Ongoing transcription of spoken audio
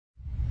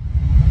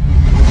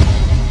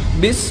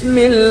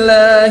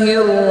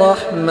ബിസ്മില്ലാഹിർ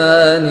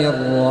റഹ്മാനിർ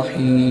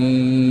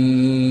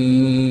റഹീം.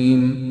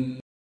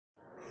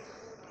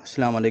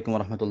 അസ്സലാമു അലൈക്കും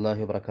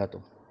വറഹ്മത്തുള്ളാഹി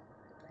വബറകാതുഹു.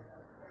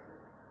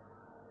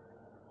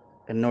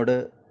 എന്നോട്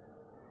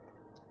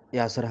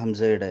യാസർ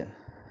ഹംസയുടെ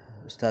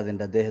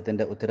ഉസ്താദിൻ്റെ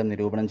അദ്ദേഹത്തിൻ്റെ ഉത്തരം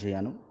നിരൂപണം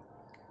ചെയ്യാനും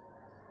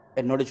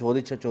എന്നോട്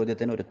ചോദിച്ച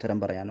ചോദ്യത്തിന് ഒരു ഉത്തരം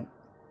പറയാനും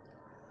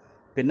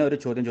പിന്നെ ഒരു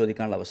ചോദ്യം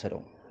ചോദിക്കാനുള്ള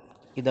അവസരവും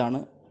ഇതാണ്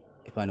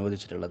ഇപ്പോൾ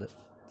അനുവദിച്ചിട്ടുള്ളത്.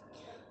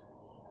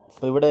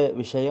 അപ്പോൾ ഇവിടെ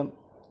വിഷയം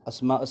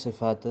അസ്മാ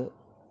സിഫാത്ത്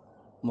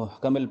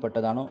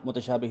മുഹ്കമിൽപ്പെട്ടതാണോ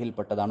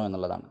മുതശാബിഹിൽപ്പെട്ടതാണോ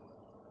എന്നുള്ളതാണ്.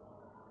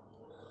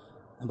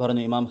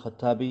 പറഞ്ഞു ഇമാം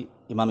ഖത്താബി,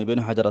 ഇമാം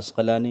ഇബ്നു ഹജർ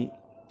അസ്ഖലാനി,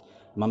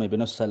 ഇമാം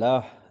ഇബ്നു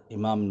സലാഹ്,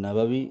 ഇമാം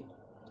നവവി,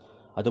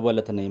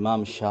 അതുപോലെ തന്നെ ഇമാം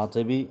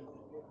ഷാത്തിബി,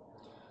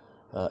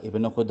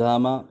 ഇബ്നു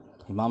ഖുദാമ,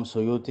 ഇമാം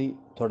സുയൂത്തി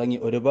തുടങ്ങി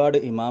ഒരുപാട്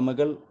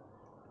ഇമാമുകൾ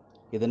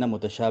ഇതിനെ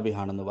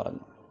മുതശാബിഹാണെന്ന്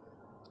പറഞ്ഞു.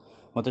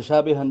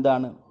 മുതശാബിഹ്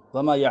എന്താണ്?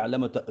 വമാ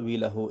യഅലമു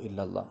തഅ്വീലഹു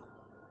ഇല്ലല്ലാഹ്.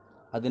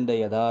 അതിൻ്റെ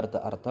യഥാർത്ഥ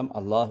അർത്ഥം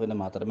അള്ളാഹുവിനെ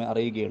മാത്രമേ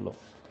അറിയുകയുള്ളൂ.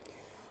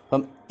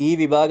 അപ്പം ഈ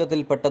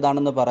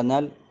വിഭാഗത്തിൽപ്പെട്ടതാണെന്ന്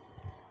പറഞ്ഞാൽ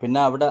പിന്നെ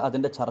അവിടെ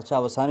അതിൻ്റെ ചർച്ച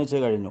അവസാനിച്ചു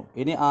കഴിഞ്ഞു.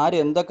 ഇനി ആര്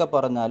എന്തൊക്കെ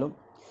പറഞ്ഞാലും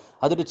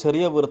അതൊരു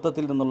ചെറിയ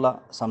വൃത്തത്തിൽ നിന്നുള്ള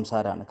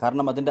സംസാരമാണ്.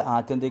 കാരണം അതിൻ്റെ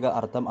ആത്യന്തിക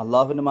അർത്ഥം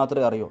അള്ളാഹുവിന്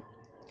മാത്രമേ അറിയൂ.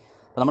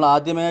 അപ്പോൾ നമ്മൾ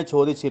ആദ്യമേ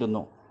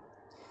ചോദിച്ചിരുന്നു,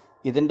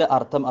 ഇതിൻ്റെ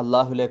അർത്ഥം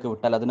അള്ളാഹുലേക്ക്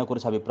വിട്ടാൽ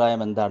അതിനെക്കുറിച്ച്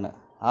അഭിപ്രായം എന്താണ്?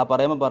 ആ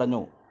പറയുമ്പോൾ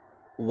പറഞ്ഞു,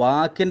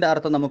 വാക്കിൻ്റെ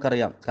അർത്ഥം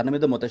നമുക്കറിയാം. കാരണം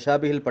ഇത്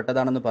മുതശാബിഹിൽ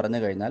പെട്ടതാണെന്ന്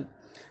പറഞ്ഞു കഴിഞ്ഞാൽ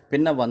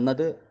പിന്നെ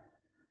വന്നത്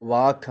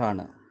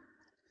വാക്കാണ്.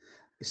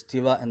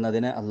 ഇസ്തിവ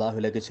എന്നതിനെ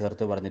അള്ളാഹുലേക്ക്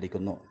ചേർത്ത്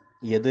പറഞ്ഞിരിക്കുന്നു,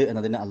 യദ്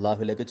എന്നതിനെ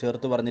അള്ളാഹുലേക്ക്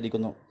ചേർത്ത്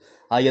പറഞ്ഞിരിക്കുന്നു.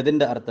 ആ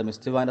യദിൻ്റെ അർത്ഥം,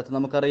 ഇസ്തിവാൻ്റെ അർത്ഥം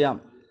നമുക്കറിയാം,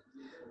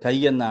 കൈ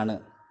എന്നാണ്.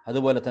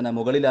 അതുപോലെ തന്നെ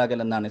മുകളിലാകൽ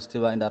എന്നാണ്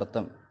ഇസ്തിവാൻ്റെ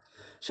അർത്ഥം.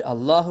 പക്ഷെ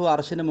അള്ളാഹു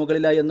അർശിന്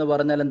മുകളിലായി എന്ന്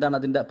പറഞ്ഞാൽ എന്താണ്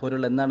അതിൻ്റെ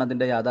പൊരുൾ, എന്നാണ്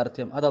അതിൻ്റെ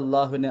യാഥാർത്ഥ്യം? അത്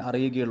അള്ളാഹുവിനെ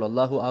അറിയുകയുള്ളൂ.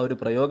 അള്ളാഹു ആ ഒരു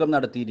പ്രയോഗം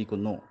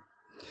നടത്തിയിരിക്കുന്നു.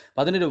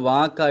 അപ്പം അതിനൊരു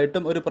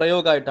വാക്കായിട്ടും ഒരു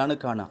പ്രയോഗമായിട്ടാണ്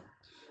കാണാം.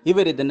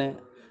 ഇവരിതിനെ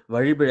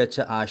വഴിപിഴച്ച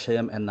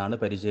ആശയം എന്നാണ്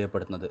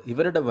പരിചയപ്പെടുത്തുന്നത്.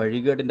 ഇവരുടെ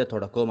വഴികേടിൻ്റെ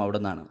തുടക്കവും അവിടെ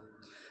നിന്നാണ്.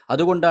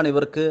 അതുകൊണ്ടാണ്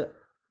ഇവർക്ക്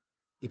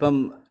ഇപ്പം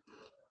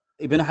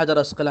ഇബ്നു ഹജർ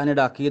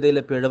അസ്ഖലാനിയുടെ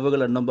അഖീദയിലെ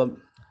പിഴവുകൾ എണ്ണുമ്പം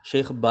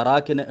ഷെയ്ഖ്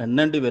ബറാക്കിന്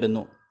എണ്ണേണ്ടി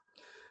വരുന്നു.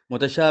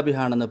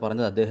 മുതശാബിഹാണെന്ന്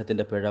പറഞ്ഞത്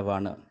അദ്ദേഹത്തിൻ്റെ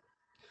പിഴവാണ്.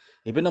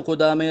 ഇബ്നു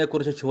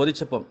ഖുദാമയെക്കുറിച്ച്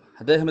ചോദിച്ചപ്പം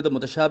അദ്ദേഹം ഇത്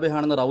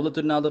മുതശാബിഹാണെന്ന്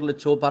റൗളത്തുൻ നാദിറിൽ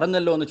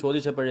പറഞ്ഞല്ലോ എന്ന്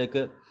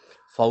ചോദിച്ചപ്പോഴേക്ക്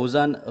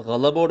ഫൗസാൻ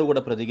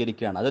ഗളബോടുകൂടെ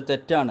പ്രതികരിക്കുകയാണ്. അത്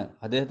തെറ്റാണ്,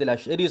 അദ്ദേഹത്തിൽ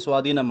അശ്അരി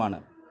സ്വാധീനമാണ്.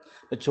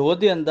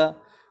 ചോദ്യം എന്താ?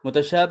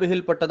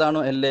 മുതശാബിഹിൽപ്പെട്ടതാണോ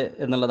അല്ലേ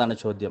എന്നുള്ളതാണ്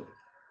ചോദ്യം.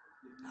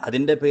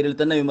 അതിൻ്റെ പേരിൽ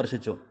തന്നെ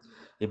വിമർശിച്ചു.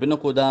 ഇബ്നു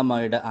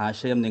ഖുദാമയുടെ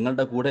ആശയം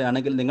നിങ്ങളുടെ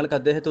കൂടെയാണെങ്കിൽ നിങ്ങൾക്ക്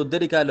അദ്ദേഹത്തെ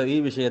ഉദ്ധരിക്കാമല്ലോ ഈ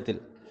വിഷയത്തിൽ.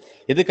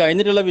 ഇത്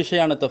കഴിഞ്ഞിട്ടുള്ള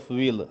വിഷയമാണ്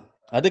തഫ്വീൽ,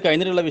 അത്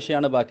കഴിഞ്ഞിട്ടുള്ള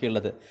വിഷയമാണ്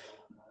ബാക്കിയുള്ളത്.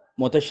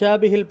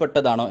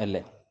 മുതശാബിഹിൽപ്പെട്ടതാണോ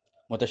അല്ലേ?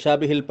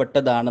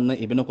 മുതശാബിഹിൽപ്പെട്ടതാണെന്ന്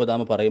ഇബ്നു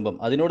ഖുദാമ പറയുമ്പം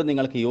അതിനോട്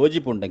നിങ്ങൾക്ക്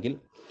യോജിപ്പുണ്ടെങ്കിൽ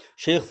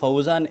ഷെയ്ഖ്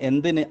ഫൗസാൻ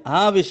എന്തിന്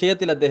ആ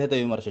വിഷയത്തിൽ അദ്ദേഹത്തെ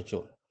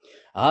വിമർശിച്ചു?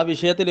 ആ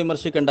വിഷയത്തിൽ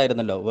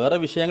വിമർശിക്കണ്ടായിരുന്നല്ലോ, വേറെ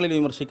വിഷയങ്ങളിൽ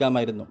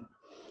വിമർശിക്കാമായിരുന്നു.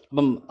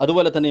 അപ്പം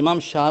അതുപോലെ തന്നെ ഇമാം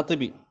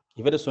ഷാത്തിബി,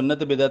 ഇവർ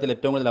സുന്നത്ത് ബിദഅത്തിൽ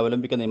ഏറ്റവും കൂടുതൽ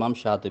അവലംബിക്കുന്ന ഇമാം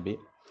ഷാത്തിബി,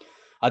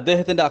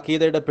 അദ്ദേഹത്തിൻ്റെ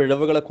അഖീദയുടെ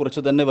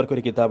പിഴവുകളെക്കുറിച്ച് തന്നെ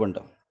ഇവർക്കൊരു കിതാബുണ്ട്,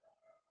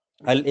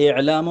 അൽ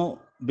ഇഅ്ലാമു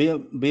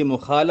ബി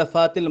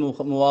മുഖാലഫാത്തിൽ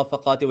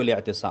മുവാഫഖാത്തി വൽ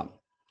ഇഅ്തിസാം.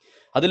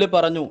 അതിൽ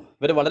പറഞ്ഞു,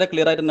 ഇവർ വളരെ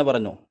ക്ലിയർ ആയിട്ട് തന്നെ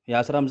പറഞ്ഞു,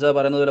 യാസർ ഹംസ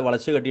പറയുന്നത് പോലെ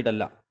വളച്ചു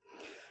കെട്ടിയിട്ടല്ല.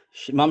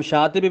 ഇമാം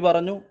ഷാത്തിബി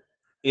പറഞ്ഞു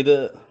ഇത്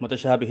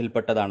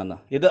മുതശാബിഹിൽപ്പെട്ടതാണെന്ന്.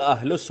 ഇത്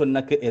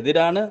അഹ്ലുസുന്നക്ക്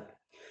എതിരാണ്.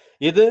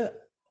 ഇത്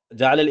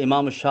ജഅലൽ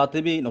ഇമാം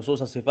ഷാത്തിബി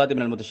നുസൂസ സിഫാത്തി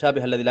മിനൽ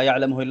മുതശാബിഹ് അല്ലദി ലാ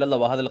യഅലമുഹു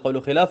ഇല്ലല്ലാഹ് വഹദൽ ഖൗലു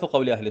ഖിലാഫു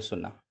ഖൗലി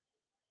അഹ്ലിസുന്ന.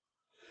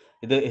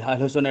 ഇത്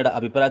അഹ്ലുസുന്നയുടെ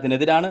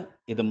അഭിപ്രായത്തിനെതിരാണ്,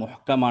 ഇത്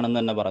മുഹ്കമാണെന്ന്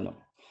തന്നെ പറഞ്ഞു.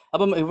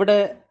 അപ്പം ഇവിടെ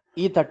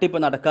ഈ തട്ടിപ്പ്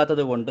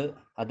നടക്കാത്തത് കൊണ്ട്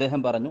അദ്ദേഹം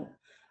പറഞ്ഞു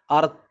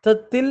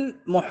അർത്ഥത്തിൽ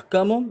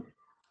മുഹ്കമും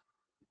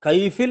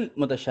കൈഫിൽ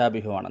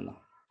മുതശാബിഹുവാണെന്ന്.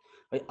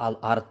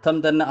 അർത്ഥം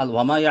തന്നെ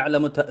വമാ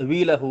യഅലമു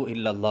തഅ്വീലഹു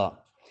ഇല്ലല്ലാഹ്,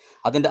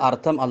 അതിൻ്റെ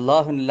അർത്ഥം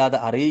അള്ളാഹുവിനല്ലാതെ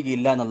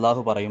അറിയുകയില്ല എന്ന്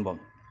അള്ളാഹു പറയുമ്പം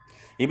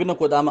ഇബ്നു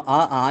ഖുദാമ ആ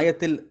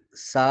ആയത്തിൽ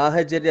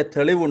സാഹചര്യ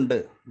തെളിവുണ്ട്,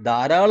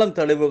 ധാരാളം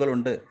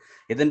തെളിവുകളുണ്ട്,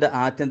 ഇതിൻ്റെ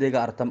ആത്യന്തിക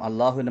അർത്ഥം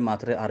അള്ളാഹുവിന്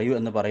മാത്രമേ അറിയൂ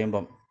എന്ന്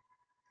പറയുമ്പം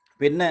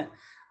പിന്നെ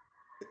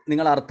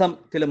നിങ്ങൾ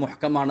അർത്ഥത്തിൽ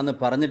മുഹ്കമാണെന്ന്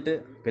പറഞ്ഞിട്ട്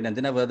പിന്നെ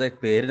എന്തിനാ വെറുതെ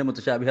പേരിന്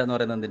മുതശാബിഹ എന്ന്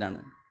പറയുന്നത്? എന്തിനാണ്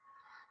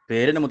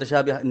പേരിന്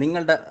മുതശാബിഹ?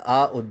 നിങ്ങളുടെ ആ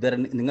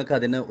ഉദ്ധരണി, നിങ്ങൾക്ക്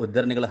അതിന്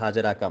ഉദ്ധരണികൾ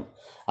ഹാജരാക്കാം.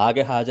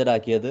 ആകെ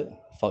ഹാജരാക്കിയത്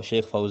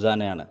ഷെയ്ഖ്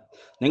ഫൗസാനെയാണ്.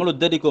 നിങ്ങൾ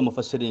ഉദ്ധരിക്കൂ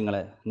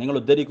മുഫസ്സിരീങ്ങളെ, നിങ്ങൾ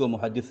ഉദ്ധരിക്കൂ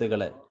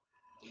മുഹദ്ദിസുകളെ.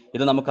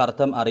 ഇത് നമുക്ക്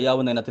അർത്ഥം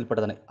അറിയാവുന്ന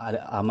ഇനത്തിൽപ്പെട്ടതാണ്.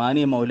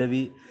 അമാനി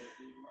മൗലവി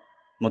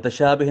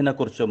മുതശാബിഹിനെ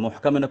കുറിച്ചും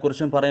മുഹ്കമിനെ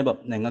കുറിച്ചും പറയുമ്പോൾ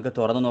നിങ്ങൾക്ക്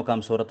തുറന്നു നോക്കാം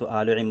സൂറത്തു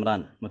ആലു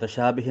ഇമ്രാൻ.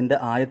 മുതശാബിഹിൻ്റെ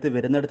ആയത്ത്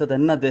വരുന്നിടത്ത്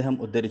തന്നെ അദ്ദേഹം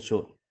ഉദ്ധരിച്ചു,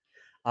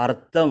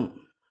 അർത്ഥം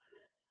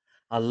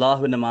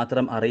അള്ളാഹുവിന്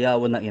മാത്രം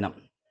അറിയാവുന്ന ഇനം.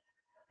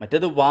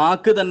 മറ്റേത്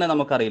വാക്ക് തന്നെ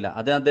നമുക്കറിയില്ല.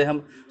 അത് അദ്ദേഹം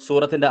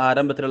സൂറത്തിൻ്റെ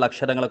ആരംഭത്തിലുള്ള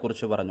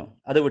അക്ഷരങ്ങളെക്കുറിച്ച് പറഞ്ഞു,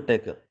 അത്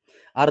വിട്ടേക്ക്.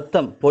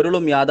 അർത്ഥം,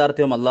 പൊരുളും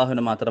യാഥാർത്ഥ്യവും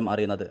അള്ളാഹുവിന് മാത്രം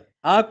അറിയുന്നത്.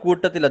 ആ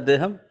കൂട്ടത്തിൽ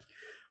അദ്ദേഹം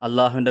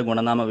അള്ളാഹുവിൻ്റെ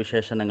ഗുണനാമ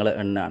വിശേഷണങ്ങൾ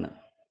എണ്ണാണ്.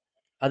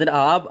 അതിന്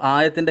ആ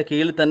ആയത്തിൻ്റെ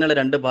കീഴിൽ തന്നെയുള്ള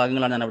 2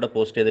 ഭാഗങ്ങളാണ് ഞാൻ അവിടെ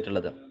പോസ്റ്റ്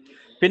ചെയ്തിട്ടുള്ളത്.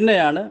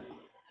 പിന്നെയാണ്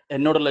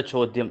എന്നോടുള്ള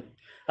ചോദ്യം,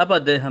 അപ്പോൾ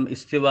അദ്ദേഹം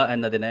ഇസ്തിവ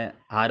എന്നതിനെ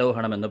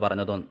ആരോഹണം എന്ന്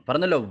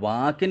പറഞ്ഞല്ലോ,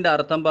 വാക്കിൻ്റെ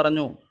അർത്ഥം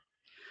പറഞ്ഞു,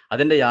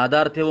 അതിൻ്റെ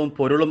യാഥാർത്ഥ്യവും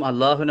പൊരുളും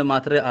അള്ളാഹുവിന്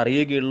മാത്രമേ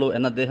അറിയുകയുള്ളൂ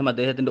എന്ന്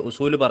അദ്ദേഹത്തിൻ്റെ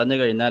ഉസൂല് പറഞ്ഞു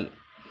കഴിഞ്ഞാൽ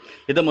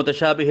ഇത്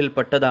മുതശാബിഹിൽ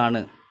പെട്ടതാണ്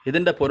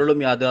ഇതിൻ്റെ പൊരുളും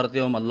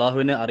യാഥാർത്ഥ്യവും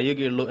അള്ളാഹുവിനെ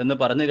അറിയുകയുള്ളൂ എന്ന്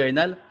പറഞ്ഞു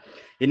കഴിഞ്ഞാൽ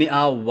ഇനി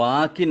ആ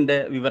വാക്കിൻ്റെ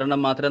വിവരണം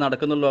മാത്രമേ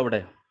നടക്കുന്നുള്ളൂ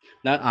അവിടെ.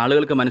 ഞാൻ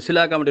ആളുകൾക്ക്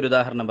മനസ്സിലാക്കാൻ വേണ്ടി ഒരു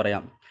ഉദാഹരണം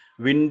പറയാം.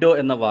 വിൻഡോ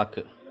എന്ന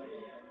വാക്ക്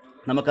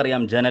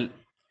നമുക്കറിയാം. ജനൽ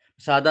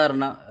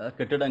സാധാരണ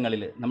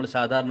കെട്ടിടങ്ങളിൽ നമ്മൾ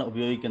സാധാരണ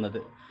ഉപയോഗിക്കുന്നത്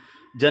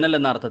ജനൽ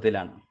എന്ന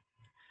അർത്ഥത്തിലാണ്.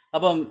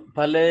 അപ്പം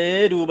പല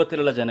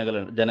രൂപത്തിലുള്ള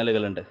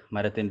ജനലുകളുണ്ട്.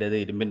 മരത്തിൻ്റേത്,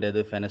 ഇരുമ്പിൻ്റേത്,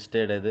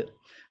 ഫെനസ്റ്റേടേത്,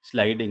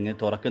 സ്ലൈഡിങ്,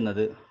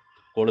 തുറക്കുന്നത്,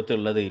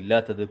 കൊളുത്തുള്ളത്,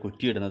 ഇല്ലാത്തത്,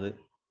 കുറ്റിയിടുന്നത്.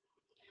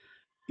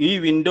 ഈ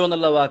വിൻഡോ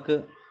എന്നുള്ള വാക്ക്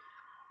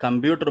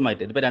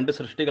കമ്പ്യൂട്ടറുമായിട്ട്, ഇതിപ്പോൾ രണ്ട്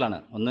സൃഷ്ടികളാണ്.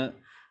 ഒന്ന്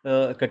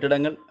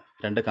കെട്ടിടങ്ങൾ,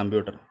 രണ്ട്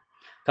കമ്പ്യൂട്ടർ.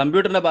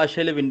 കമ്പ്യൂട്ടറിൻ്റെ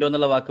ഭാഷയിൽ വിൻഡോ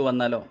എന്നുള്ള വാക്ക്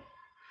വന്നാലോ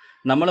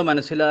നമ്മൾ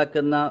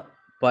മനസ്സിലാക്കുന്ന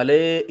പല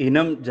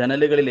ഇനം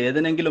ജനലുകളിൽ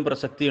ഏതിനെങ്കിലും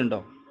പ്രസക്തിയുണ്ടോ?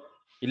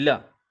 ഇല്ല.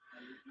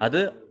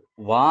 അത്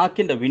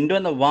വാക്കിൻ്റെ, വിൻഡോ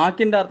എന്ന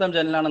വാക്കിൻ്റെ അർത്ഥം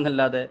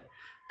ജനലാണെന്നല്ലാതെ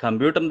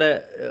കമ്പ്യൂട്ടറിൻ്റെ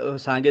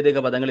സാങ്കേതിക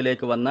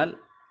പദങ്ങളിലേക്ക് വന്നാൽ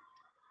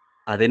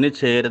അതിന്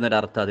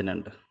ചേരുന്നൊരർത്ഥം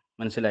അതിനുണ്ട്.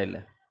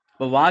 മനസ്സിലായില്ലേ?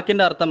 അപ്പോൾ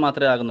വാക്കിൻ്റെ അർത്ഥം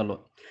മാത്രമേ ആകുന്നുള്ളൂ.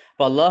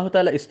 അപ്പോൾ അല്ലാഹു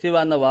തആല ഇസ്തിവ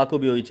എന്ന വാക്ക്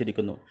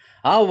ഉപയോഗിച്ചിരിക്കുന്നു.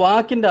 ആ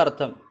വാക്കിൻ്റെ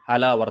അർത്ഥം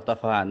അല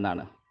വർത്തഫ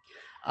എന്നാണ്.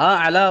 ആ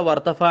അല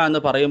വർത്തഫ എന്ന്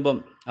പറയുമ്പം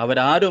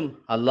അവരാരും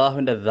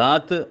അള്ളാഹുവിൻ്റെ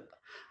ദാത്ത്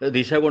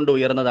ദിശ കൊണ്ട്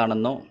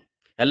ഉയർന്നതാണെന്നോ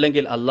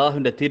അല്ലെങ്കിൽ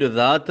അള്ളാഹുവിൻ്റെ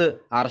തിരുദാത്ത്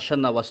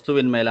അർശെന്ന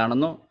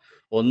വസ്തുവിന്മേലാണെന്നോ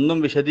ഒന്നും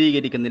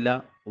വിശദീകരിക്കുന്നില്ല.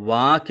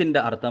 വാക്കിൻ്റെ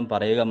അർത്ഥം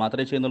പറയുക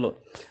മാത്രമേ ചെയ്യുന്നുള്ളൂ.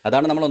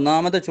 അതാണ് നമ്മൾ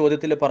ഒന്നാമത്തെ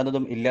ചോദ്യത്തിൽ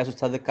പറഞ്ഞതും ഇല്ലാസ്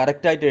ഉസ്താദ്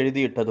കറക്റ്റായിട്ട്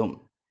എഴുതിയിട്ടതും.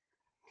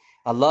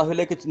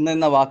 അള്ളാഹുലേക്ക്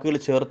എന്ന വാക്കുകൾ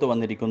ചേർത്ത്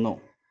വന്നിരിക്കുന്നു.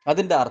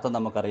 അതിൻ്റെ അർത്ഥം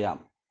നമുക്കറിയാം.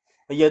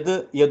 യദ്,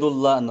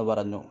 യദുല്ല എന്ന്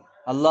പറഞ്ഞു.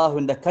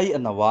 അള്ളാഹുവിൻ്റെ കൈ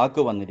എന്ന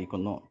വാക്ക്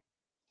വന്നിരിക്കുന്നു.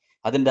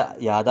 അതിൻ്റെ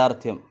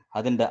യാഥാർത്ഥ്യം,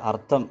 അതിൻ്റെ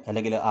അർത്ഥം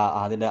അല്ലെങ്കിൽ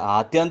അതിൻ്റെ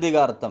ആത്യന്തിക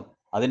അർത്ഥം,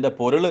 അതിൻ്റെ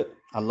പൊരുള്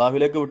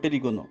അള്ളാഹുവിലേക്ക്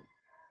വിട്ടിരിക്കുന്നു.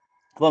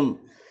 അപ്പം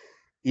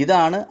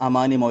ഇതാണ്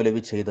അമാനി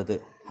മൗലവി ചെയ്തത്.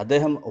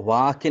 അദ്ദേഹം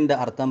വാക്കിൻ്റെ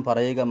അർത്ഥം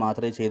പറയുക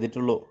മാത്രമേ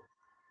ചെയ്തിട്ടുള്ളൂ.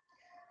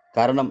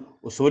 കാരണം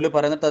ഉസൂല്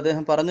പറയുന്നിട്ട്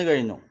അദ്ദേഹം പറഞ്ഞു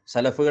കഴിഞ്ഞു.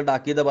 സലഫുകളുടെ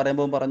അക്കീദ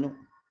പറയുമ്പോൾ പറഞ്ഞു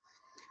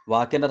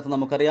വാക്കിൻ്റെ അർത്ഥം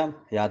നമുക്കറിയാം,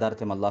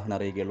 യാഥാർത്ഥ്യം അള്ളാഹുവിനെ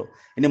അറിയുകയുള്ളൂ.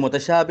 ഇനി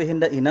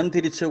മുതശാബിഹിൻ്റെ ഇനം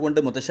തിരിച്ചുകൊണ്ട്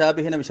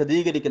മുതശാബിഹിനെ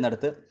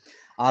വിശദീകരിക്കുന്നിടത്ത്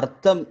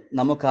അർത്ഥം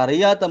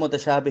നമുക്കറിയാത്ത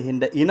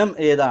മുതശാബിഹിൻ്റെ ഇനം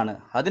ഏതാണ്,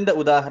 അതിൻ്റെ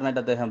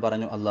ഉദാഹരണമായിട്ട് അദ്ദേഹം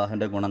പറഞ്ഞു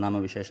അള്ളാഹുവിൻ്റെ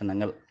ഗുണനാമ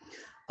വിശേഷണങ്ങൾ.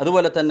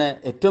 അതുപോലെ തന്നെ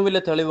ഏറ്റവും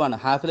വലിയ തെളിവാണ്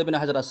ഹാഫിദ് ബിൻ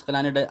ഹജർ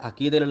അസ്ഖലാനിയുടെ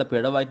അക്കീദയിലുള്ള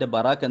പിഴവായിട്ട്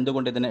ബറാക്ക്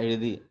എന്തുകൊണ്ട് ഇതിനെ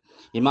എഴുതി,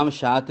 ഇമാം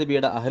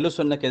ഷാത്തിബിയുടെ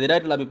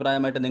അഹ്ലുസുന്നക്കെതിരായിട്ടുള്ള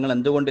അഭിപ്രായമായിട്ട് നിങ്ങൾ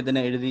എന്തുകൊണ്ട്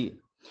ഇതിനെ എഴുതി,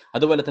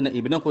 അതുപോലെ തന്നെ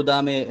ഇബ്നു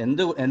ഖുദാമയെ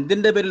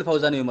എന്തിൻ്റെ പേരിൽ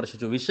ഫൗസാനെ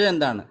വിമർശിച്ചു, വിഷയം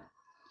എന്താണ്,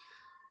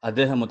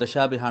 അദ്ദേഹം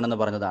മുതശാബിഹാണെന്ന്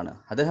പറഞ്ഞതാണ്.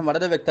 അദ്ദേഹം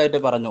വളരെ വ്യക്തമായിട്ട്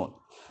പറഞ്ഞു,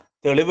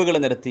 തെളിവുകൾ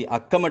നിരത്തി,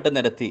 അക്കമിട്ട്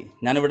നിരത്തി.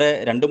 ഞാനിവിടെ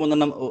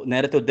 2-3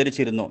 നേരത്തെ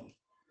ഉദ്ധരിച്ചിരുന്നു.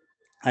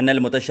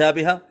 അന്നൽ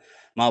മുതശാബിഹ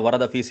മാ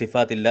വറദ ഫി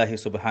സിഫാത്തില്ലാഹി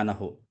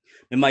സുബ്ഹാനഹു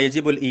മിമ്മ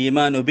യജിബുൽ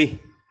ഈമാനു ബിഹി,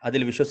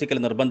 അതിൽ വിശ്വസിക്കൽ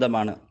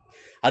നിർബന്ധമാണ്.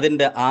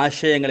 അതിൻ്റെ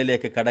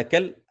ആശയങ്ങളിലേക്ക്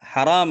കടക്കൽ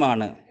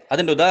ഹറാമാണ്.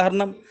 അതിൻ്റെ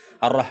ഉദാഹരണം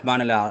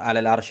അർ-റഹ്മാൻ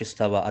അലൽ അർശി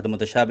ഇസ്തവ, അത്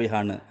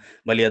മുതശാബിഹാണ്.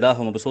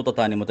 വലിയദാഹു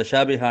മബ്സൂതത്താനി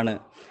മുതശാബിഹാണ്.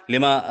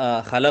 ലിമാ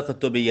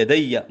ഖലഖ്തു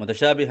ബിയദയ്യ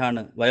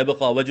മുതശാബിഹാണ്.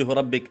 വയബ്ഖ വജ്ഹു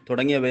റബ്ബിക്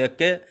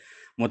തുടങ്ങിയവയൊക്കെ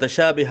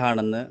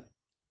മുതശാബിഹാണെന്ന്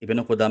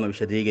ഇബ്നു ഖുദാമ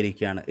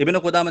വിശദീകരിക്കുകയാണ്. ഇബ്നു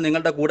ഖുദാമ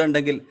നിങ്ങളുടെ കൂടെ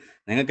ഉണ്ടെങ്കിൽ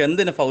നിങ്ങൾക്ക്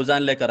എന്തിന്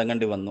ഫൗസാനിലേക്ക്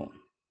ഇറങ്ങേണ്ടി വന്നു?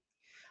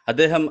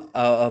 അദ്ദേഹം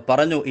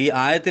പറഞ്ഞു, ഈ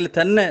ആയത്തിൽ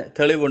തന്നെ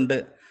തെളിവുണ്ട്.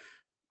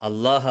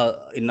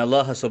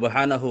 ഇന്നല്ലാഹ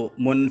സുബ്ഹാനഹു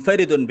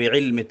മുൻഫരിദുൻ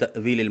ബിഇൽമി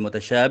തഅ്വീലിൽ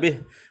മുതശാബിഹ്,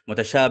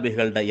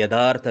 മുതശാബിഹുകളുടെ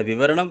യഥാർത്ഥ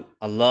വിവരണം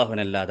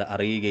അല്ലാഹുവിനല്ലാതെ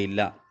അറിയുകയില്ല.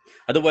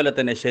 അതുപോലെ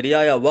തന്നെ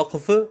ശരിയായ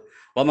വഖഫ്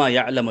വമാ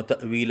യഅലമു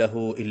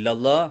തഅ്വീലഹു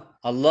ഇല്ലല്ലാഹ്,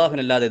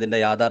 അല്ലാഹുവിനല്ലാതെ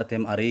ഇതിൻ്റെ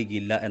യാഥാർത്ഥ്യം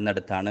അറിയുകയില്ല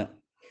എന്നിടത്താണ്.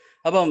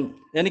 അപ്പം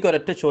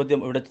എനിക്കൊരൊറ്റ ചോദ്യം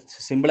ഇവിടെ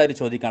സിമ്പിളായിട്ട്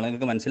ചോദിക്കുകയാണ്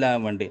നിങ്ങൾക്ക്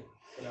മനസ്സിലാകാൻ വേണ്ടി.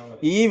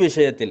 ഈ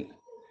വിഷയത്തിൽ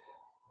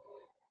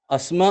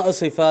അസ്മാ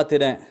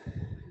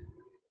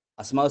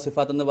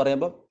സിഫാത്ത് എന്ന്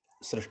പറയുമ്പോൾ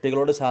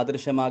സൃഷ്ടികളോട്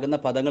സാദൃശ്യമാകുന്ന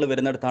പദങ്ങൾ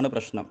വരുന്നിടത്താണ്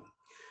പ്രശ്നം.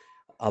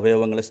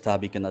 അവയവങ്ങൾ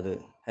സ്ഥാപിക്കുന്നത്,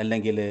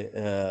 അല്ലെങ്കിൽ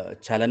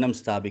ചലനം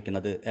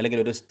സ്ഥാപിക്കുന്നത്, അല്ലെങ്കിൽ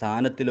ഒരു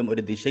സ്ഥാനത്തിലും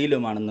ഒരു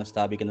ദിശയിലുമാണെന്ന്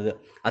സ്ഥാപിക്കുന്നത്,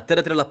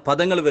 അത്തരത്തിലുള്ള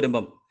പദങ്ങൾ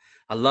വരുമ്പം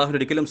അള്ളാഹുവിന്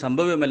ഒരിക്കലും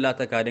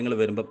സംഭവ്യമല്ലാത്ത കാര്യങ്ങൾ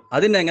വരുമ്പം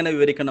അതിനെങ്ങനെ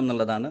വിവരിക്കണം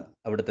എന്നുള്ളതാണ്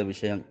അവിടുത്തെ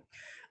വിഷയം.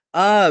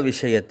 ആ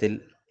വിഷയത്തിൽ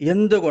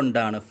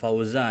എന്തുകൊണ്ടാണ്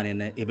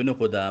ഫൗസാനിന് ഇബ്നു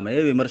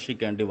ഖുദാമയെ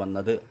വിമർശിക്കേണ്ടി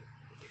വന്നത്?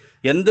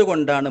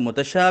 എന്തുകൊണ്ടാണ്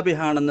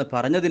മുതശാബിഹാണെന്ന്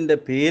പറഞ്ഞതിൻ്റെ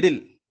പേരിൽ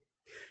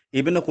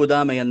ഇബ്നു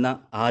ഖുദാമ എന്ന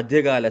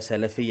ആദ്യകാല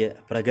സലഫിയെ,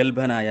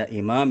 പ്രഗത്ഭനായ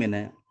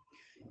ഇമാമിനെ,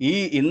 ഈ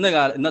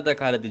ഇന്നത്തെ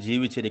കാലത്ത്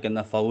ജീവിച്ചിരിക്കുന്ന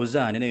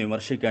ഫൗസാനിനെ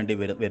വിമർശിക്കേണ്ടി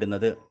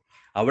വരുന്നത്?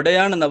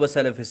 അവിടെയാണ്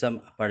നവസലഫിസം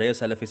പഴയ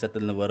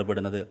സലഫിസത്തിൽ നിന്ന്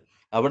വേർപെടുന്നത്.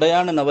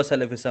 അവിടെയാണ്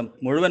നവസലഫിസം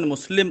മുഴുവൻ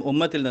മുസ്ലിം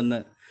ഉമ്മത്തിൽ നിന്ന്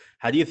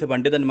ഹദീസ്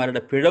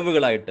പണ്ഡിതന്മാരുടെ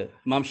പിഴവുകളായിട്ട്,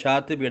 ഇമാം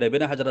ഷാത്തിബിയുടെ,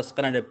 ഇബ്നു ഹജർ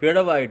അസ്ഖലാനിയുടെ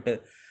പിഴവായിട്ട്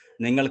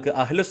നിങ്ങൾക്ക്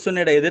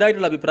അഹ്ലുസുന്നയുടെ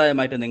എതിരായിട്ടുള്ള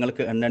അഭിപ്രായമായിട്ട്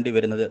നിങ്ങൾക്ക് എണ്ണേണ്ടി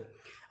വരുന്നത്.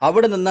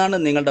 അവിടെ നിന്നാണ്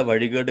നിങ്ങളുടെ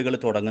വഴികേടുകൾ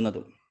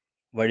തുടങ്ങുന്നതും.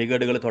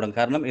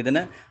 കാരണം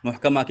ഇതിനെ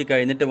മുഹ്കമാക്കി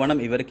കഴിഞ്ഞിട്ട് വേണം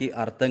ഇവർക്ക് ഈ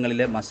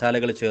അർത്ഥങ്ങളിലെ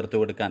മസാലകൾ ചേർത്ത്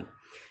കൊടുക്കാൻ.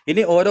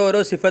 ഇനി ഓരോ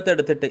സിഫത്ത്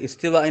എടുത്തിട്ട്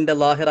ഇസ്തിവാഇന്റെ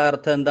ലാഹിറ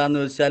അർത്ഥം എന്താണെന്ന്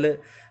വെച്ചാൽ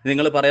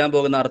നിങ്ങൾ പറയാൻ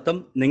പോകുന്ന അർത്ഥം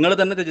നിങ്ങൾ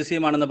തന്നെ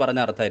തജ്സീമാണെന്ന് പറഞ്ഞ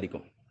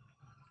അർത്ഥമായിരിക്കും.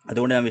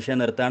 അതുകൊണ്ട് ഞാൻ വിഷയം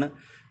നിർത്താണ്.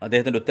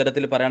 അദ്ദേഹത്തിൻ്റെ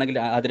ഉത്തരത്തിൽ പറയുകയാണെങ്കിൽ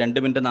അത്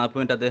 2 മിനിറ്റ് 40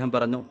 മിനിറ്റ് അദ്ദേഹം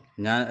പറഞ്ഞു.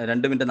 ഞാൻ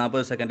 2 മിനിറ്റ്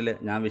 40 സെക്കൻഡിൽ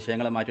ഞാൻ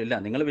വിഷയങ്ങളെ മാറ്റില്ല.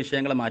 നിങ്ങൾ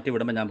വിഷയങ്ങളെ മാറ്റി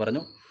വിടുമ്പോൾ ഞാൻ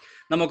പറഞ്ഞു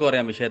നമുക്ക്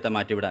പറയാം വിഷയത്തെ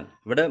മാറ്റിവിടാൻ.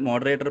 ഇവിടെ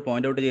മോഡറേറ്റർ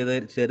പോയിന്റ് ഔട്ട് ചെയ്ത്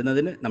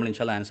തരുന്നതിന് നമ്മൾ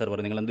ഇൻഷാല്ലാ ആൻസർ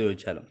പറയും, നിങ്ങൾ എന്ത്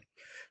ചോദിച്ചാലും.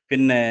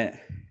 പിന്നെ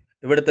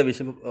ഇവിടുത്തെ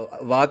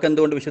വാക്ക്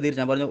എന്തുകൊണ്ട്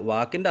വിശദീകരിച്ച് ഞാൻ പറഞ്ഞു,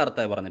 വാക്കിൻ്റെ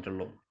അർത്ഥമേ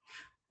പറഞ്ഞിട്ടുള്ളൂ.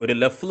 ഒരു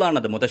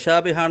ലഫ്ലാണത്,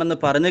 മുതശാബിഹാണെന്ന്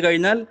പറഞ്ഞു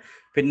കഴിഞ്ഞാൽ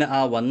പിന്നെ ആ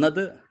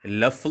വന്നത്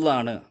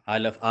ലഫ്ലാണ്.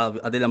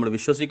 അതിൽ നമ്മൾ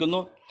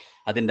വിശ്വസിക്കുന്നു.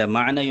 അതിൻ്റെ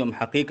മാനയും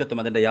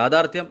ഹഖീഖത്തും അതിൻ്റെ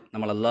യാഥാർത്ഥ്യം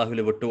നമ്മൾ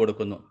അള്ളാഹുവിൽ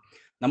വിട്ടുകൊടുക്കുന്നു.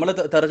 നമ്മൾ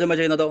തർജ്ജമ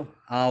ചെയ്യുന്നതോ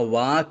ആ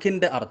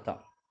വാക്കിൻ്റെ അർത്ഥം,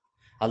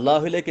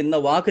 അള്ളാഹുലേക്ക് ഇന്ന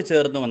വാക്ക്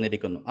ചേർന്ന്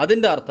വന്നിരിക്കുന്നു,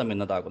 അതിൻ്റെ അർത്ഥം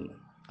ഇന്നതാകുന്നു.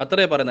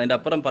 അത്രേ പറയുന്നത്, അതിൻ്റെ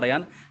അപ്പുറം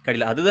പറയാൻ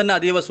കഴിയില്ല. അത് തന്നെ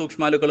അതീവ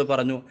സൂക്ഷ്മാലുക്കൾ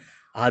പറഞ്ഞു.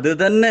 അത്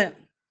തന്നെ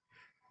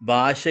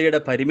ഭാഷയുടെ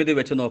പരിമിതി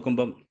വെച്ച്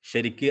നോക്കുമ്പം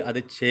ശരിക്ക് അത്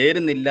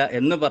ചേരുന്നില്ല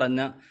എന്ന്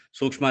പറഞ്ഞ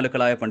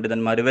സൂക്ഷ്മാലുക്കളായ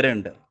പണ്ഡിതന്മാർ വരെ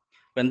ഉണ്ട്.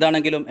 അപ്പം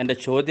എന്താണെങ്കിലും എൻ്റെ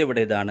ചോദ്യം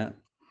ഇവിടെ ഇതാണ്: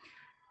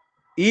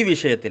 ഈ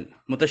വിഷയത്തിൽ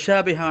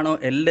മുതശാബിഹാണോ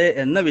അല്ലേ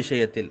എന്ന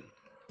വിഷയത്തിൽ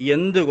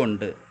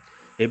എന്തുകൊണ്ട്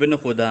ഇബ്നു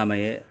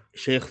ഖുദാമയെ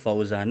ഷെയ്ഖ്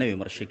ഫൗസാനെ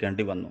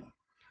വിമർശിക്കേണ്ടി വന്നു?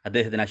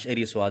 അദ്ദേഹത്തിന്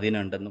അശ്അരി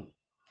സ്വാധീനം ഉണ്ടെന്നും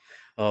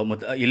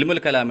ഇൽമുൽ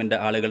കലാമിൻ്റെ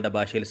ആളുകളുടെ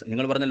ഭാഷയിൽ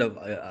നിങ്ങൾ പറഞ്ഞല്ലോ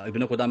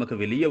ഇബ്നു ഖുദാമക്ക്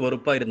വലിയ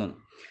വെറുപ്പായിരുന്നു.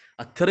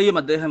 അത്രയും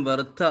അദ്ദേഹം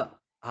വെറുത്ത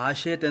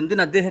ആശയത്തെ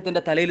എന്തിന്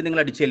അദ്ദേഹത്തിൻ്റെ തലയിൽ നിങ്ങൾ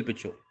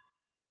അടിച്ചേൽപ്പിച്ചു?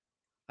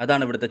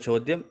 അതാണ് ഇവിടുത്തെ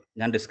ചോദ്യം.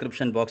 ഞാൻ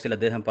ഡിസ്ക്രിപ്ഷൻ ബോക്സിൽ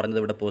അദ്ദേഹം പറഞ്ഞത്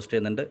ഇവിടെ പോസ്റ്റ്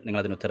ചെയ്യുന്നുണ്ട്, നിങ്ങൾ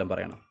അതിന് ഉത്തരം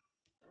പറയണം.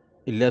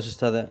 ഇല്ലാസ്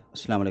ഉസ്താദ്,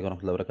 അസ്സലാമു അലൈക്കും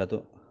വറഹ്മത്തുള്ളാഹി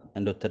വബറകാതുഹു.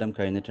 എൻ്റെ ഉത്തരം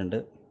കഴിഞ്ഞിട്ടുണ്ട്.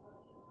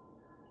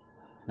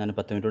 ഞാൻ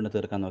 10 മിനിറ്റ് കൊണ്ട്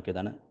തീർക്കാൻ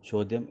നോക്കിയതാണ്.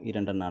 ചോദ്യം ഈ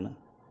രണ്ടെണ്ണമാണ്.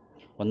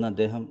 ഒന്ന്,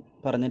 അദ്ദേഹം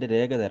പറഞ്ഞതിൻ്റെ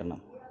രേഖ തരണം.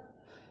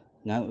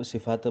 ഞാൻ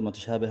സിഫാത്ത്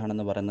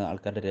മുതശാബിഹാണെന്ന് പറയുന്ന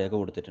ആൾക്കാരുടെ രേഖ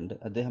കൊടുത്തിട്ടുണ്ട്.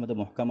 അദ്ദേഹം അത്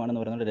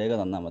മുഹ്കമാണെന്ന് പറയുന്ന രേഖ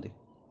തന്നാൽ മതി,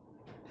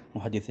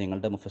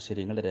 മുഹദ്ദിസീങ്ങളുടെ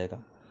മുഫസ്സിരീങ്ങളുടെ രേഖ.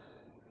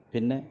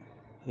 പിന്നെ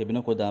ഇബ്നു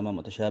ഖുദാമ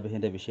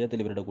മുതശാബിഹിൻ്റെ വിഷയത്തിൽ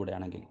ഇവരുടെ കൂടെ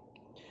ആണെങ്കിൽ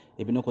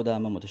ഇബ്നു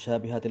ഖുദാമ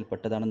മുതശാബിഹാത്തിൽ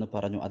പെട്ടതാണെന്ന്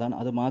പറഞ്ഞു,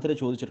 അത് മാത്രമേ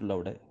ചോദിച്ചിട്ടുള്ളൂ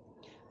അവിടെ.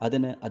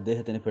 അതിന്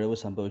അദ്ദേഹത്തിന് പിഴവ്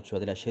സംഭവിച്ചു,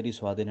 അതിൽ അശ്ശരി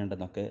സ്വാധീനം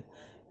ഉണ്ടെന്നൊക്കെ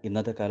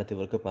ഇന്നത്തെ കാലത്ത്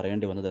ഇവർക്ക്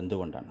പറയേണ്ടി വന്നത്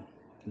എന്തുകൊണ്ടാണ്?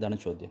 ഇതാണ്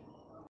ചോദ്യം.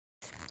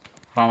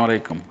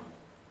 അസ്സലാമു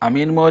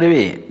അമീൻ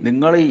മൗലവി,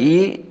 നിങ്ങൾ ഈ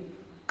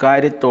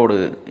കാര്യത്തോട്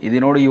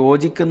ഇതിനോട്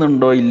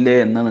യോജിക്കുന്നുണ്ടോ ഇല്ലേ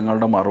എന്ന്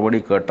നിങ്ങളുടെ മറുപടി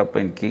കേട്ടപ്പോൾ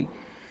എനിക്ക്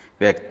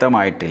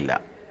വ്യക്തമായിട്ടില്ല.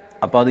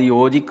 അപ്പോൾ അത്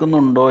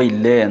യോജിക്കുന്നുണ്ടോ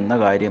ഇല്ലേ എന്ന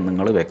കാര്യം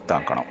നിങ്ങൾ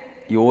വ്യക്തമാക്കണം.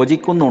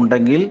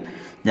 യോജിക്കുന്നുണ്ടെങ്കിൽ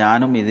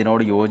ഞാനും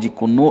ഇതിനോട്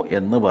യോജിക്കുന്നു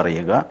എന്ന്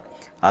പറയുക.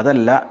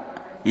 അതല്ല,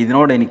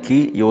 ഇതിനോട് എനിക്ക്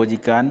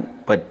യോജിക്കാൻ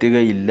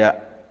പറ്റുകയില്ല,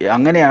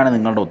 അങ്ങനെയാണ്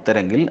നിങ്ങളുടെ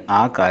ഉത്തരെങ്കിൽ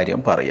ആ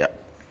കാര്യം പറയുക.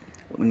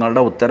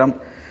 നിങ്ങളുടെ ഉത്തരം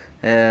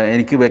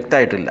എനിക്ക്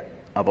വ്യക്തമായിട്ടില്ല,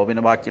 അപ്പോൾ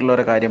പിന്നെ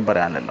ബാക്കിയുള്ളവരെ കാര്യം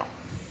പറയാനല്ലോ.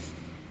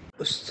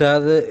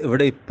 ഉസ്താദ്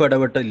ഇവിടെ ഇപ്പോൾ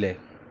ഇടപെട്ടില്ലേ,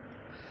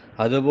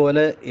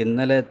 അതുപോലെ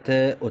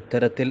ഇന്നലത്തെ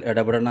ഉത്തരത്തിൽ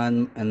ഇടപെടണം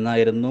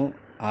എന്നായിരുന്നു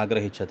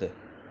ആഗ്രഹിച്ചത്.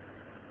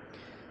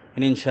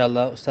 ഇനി ഇൻഷാ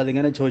അല്ലാ ഉസ്താദ്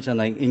ഇങ്ങനെ ചോദിച്ചാൽ,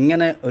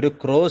 ഇങ്ങനെ ഒരു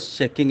ക്രോസ്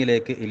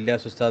ചെക്കിങ്ങിലേക്ക്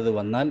ഇല്ലാസ് ഉസ്താദ്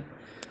വന്നാൽ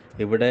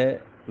ഇവിടെ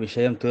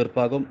വിഷയം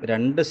തീർപ്പാകും.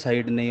 രണ്ട്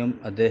സൈഡിനെയും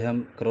അദ്ദേഹം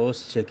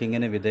ക്രോസ്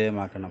ചെക്കിങ്ങിന്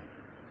വിധേയമാക്കണം.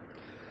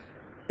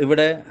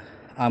 ഇവിടെ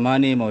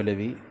അമാനി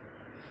മൗലവി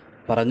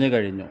പറഞ്ഞു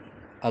കഴിഞ്ഞു,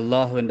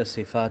 അള്ളാഹുവിൻ്റെ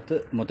സിഫാത്ത്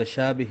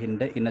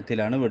മുതശാബിഹിൻ്റെ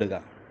ഇനത്തിലാണ് വിടുക.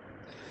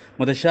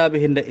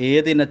 മുതശാബിഹിൻ്റെ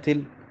ഏതിനത്തിൽ?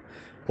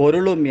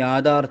 പൊരുളും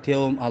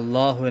യാഥാർത്ഥ്യവും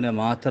അള്ളാഹുവിനെ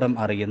മാത്രം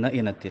അറിയുന്ന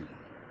ഇനത്തിൽ.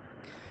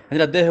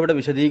 എന്നിട്ട് അദ്ദേഹം ഇവിടെ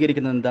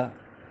വിശദീകരിക്കുന്നത് എന്താ?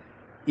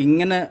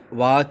 ഇങ്ങനെ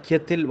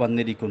വാക്യത്തിൽ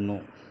വന്നിരിക്കുന്നു,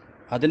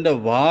 അതിൻ്റെ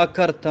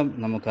വാക്കർത്ഥം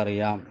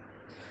നമുക്കറിയാം.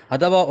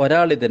 അഥവാ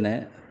ഒരാൾ ഇതിനെ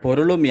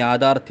പൊരുളും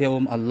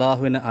യാഥാർത്ഥ്യവും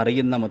അള്ളാഹുവിനെ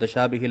അറിയുന്ന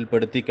മുതശാബിഹിൽ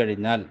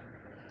പെടുത്തിക്കഴിഞ്ഞാൽ,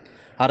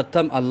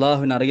 അർത്ഥം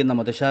അള്ളാഹുവിനെ അറിയുന്ന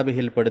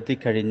മുതശാബിഹിൽ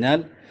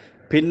പെടുത്തിക്കഴിഞ്ഞാൽ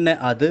പിന്നെ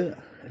അത്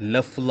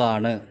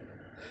ലഫ്ലാണ്,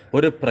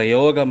 ഒരു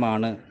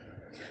പ്രയോഗമാണ്.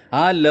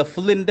 ആ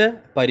ലഫ്ലിൻ്റെ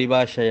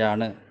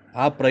പരിഭാഷയാണ്,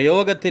 ആ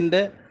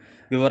പ്രയോഗത്തിൻ്റെ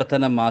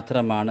വിവർത്തനം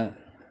മാത്രമാണ്.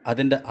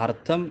 അതിൻ്റെ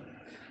അർത്ഥം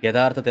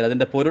യഥാർത്ഥത്തിൽ,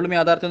 അതിൻ്റെ പൊരുളും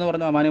യാഥാർത്ഥ്യം എന്ന്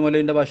പറഞ്ഞു അമാനി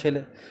മൗലവിൻ്റെ ഭാഷയിൽ,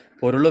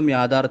 പൊരുളും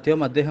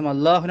യാഥാർത്ഥ്യവും അദ്ദേഹം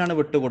അള്ളാഹുവിനാണ്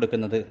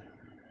വിട്ടുകൊടുക്കുന്നത്.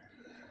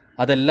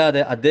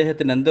 അതല്ലാതെ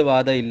അദ്ദേഹത്തിന് എന്ത്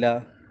വാദമില്ല?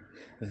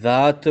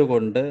 ദാത്ത്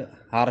കൊണ്ട്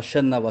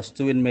അർശെന്ന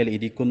വസ്തുവിന്മേൽ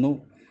ഇരിക്കുന്നു,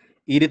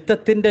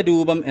 ഇരുത്തത്തിൻ്റെ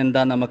രൂപം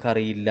എന്താ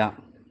നമുക്കറിയില്ല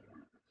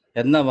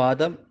എന്ന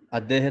വാദം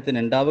അദ്ദേഹത്തിന്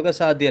ഉണ്ടാവുക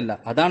സാധ്യമല്ല.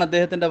 അതാണ്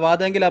അദ്ദേഹത്തിൻ്റെ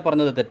വാദമെങ്കിൽ ആ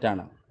പറഞ്ഞത്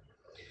തെറ്റാണ്.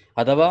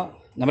 അഥവാ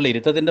നമ്മൾ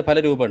ഇരുത്തത്തിൻ്റെ പല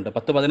രൂപമുണ്ട്,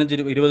 10,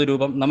 15, 20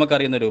 രൂപം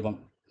നമുക്കറിയുന്ന രൂപം.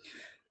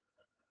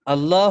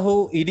 അള്ളാഹു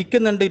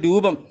ഇരിക്കുന്നുണ്ട്,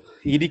 രൂപം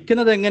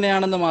ഇരിക്കുന്നത്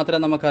എങ്ങനെയാണെന്ന്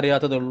മാത്രമേ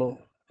നമുക്കറിയാത്തതുള്ളൂ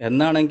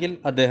എന്നാണെങ്കിൽ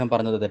അദ്ദേഹം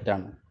പറഞ്ഞത്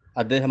തെറ്റാണ്.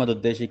 അദ്ദേഹം അത്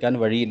ഉദ്ദേശിക്കാൻ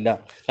വഴിയില്ല.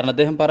 കാരണം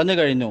അദ്ദേഹം പറഞ്ഞു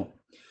കഴിഞ്ഞു,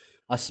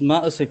 അസ്മാ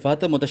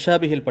സിഫാത്ത്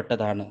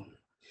മുതശാബിഹിൽപ്പെട്ടതാണ്,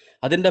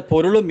 അതിൻ്റെ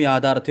പൊരുളും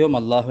യാഥാർത്ഥ്യവും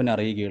അള്ളാഹുവിനെ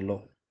അറിയുകയുള്ളൂ.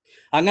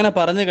 അങ്ങനെ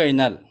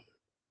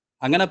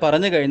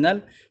പറഞ്ഞു കഴിഞ്ഞാൽ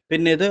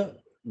പിന്നെ ഇത്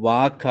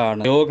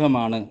വാക്കാണ്,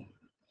 പ്രയോഗമാണ്,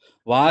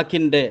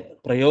 വാക്കിൻ്റെ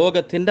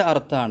പ്രയോഗത്തിൻ്റെ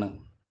അർത്ഥമാണ്.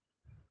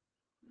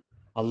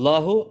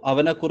 അള്ളാഹു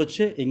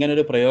അവനെക്കുറിച്ച്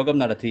ഇങ്ങനൊരു പ്രയോഗം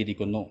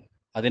നടത്തിയിരിക്കുന്നു,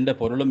 അതിൻ്റെ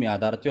പൊരുളും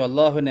യാഥാർത്ഥ്യവും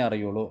അള്ളാഹുവിനെ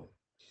അറിയുള്ളൂ.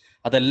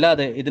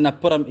 അതല്ലാതെ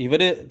ഇതിനപ്പുറം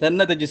ഇവർ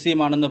തന്നെ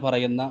തജ്സീമാണെന്ന്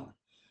പറയുന്ന,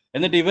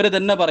 എന്നിട്ട് ഇവർ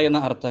തന്നെ പറയുന്ന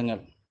അർത്ഥങ്ങൾ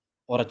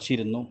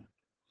ഉറച്ചിരുന്നു,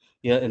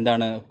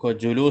 എന്താണ്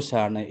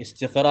ജുലൂസാണ്,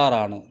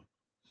 ഇസ്തിഖറാറാണ്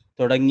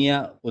തുടങ്ങിയ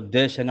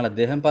ഉദ്ദേശങ്ങൾ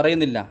അദ്ദേഹം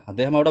പറയുന്നില്ല.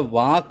 അദ്ദേഹം അവിടെ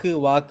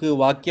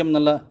വാക്യം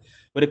എന്നുള്ള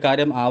ഒരു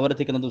കാര്യം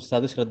ആവർത്തിക്കുന്നത്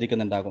ഉസ്താദ്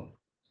ശ്രദ്ധിക്കുന്നുണ്ടാകും.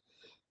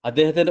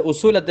 അദ്ദേഹത്തിൻ്റെ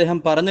ഉസൂൽ അദ്ദേഹം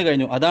പറഞ്ഞു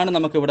കഴിഞ്ഞു. അതാണ്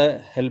നമുക്കിവിടെ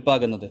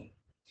ഹെൽപ്പാകുന്നത്.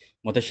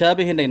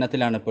 മുതശാബിഹിൻ്റെ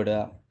ഇനത്തിലാണ് പെടുക,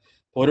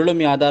 പൊരുളും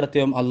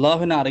യാഥാർത്ഥ്യവും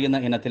അള്ളാഹുവിനെ അറിയുന്ന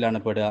ഇനത്തിലാണ്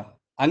പെടുക.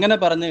 അങ്ങനെ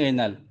പറഞ്ഞു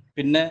കഴിഞ്ഞാൽ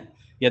പിന്നെ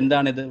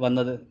എന്താണിത്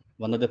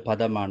വന്നത്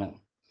പദമാണ്,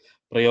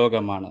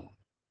 പ്രയോഗമാണ്.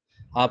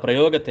 ആ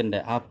പ്രയോഗത്തിൻ്റെ,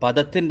 ആ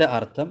പദത്തിൻ്റെ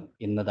അർത്ഥം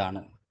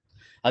ഇന്നതാണ്.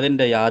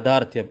 അതിൻ്റെ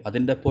യാഥാർത്ഥ്യം,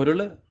 അതിൻ്റെ പൊരുൾ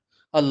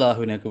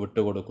അള്ളാഹുവിനേക്ക്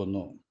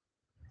വിട്ടുകൊടുക്കുന്നു.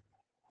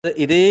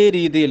 ഇതേ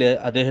രീതിയിൽ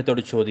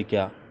അദ്ദേഹത്തോട്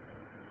ചോദിക്കുക.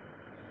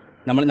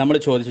 നമ്മൾ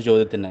ചോദിച്ച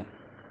ചോദ്യത്തിന്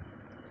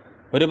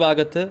ഒരു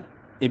ഭാഗത്ത്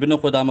ഇബ്നു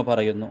ഖുദാമ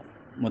പറയുന്നു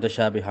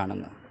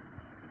മുതശാബിഹാണെന്ന്,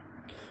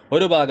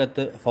 ഒരു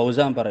ഭാഗത്ത്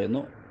ഫൗസാൻ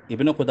പറയുന്നു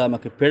ഇബ്നു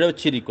ഖുദാമക്ക്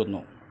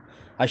പിഴച്ചിരിക്കുന്നു,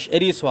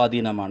 അശ്അരി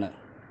സ്വാധീനമാണ്.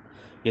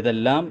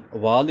 ഇതെല്ലാം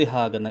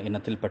വാളിഹാകുന്ന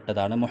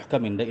ഇനത്തിൽപ്പെട്ടതാണ്,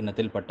 മുഹ്കമിൻ്റെ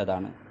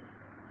ഇനത്തിൽപ്പെട്ടതാണ്.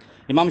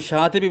 ഇമാം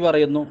ഷാതിബി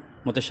പറയുന്നു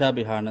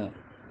മുതശാബിഹാണ്.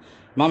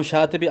 ഇമാം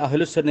ഷാതിബി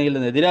അഹ്ലുസുന്നയിൽ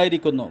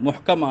നിന്നെതിരായിരിക്കുന്നു,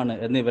 മുഹ്കമാണ്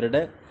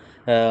എന്നിവരുടെ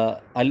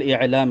അൽ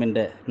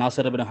ഇഅ്ലാമിൻ്റെ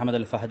നാസിർ ഇബ്നു ഹമദ്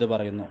അൽ ഫഹദ്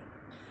പറയുന്നു.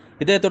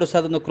 ഇദ്ദേഹത്തോട്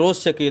ഉസ്താദ് ഒന്ന്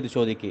ക്രോസ് ചെക്ക് ചെയ്ത്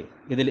ചോദിക്കുക,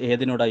 ഇതിൽ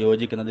ഏതിനോടാണ്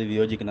യോജിക്കുന്നത്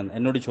വിയോജിക്കുന്നത്.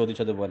 എന്നോട്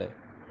ചോദിച്ചതുപോലെ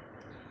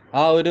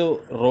ആ ഒരു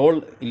റോൾ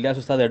ഇല്ലാസ്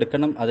ഉസ്താദ്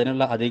എടുക്കണം.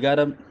 അതിനുള്ള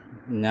അധികാരം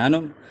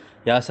ഞാനും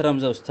യാസർ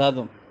ഹംസ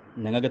ഉസ്താദും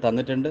നിങ്ങൾക്ക്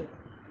തന്നിട്ടുണ്ട്.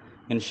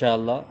 ഇൻഷാ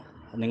അല്ലാഹ്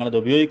നിങ്ങളത്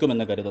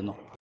ഉപയോഗിക്കുമെന്ന് കരുതുന്നു.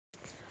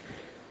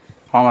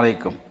 അസ്സലാമു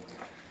അലൈക്കും.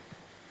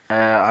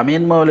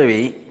 അമീൻ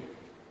മൗലവി,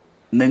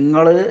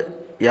 നിങ്ങൾ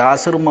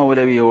യാസിർ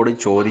മൗലവിയോട്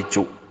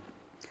ചോദിച്ചു.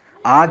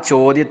 ആ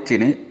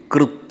ചോദ്യത്തിന്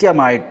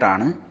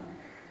കൃത്യമായിട്ടാണ്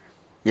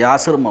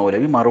യാസിർ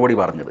മൗലവി മറുപടി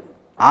പറഞ്ഞത്.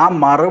 ആ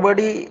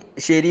മറുപടി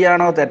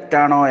ശരിയാണോ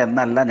തെറ്റാണോ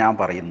എന്നല്ല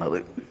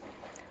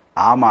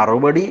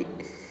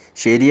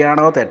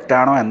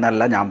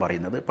ഞാൻ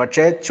പറയുന്നത്.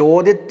 പക്ഷേ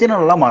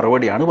ചോദ്യത്തിനുള്ള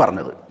മറുപടിയാണ്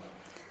പറഞ്ഞത്.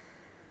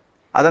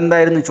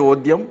 അതെന്തായിരുന്നു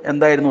ചോദ്യം,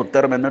 എന്തായിരുന്നു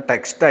ഉത്തരം എന്ന്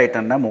ടെക്സ്റ്റായിട്ട്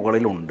തന്നെ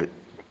മുകളിലുണ്ട്.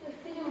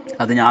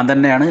 അത് ഞാൻ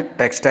തന്നെയാണ്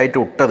ടെക്സ്റ്റായിട്ട്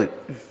ഇട്ടത്.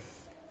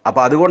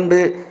 അപ്പോൾ അതുകൊണ്ട്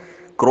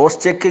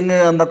ക്രോസ് ചെക്കിങ്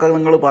എന്നൊക്കെ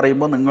നിങ്ങൾ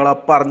പറയുമ്പോൾ നിങ്ങൾ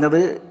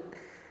പറഞ്ഞത്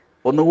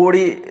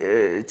ഒന്നുകൂടി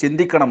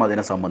ചിന്തിക്കണം.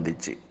 അതിനെ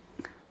സംബന്ധിച്ച്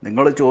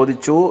നിങ്ങൾ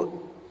ചോദിച്ചു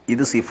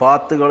ഇത്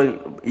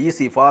ഈ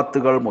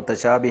സിഫാത്തുകൾ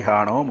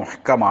മുത്തശാബിഹാണോ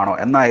മുഹ്കമാണോ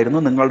എന്നായിരുന്നു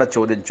നിങ്ങളുടെ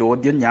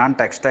ചോദ്യം ഞാൻ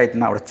ടെക്സ്റ്റായിട്ട്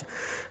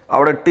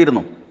അവിടെ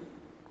ഇട്ടിരുന്നു.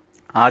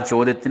 ആ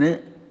ചോദ്യത്തിന്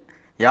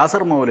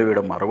യാസിർ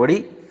മൗലവിയുടെ മറുപടി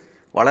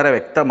വളരെ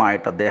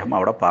വ്യക്തമായിട്ട് അദ്ദേഹം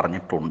അവിടെ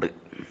പറഞ്ഞിട്ടുണ്ട്.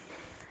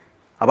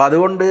 അപ്പോൾ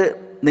അതുകൊണ്ട്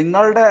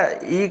നിങ്ങളുടെ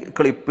ഈ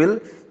ക്ലിപ്പിൽ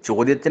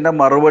ചോദ്യത്തിൻ്റെ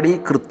മറുപടി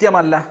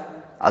കൃത്യമല്ല,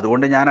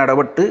 അതുകൊണ്ട് ഞാൻ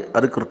ഇടപെട്ട്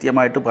അത്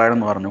കൃത്യമായിട്ട്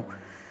പറയണമെന്ന് പറഞ്ഞു.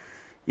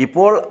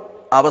 ഇപ്പോൾ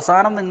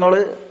അവസാനം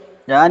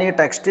ഞാൻ ഈ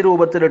ടെക്സ്റ്റ്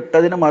രൂപത്തിൽ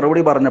ഇട്ടതിന്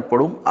മറുപടി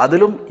പറഞ്ഞപ്പോഴും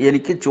അതിലും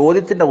എനിക്ക്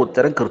ചോദ്യത്തിൻ്റെ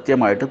ഉത്തരം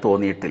കൃത്യമായിട്ട്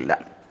തോന്നിയിട്ടില്ല.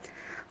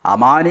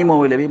 അമാനി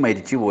മൗലവി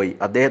മരിച്ചുപോയി,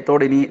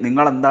 അദ്ദേഹത്തോട് ഇനി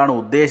നിങ്ങളെന്താണ്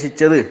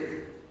ഉദ്ദേശിച്ചത്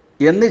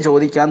എന്ന്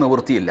ചോദിക്കാൻ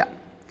നിവൃത്തിയില്ല.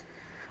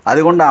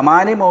 അതുകൊണ്ട്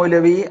അമാനി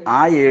മൗലവി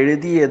ആ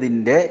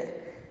എഴുതിയതിൻ്റെ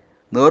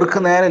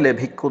നേർക്കുനേരെ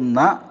ലഭിക്കുന്ന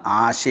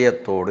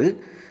ആശയത്തോട്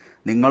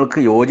നിങ്ങൾക്ക്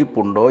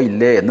യോജിപ്പുണ്ടോ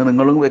ഇല്ലേ എന്ന്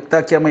നിങ്ങൾ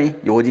വ്യക്തമാക്കിയാൽ മതി.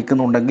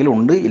 യോജിക്കുന്നുണ്ടെങ്കിൽ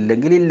ഉണ്ട്,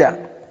 ഇല്ലെങ്കിൽ ഇല്ല.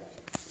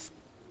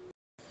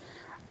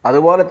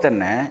 അതുപോലെ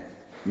തന്നെ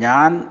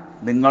ഞാൻ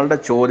നിങ്ങളുടെ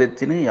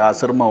ചോദ്യത്തിന്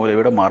യാസിർ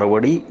മൗലവിയുടെ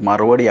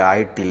മറുപടി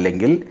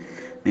ആയിട്ടില്ലെങ്കിൽ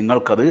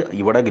നിങ്ങൾക്കത്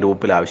ഇവിടെ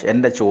ഗ്രൂപ്പിൽ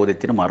എൻ്റെ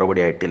ചോദ്യത്തിന്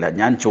മറുപടി ആയിട്ടില്ല,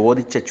 ഞാൻ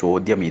ചോദിച്ച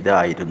ചോദ്യം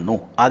ഇതായിരുന്നു,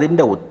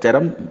 അതിൻ്റെ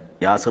ഉത്തരം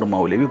യാസിർ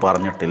മൗലവി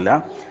പറഞ്ഞിട്ടില്ല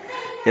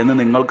എന്ന്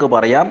നിങ്ങൾക്ക്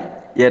പറയാം,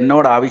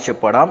 എന്നോട്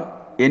ആവശ്യപ്പെടാം.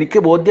 എനിക്ക്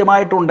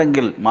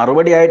ബോധ്യമായിട്ടുണ്ടെങ്കിൽ,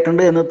 മറുപടി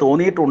ആയിട്ടുണ്ട് എന്ന്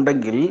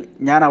തോന്നിയിട്ടുണ്ടെങ്കിൽ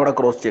ഞാൻ അവിടെ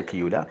ക്രോസ് ചെക്ക്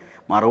ചെയ്യൂല.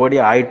 മറുപടി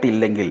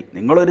ആയിട്ടില്ലെങ്കിൽ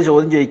നിങ്ങളൊരു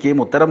ചോദ്യം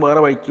ചോദിക്കുകയും ഉത്തരം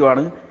വേറെ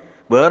വഹിക്കുകയാണ്,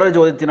 വേറൊരു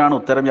ചോദ്യത്തിനാണ്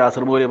ഉത്തരം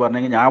യാസിർ മൗലവി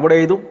പറഞ്ഞെങ്കിൽ ഞാൻ അവിടെ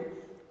എഴുതും.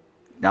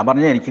 ഞാൻ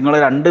പറഞ്ഞ എനിക്ക് നിങ്ങൾ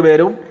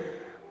രണ്ടുപേരും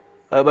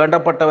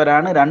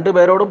വേണ്ടപ്പെട്ടവരാണ്,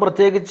 രണ്ടുപേരോടും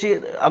പ്രത്യേകിച്ച്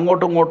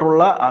അങ്ങോട്ടും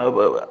ഇങ്ങോട്ടുള്ള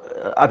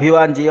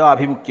അഭിവാഞ്ചിയോ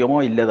അഭിമുഖ്യമോ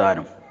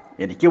ഇല്ലതാനും.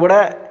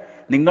 എനിക്കിവിടെ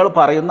നിങ്ങൾ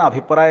പറയുന്ന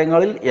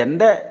അഭിപ്രായങ്ങളിൽ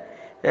എൻ്റെ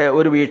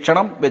ഒരു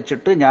വീക്ഷണം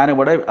വെച്ചിട്ട്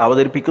ഞാനിവിടെ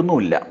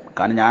അവതരിപ്പിക്കുന്നുമില്ല.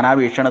 കാരണം ഞാൻ ആ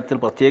വീക്ഷണത്തിൽ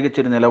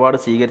പ്രത്യേകിച്ചൊരു നിലപാട്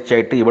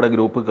സ്വീകരിച്ചായിട്ട് ഇവിടെ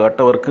ഗ്രൂപ്പ്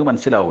കേട്ടവർക്ക്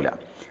മനസ്സിലാവില്ല.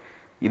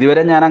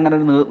 ഇതുവരെ ഞാൻ അങ്ങനെ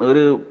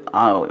ഒരു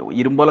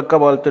ഇരുമ്പൊലക്ക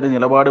പോലത്തെ ഒരു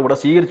നിലപാട് ഇവിടെ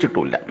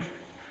സ്വീകരിച്ചിട്ടുമില്ല.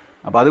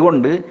 അപ്പം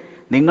അതുകൊണ്ട്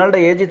നിങ്ങളുടെ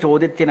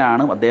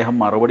ചോദ്യത്തിനാണ് അദ്ദേഹം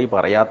മറുപടി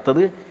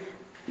പറയാത്തത്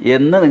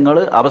എന്ന് നിങ്ങൾ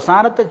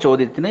അവസാനത്തെ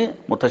ചോദ്യത്തിന്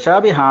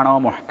മുത്തശാബിഹാണോ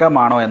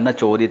മുഹ്കമാണോ എന്ന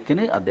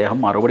ചോദ്യത്തിന് അദ്ദേഹം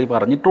മറുപടി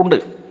പറഞ്ഞിട്ടുണ്ട്.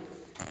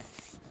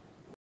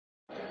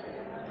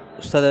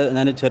 ഉസ്താദ്,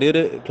 ഞാൻ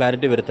ചെറിയൊരു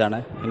ക്ലാരിറ്റി വരുത്താണ്,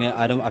 ഇനി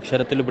ആരും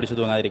അക്ഷരത്തിൽ പിടിച്ചു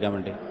തൂങ്ങാതിരിക്കാൻ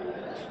വേണ്ടി.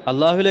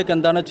 അള്ളാഹുലേക്ക്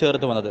എന്താണ്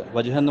ചേർത്ത് വന്നത്?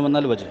 വജ്ഹ് എന്ന്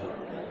വന്നാൽ വജ്ഹ്,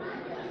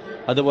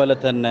 അതുപോലെ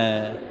തന്നെ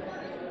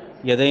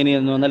യദൈനി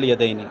എന്ന് വന്നാൽ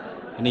യദൈനി,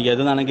 ഇനി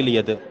യദ് എന്നാണെങ്കിൽ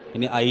യദ്,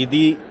 ഇനി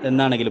ഐദി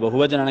എന്നാണെങ്കിൽ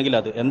ബഹുവചനാണെങ്കിൽ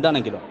അത്,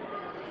 എന്താണെങ്കിലും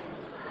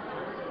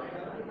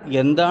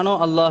എന്താണോ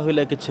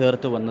അള്ളാഹുലേക്ക്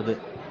ചേർത്ത് വന്നത്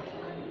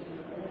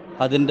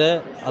അതിൻ്റെ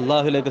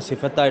അള്ളാഹുലേക്ക്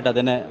സിഫത്തായിട്ട്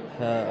അതിനെ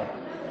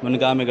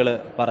മുൻഗാമികൾ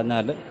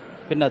പറഞ്ഞാൽ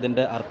പിന്നെ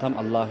അതിൻ്റെ അർത്ഥം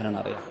അള്ളാഹുവിനാണ്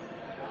അറിയാം,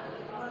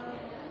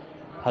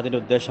 അതിൻ്റെ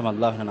ഉദ്ദേശം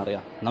അള്ളാഹുവിനാണ്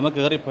അറിയാം. നമുക്ക്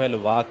കയറിപ്പോയാൽ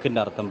വാക്കിൻ്റെ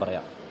അർത്ഥം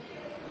പറയാം,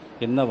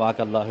 ഇന്ന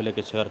വാക്ക്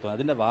അള്ളാഹുലേക്ക് ചേർത്തു,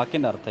 അതിൻ്റെ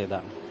വാക്കിൻ്റെ അർത്ഥം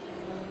ഇതാണ്,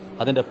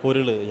 അതിൻ്റെ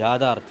പൊരുൾ,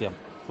 യാഥാർത്ഥ്യം,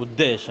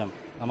 ഉദ്ദേശം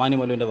അമാനി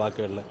മൗലവിൻ്റെ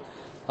വാക്കുകളിൽ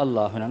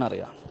അള്ളാഹുവിനാണ്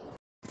അറിയാം.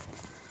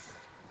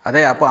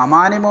 അതെ, അപ്പോൾ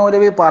അമാനി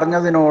മൗലവി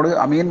പറഞ്ഞതിനോട്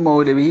അമീൻ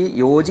മൗലവി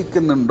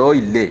യോജിക്കുന്നുണ്ടോ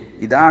ഇല്ലേ,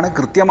 ഇതാണ്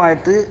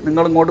കൃത്യമായിട്ട്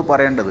നിങ്ങൾ ഇങ്ങോട്ട്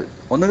പറയേണ്ടത്.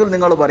 ഒന്നുകിൽ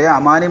നിങ്ങൾ പറയാം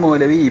അമാനി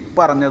മൗലവി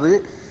പറഞ്ഞത്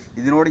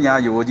ഇതിനോട് ഞാൻ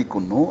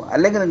യോജിക്കുന്നു,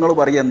 അല്ലെങ്കിൽ നിങ്ങൾ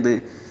പറയാം എന്ത്,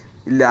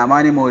 ഇല്ല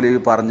അമാനി മൗലവി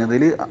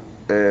പറഞ്ഞതിൽ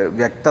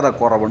വ്യക്തത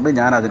കുറവുണ്ട്,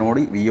 ഞാൻ അതിനോട്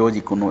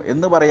വിയോജിക്കുന്നു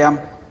എന്ന് പറയാം.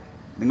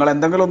 നിങ്ങൾ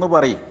എന്തെങ്കിലും ഒന്ന്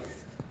പറയും.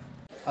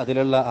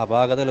 അതിലുള്ള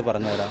അപാകതകൾ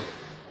പറഞ്ഞുതരാം.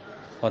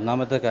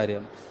 ഒന്നാമത്തെ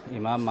കാര്യം,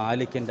 ഇമാം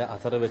മാലിക്കിൻ്റെ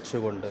അസർ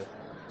വെച്ചുകൊണ്ട്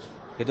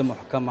ഇത്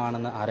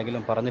മുഹക്കമാണെന്ന്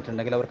ആരെങ്കിലും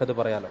പറഞ്ഞിട്ടുണ്ടെങ്കിൽ അവർക്കത്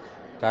പറയാലോ.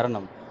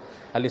 കാരണം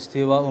അൽ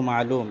ഇസ്തിവാഉ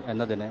മഅലൂം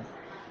എന്നതിന്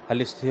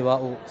അൽ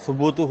ഇസ്തിവാഉ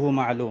സുബൂതുഹു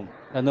മഅലൂം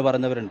എന്ന്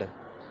പറഞ്ഞവരുണ്ട്.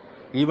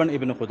 Even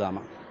Ibnu Qudama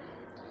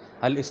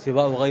Al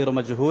ഇസ്തിവാഉ ഗൈറു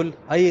മജ്ഹൂൽ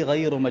I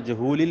ഗൈറു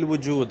മജ്ഹൂലിൽ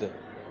വുജൂദ്,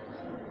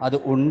 അത്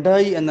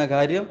ഉണ്ടായി എന്ന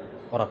കാര്യം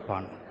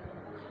ഉറപ്പാണ്.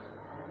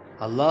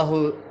 അല്ലാഹു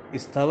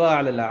ഇസ്തവ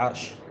അലൽ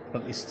അർശ്,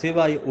 അപ്പം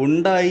ഇസ്തിവായി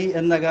ഉണ്ടായി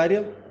എന്ന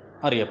കാര്യം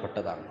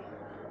അറിയപ്പെട്ടതാണ്.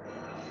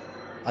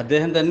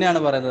 അദ്ദേഹം തന്നെയാണ്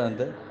പറയുന്നത്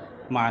എന്ത്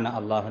മാന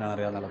അള്ളാഹുവിനാണ്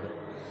അറിയാമെന്നുള്ളത്.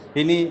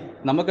 ഇനി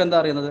നമുക്കെന്താ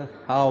അറിയുന്നത്?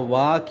 ആ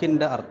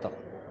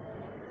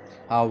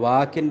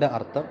വാക്കിൻ്റെ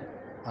അർത്ഥം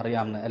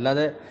അറിയാമെന്ന്,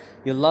 അല്ലാതെ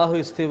അല്ലാഹു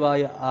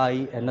ഇസ്തിവായി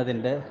ആയി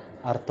എന്നതിൻ്റെ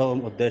അർത്ഥവും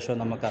ഉദ്ദേശവും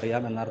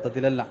നമുക്കറിയാം എന്ന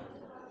അർത്ഥത്തിലല്ല.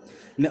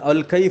 ഇനി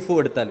അൽ കൈഫു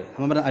എടുത്താൽ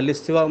നമ്മൾ പറഞ്ഞ അൽ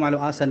ഇസ്തിവാ മാലൂം,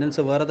 ആ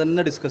സെൻറ്റൻസ് വേറെ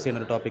തന്നെ ഡിസ്കസ്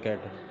ചെയ്യുന്ന ഒരു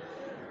ടോപ്പിക്കായിട്ട്.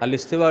 അൽ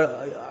ഇസ്തിവാ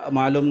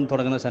മാലൂം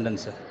തുടങ്ങുന്ന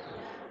സെൻറ്റൻസ്,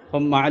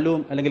 അപ്പം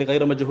മാലൂം അല്ലെങ്കിൽ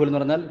ഗൈറു മജ്ഹൂൽ എന്ന്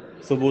പറഞ്ഞാൽ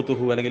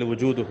സുബൂതുഹു അല്ലെങ്കിൽ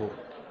വുജൂദുഹു.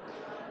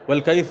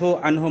 വൽ കൈഫു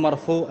അൻഹു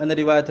മർഫു എന്ന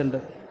റിവായത്തുണ്ട്,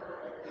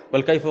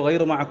 വൽ കൈഫു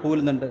ഗൈറു മഅഖൂൽ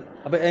എന്നുണ്ട്.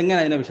 അപ്പോൾ എങ്ങനെ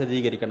അതിനെ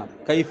വിശദീകരിക്കണം?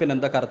 കൈഫിന്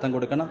എന്തൊക്കെ അർത്ഥം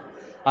കൊടുക്കണം?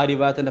 ആ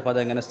റിവായത്തിൻ്റെ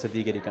പദം എങ്ങനെ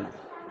സ്ഥിരീകരിക്കണം?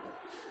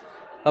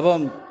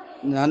 അപ്പം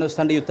ഞാൻ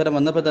ഉസ്താൻ്റെ ഈ ഉത്തരം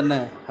വന്നപ്പോൾ തന്നെ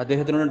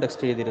അദ്ദേഹത്തിനോടും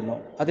ടെക്സ്റ്റ് ചെയ്തിരുന്നു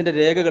അതിൻ്റെ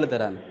രേഖകൾ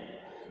തരാൻ.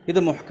 ഇത്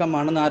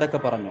മുഹ്കമാണെന്ന് ആരൊക്കെ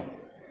പറഞ്ഞു?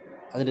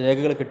 അതിൻ്റെ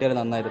രേഖകൾ കിട്ടിയാൽ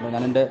നന്നായിരുന്നു.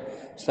 ഞാൻ എൻ്റെ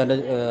ഉസ്താൻ്റെ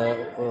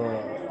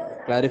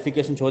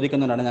ക്ലാരിഫിക്കേഷൻ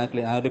ചോദിക്കുന്നതുകൊണ്ടാണ്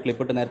ഞാനൊരു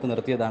ക്ലിപ്പിട്ട് നേരത്തെ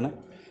നിർത്തിയതാണ്.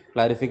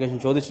 ക്ലാരിഫിക്കേഷൻ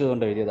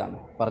ചോദിച്ചതുകൊണ്ട് എഴുതിയതാണ്,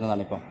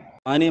 പറഞ്ഞതാണിപ്പം.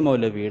 മാനി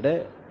മൗലവിയുടെ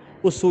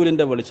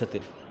ഉസൂലിൻ്റെ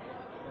വെളിച്ചത്തിൽ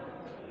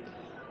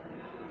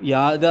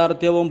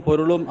യാഥാർത്ഥ്യവും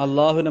പൊരുളും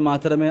അള്ളാഹുവിന്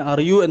മാത്രമേ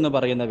അറിയൂ എന്ന്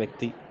പറയുന്ന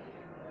വ്യക്തി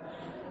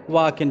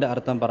വാക്കിൻ്റെ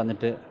അർത്ഥം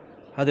പറഞ്ഞിട്ട്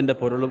അതിൻ്റെ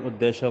പൊരുളും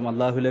ഉദ്ദേശവും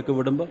അള്ളാഹുവിലേക്ക്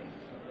വിടുമ്പോൾ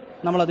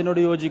നമ്മൾ അതിനോട്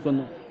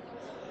യോജിക്കുന്നു.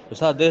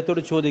 പക്ഷേ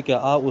അദ്ദേഹത്തോട് ചോദിക്കുക,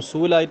 ആ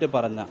ഉസൂലായിട്ട്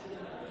പറഞ്ഞ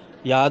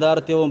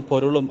യാഥാർത്ഥ്യവും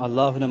പൊരുളും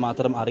അള്ളാഹുവിന്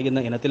മാത്രം അറിയുന്ന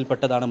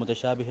ഇനത്തിൽപ്പെട്ടതാണ്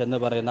മുതശാബിഹ് എന്ന്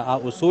പറയുന്ന ആ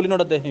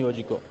ഉസൂലിനോട് അദ്ദേഹം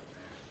യോജിക്കുമോ?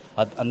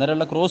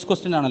 അന്നേരമുള്ള ക്രോസ്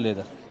ക്വസ്റ്റ്യൻ ആണല്ലോ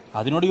ഇത്.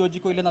 അതിനോട്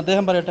യോജിക്കോ ഇല്ലെന്ന്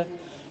അദ്ദേഹം പറയട്ടെ,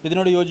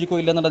 ഇതിനോട് യോജിക്കോ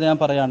ഇല്ലെന്നുള്ളത് ഞാൻ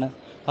പറയാണ്.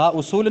 ആ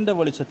ഉസൂലിൻ്റെ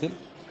വെളിച്ചത്തിൽ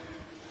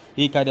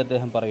ഈ കാര്യം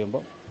അദ്ദേഹം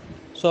പറയുമ്പോൾ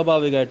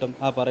സ്വാഭാവികമായിട്ടും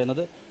ആ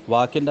പറയുന്നത്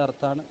വാക്കിൻ്റെ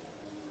അർത്ഥമാണ്,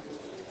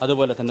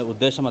 അതുപോലെ തന്നെ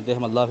ഉദ്ദേശം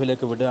അദ്ദേഹം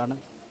അള്ളാഹുവിലേക്ക് വിടുകയാണ്.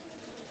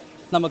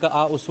 നമുക്ക്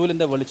ആ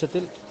ഉസൂലിൻ്റെ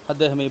വെളിച്ചത്തിൽ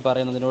അദ്ദേഹം ഈ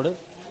പറയുന്നതിനോട്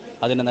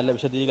അതിന് നല്ല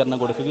വിശദീകരണം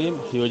കൊടുക്കുകയും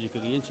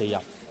യോജിക്കുകയും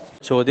ചെയ്യാം.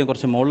 ചോദ്യം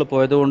കുറച്ച് മുകളിൽ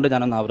പോയതുകൊണ്ട്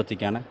ഞാനൊന്ന്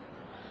ആവർത്തിക്കുകയാണ്.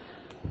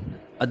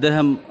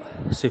 അദ്ദേഹം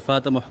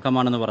സിഫാത്ത്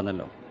മുഹ്കമാണെന്ന്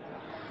പറഞ്ഞല്ലോ.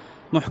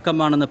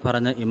 മുഹ്കമാണെന്ന്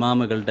പറഞ്ഞ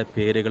ഇമാമുകളുടെ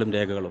പേരുകളും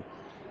രേഖകളും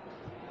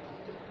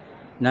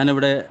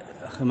ഞാനിവിടെ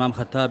ഇമാം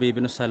ഖത്താബി,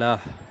 ഇബ്നു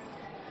സലാഹ്,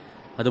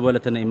 അതുപോലെ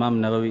തന്നെ ഇമാം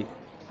നവവി,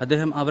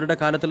 അദ്ദേഹം അവരുടെ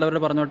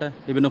കാലത്തുള്ളവരുടെ പറഞ്ഞോട്ടെ.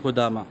 ഇബ്നു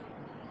ഖുദാമ,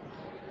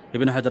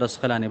 ഇബ്നു ഹജർ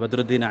അസ്ഖലാനി,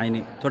 ബദ്രുദ്ദീൻ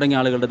ഐനി തുടങ്ങിയ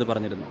ആളുകളുടെ ഇത്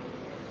പറഞ്ഞിരുന്നു.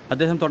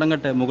 അദ്ദേഹം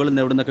തുടങ്ങട്ടെ, മുകളിൽ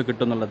നിന്ന് എവിടെ നിന്നൊക്കെ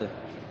കിട്ടും എന്നുള്ളത്,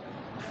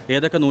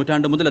 ഏതൊക്കെ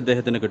നൂറ്റാണ്ട് മുതൽ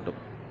അദ്ദേഹത്തിന് കിട്ടും.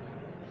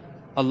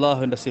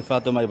 അള്ളാഹുവിൻ്റെ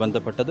സിഫാത്തുമായി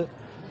ബന്ധപ്പെട്ടത്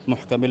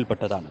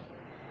മുഹ്കമിൽപ്പെട്ടതാണ്.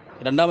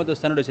 രണ്ടാമത്തെ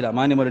ഉസ്താനോട് ചോദിച്ചില്ല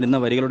മാന്യമോട് ഇന്ന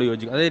വരികളോട്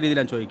യോജിക്കും. അതേ രീതിയിൽ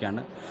ഞാൻ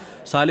ചോദിക്കുകയാണ്.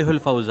 സാലിഹുൽ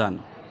ഫൗസാൻ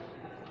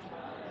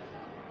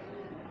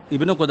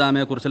ഇബ്നു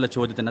ഖുദാമയെക്കുറിച്ചുള്ള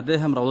ചോദ്യത്തിന്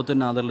അദ്ദേഹം റൗദത്തുൻ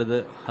നാദറിൽ ഇത്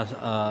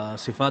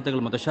സിഫാത്തുകൾ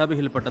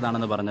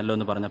മുതശാബിഹിൽപ്പെട്ടതാണെന്ന് പറഞ്ഞല്ലോ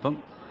എന്ന് പറഞ്ഞപ്പം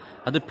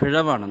അത്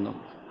പിഴവാണെന്നും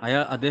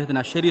അദ്ദേഹത്തിന്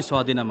അശരി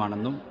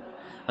സ്വാധീനമാണെന്നും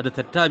അത്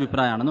തെറ്റായ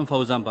അഭിപ്രായമാണെന്നും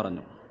ഫൗസാൻ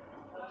പറഞ്ഞു.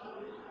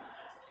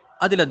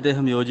 അതിൽ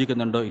അദ്ദേഹം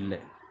യോജിക്കുന്നുണ്ടോ ഇല്ലേ?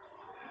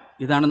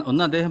 ഇതാണ്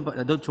ഒന്ന് അദ്ദേഹം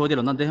അത് ചോദ്യം.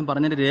 ഒന്ന് അദ്ദേഹം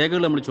പറഞ്ഞതിൻ്റെ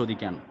രേഖകൾ നമ്മൾ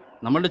ചോദിക്കുകയാണ്.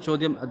 നമ്മളുടെ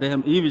ചോദ്യം അദ്ദേഹം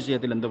ഈ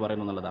വിഷയത്തിൽ എന്ത്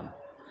പറയുന്നു എന്നുള്ളതാണ്.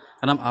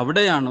 കാരണം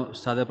അവിടെയാണ്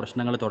ഉസ്താദ്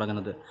പ്രശ്നങ്ങൾ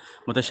തുടങ്ങുന്നത്.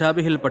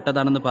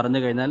 മുതശാബിഹിൽപ്പെട്ടതാണെന്ന് പറഞ്ഞു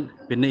കഴിഞ്ഞാൽ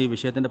പിന്നെ ഈ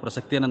വിഷയത്തിൻ്റെ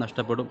പ്രസക്തി തന്നെ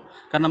നഷ്ടപ്പെടും.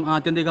 കാരണം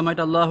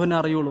ആത്യന്തികമായിട്ട് അള്ളാഹുവിനെ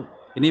അറിയുള്ളൂ.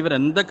 ഇനി ഇവർ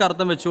എന്തൊക്കെ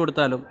അർത്ഥം വെച്ചു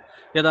കൊടുത്താലും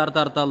യഥാർത്ഥ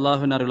അർത്ഥം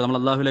അള്ളാഹുവിനെ അറിയുള്ളൂ. നമ്മൾ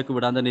അള്ളാഹുവിലേക്ക്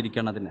വിടാൻ തന്നെ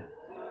ഇരിക്കണം. അതിന്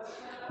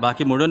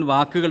ബാക്കി മുഴുവൻ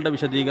വാക്കുകളുടെ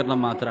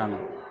വിശദീകരണം മാത്രമാണ്.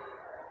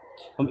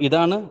 അപ്പം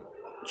ഇതാണ്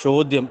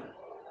ചോദ്യം.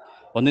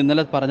 ഒന്ന്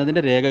ഇന്നലെ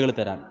പറഞ്ഞതിൻ്റെ രേഖകൾ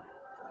തരാൻ.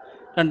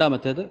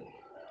 രണ്ടാമത്തേത്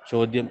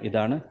ചോദ്യം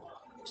ഇതാണ്,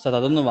 ഉസ്താദ്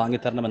അതൊന്ന്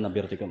വാങ്ങിത്തരണമെന്ന്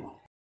അഭ്യർത്ഥിക്കുന്നു.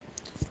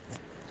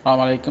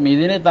 അസ്സലാമലൈക്കും.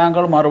 ഇതിന്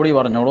താങ്കൾ മറുപടി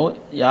പറഞ്ഞോളൂ.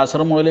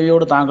 യാസർ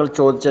മൗലവിയോട് താങ്കൾ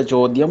ചോദിച്ച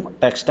ചോദ്യം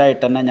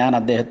ടെക്സ്റ്റായിട്ട് തന്നെ ഞാൻ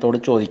അദ്ദേഹത്തോട്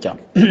ചോദിക്കാം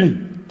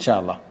ഇൻഷാ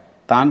അല്ലാ.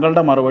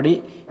 താങ്കളുടെ മറുപടി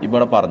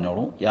ഇവിടെ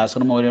പറഞ്ഞോളൂ.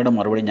 യാസർ മൗലവിയുടെ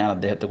മറുപടി ഞാൻ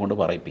അദ്ദേഹത്തെ കൊണ്ട്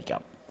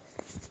പറയിപ്പിക്കാം.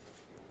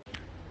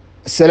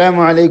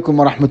 അസ്സലാമു അലൈക്കും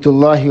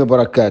വറഹ്മത്തുള്ളാഹി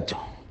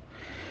വബറകാതുഹു.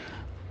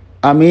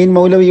 അമീൻ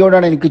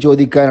മൗലവിയോടാണ് എനിക്ക്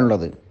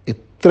ചോദിക്കാനുള്ളത്.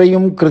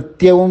 ഇത്രയും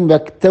കൃത്യവും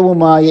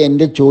വ്യക്തവുമായ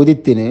എൻ്റെ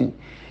ചോദ്യത്തിന്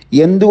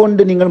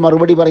എന്തുകൊണ്ട് നിങ്ങൾ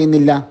മറുപടി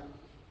പറയുന്നില്ല?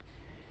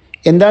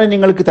 എന്താണ്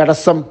നിങ്ങൾക്ക്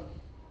തടസ്സം?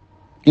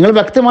 നിങ്ങൾ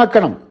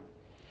വ്യക്തമാക്കണം.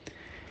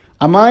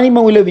 അമാനി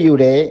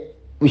മൗലവിയുടെ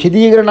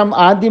വിശദീകരണം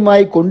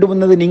ആദ്യമായി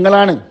കൊണ്ടുവന്നത്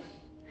നിങ്ങളാണ്.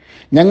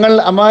 ഞങ്ങൾ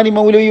അമാനി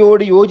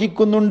മൗലവിയോട്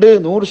യോജിക്കുന്നുണ്ട്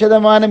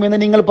 100% എന്ന്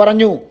നിങ്ങൾ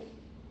പറഞ്ഞു.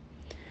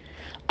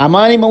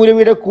 അമാനി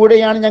മൗലവിയുടെ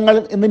കൂടെയാണ് ഞങ്ങൾ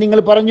എന്ന്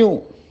നിങ്ങൾ പറഞ്ഞു.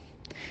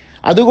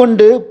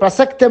 അതുകൊണ്ട്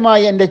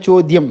പ്രസക്തമായ എൻ്റെ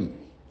ചോദ്യം,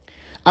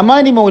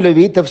 അമാനി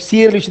മൗലവി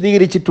തഫ്സീറിൽ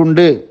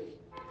വിശദീകരിച്ചിട്ടുണ്ട്,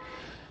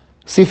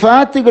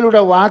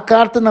 സിഫാത്തുകളുടെ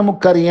വാക്കാർത്ഥം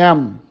നമുക്കറിയാം,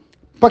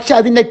 പക്ഷെ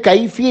അതിൻ്റെ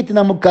കൈഫിയത്ത്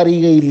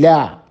നമുക്കറിയുകയില്ല.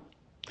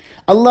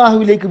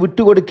 അള്ളാഹുവിലേക്ക്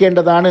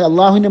വിട്ടുകൊടുക്കേണ്ടതാണ്,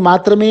 അള്ളാഹുവിന്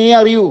മാത്രമേ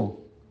അറിയൂ.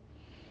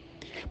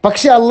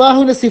 പക്ഷെ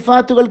അള്ളാഹുവിൻ്റെ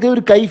സിഫാത്തുകൾക്ക്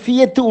ഒരു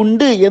കൈഫിയത്ത്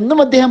ഉണ്ട് എന്നും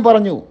അദ്ദേഹം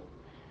പറഞ്ഞു.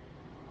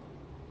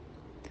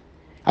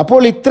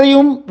 അപ്പോൾ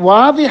ഇത്രയും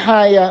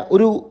വാദിഹായ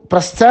ഒരു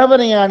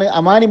പ്രസ്താവനയാണ്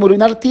അമാനി മൗലവി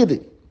നടത്തിയത്.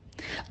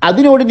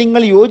 അതിനോട്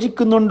നിങ്ങൾ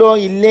യോജിക്കുന്നുണ്ടോ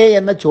ഇല്ലേ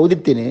എന്ന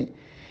ചോദ്യത്തിന്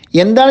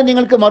എന്താണ്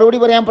നിങ്ങൾക്ക് മറുപടി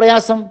പറയാൻ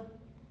പ്രയാസം?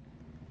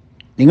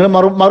 നിങ്ങൾ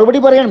മറുപടി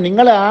പറയണം.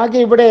 നിങ്ങൾ ആകെ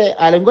ഇവിടെ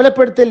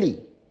അലങ്കോലപ്പെടുത്തല്ലേ,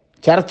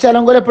 ചർച്ച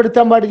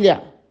അലങ്കോലപ്പെടുത്താൻ പാടില്ല.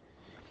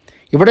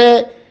 ഇവിടെ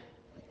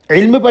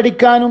ഇൽമ്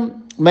പഠിക്കാനും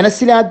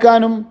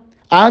മനസ്സിലാക്കാനും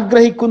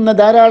ആഗ്രഹിക്കുന്ന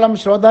ധാരാളം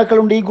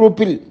ശ്രോതാക്കളുണ്ട് ഈ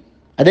ഗ്രൂപ്പിൽ.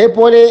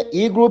 അതേപോലെ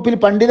ഈ ഗ്രൂപ്പിൽ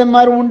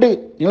പണ്ഡിതന്മാരുമുണ്ട്.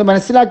 നിങ്ങൾ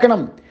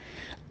മനസ്സിലാക്കണം,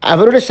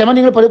 അവരുടെ ക്ഷമ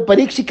നിങ്ങൾ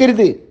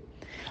പരീക്ഷിക്കരുത്.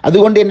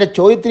 അതുകൊണ്ട് എൻ്റെ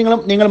ചോദ്യത്തിന്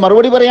നിങ്ങൾ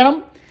മറുപടി പറയണം.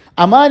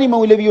 അമാനി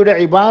മൗലവിയുടെ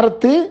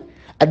ഇബാറത്ത്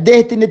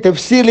അദ്ദേഹത്തിൻ്റെ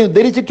തഫ്സീറിൽ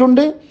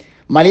ഉദ്ധരിച്ചിട്ടുണ്ട്,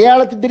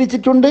 മലയാളത്തിൽ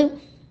ഉദ്ധരിച്ചിട്ടുണ്ട്.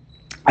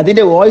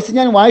 അതിൻ്റെ വോയിസ്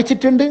ഞാൻ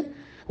വായിച്ചിട്ടുണ്ട്,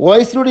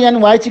 വോയിസിലൂടെ ഞാൻ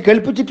വായിച്ച്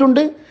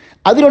കേൾപ്പിച്ചിട്ടുണ്ട്.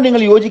 അതിനോട്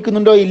നിങ്ങൾ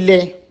യോജിക്കുന്നുണ്ടോ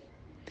ഇല്ലേ?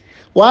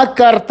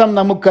 വാക്കർത്ഥം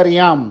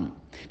നമുക്കറിയാം,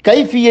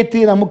 കൈഫിയത്ത്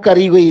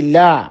നമുക്കറിയുകയില്ല.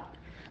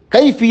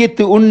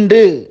 കൈഫിയത്ത്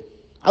ഉണ്ട്,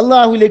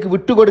 അള്ളാഹുവിലേക്ക്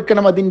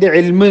വിട്ടുകൊടുക്കണം അതിൻ്റെ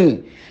ഇൽമ്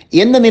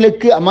എന്ന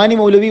നിലക്ക് അമാനി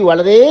മൗലവി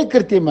വളരെ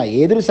കൃത്യമായി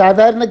ഏതൊരു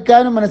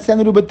സാധാരണക്കാരനും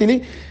മനസ്സിലാകുന്ന രൂപത്തിൽ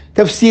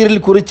തഫ്സീറിൽ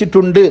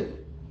കുറിച്ചിട്ടുണ്ട്.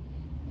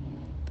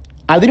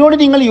 അതിനോട്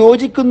നിങ്ങൾ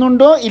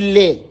യോജിക്കുന്നുണ്ടോ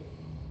ഇല്ലേ?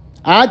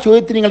 ആ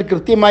ചോദ്യത്തിന് നിങ്ങൾ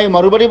കൃത്യമായി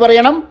മറുപടി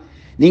പറയണം.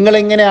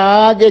 നിങ്ങളെങ്ങനെ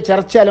ആകെ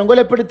ചർച്ച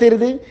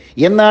അലങ്കോലപ്പെടുത്തരുത്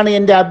എന്നാണ്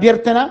എൻ്റെ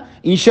അഭ്യർത്ഥന.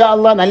 ഇൻഷാ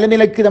അള്ളാഹ് നല്ല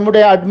നിലക്ക്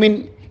നമ്മുടെ അഡ്മിൻ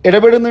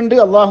ഇടപെടുന്നുണ്ട്.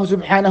 അള്ളാഹു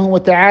സുബ്ഹാനഹു വ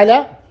തആല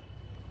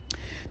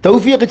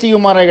തൗഫീഖ്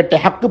ചെയ്യുമാറാകട്ടെ,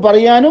 ഹക്ക്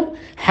പറയാനും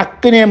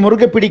ഹക്കിനെ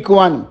മുറുകെ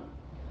പിടിക്കുവാനും.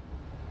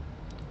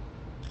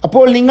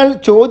 അപ്പോൾ നിങ്ങൾ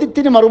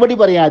ചോദ്യത്തിന് മറുപടി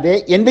പറയാതെ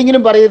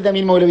എന്തെങ്കിലും പറയരുത്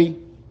അമീൻ മൗലവി.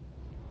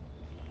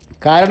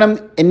 കാരണം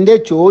എൻ്റെ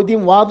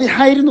ചോദ്യം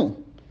വാദിഹായിരുന്നു.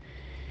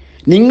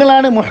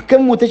 നിങ്ങളാണ്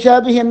മുഹ്കം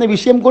മുതശാബിഹ് എന്ന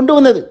വിഷയം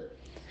കൊണ്ടുവന്നത്.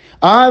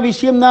 ആ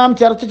വിഷയം നാം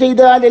ചർച്ച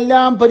ചെയ്താൽ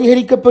എല്ലാം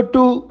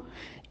പരിഹരിക്കപ്പെട്ടു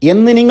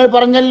എന്ന് നിങ്ങൾ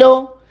പറഞ്ഞല്ലോ.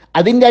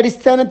 അതിൻ്റെ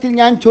അടിസ്ഥാനത്തിൽ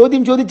ഞാൻ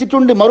ചോദ്യം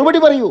ചോദിച്ചിട്ടുണ്ട്. മറുപടി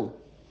പറയൂ,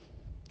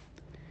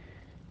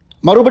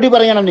 മറുപടി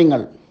പറയണം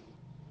നിങ്ങൾ.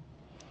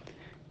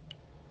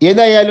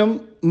 ഏതായാലും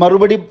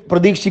മറുപടി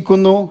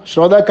പ്രതീക്ഷിക്കുന്നു.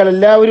 ശ്രോതാക്കൾ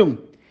എല്ലാവരും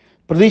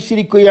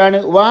പ്രതീക്ഷിച്ചിരിക്കുകയാണ്.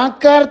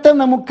 വാക്കാർത്ഥം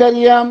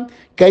നമുക്കറിയാം,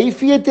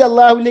 കൈഫിയത്ത്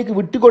അള്ളാഹുവിലേക്ക്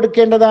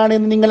വിട്ടുകൊടുക്കേണ്ടതാണ്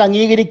എന്ന് നിങ്ങൾ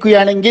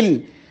അംഗീകരിക്കുകയാണെങ്കിൽ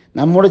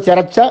നമ്മുടെ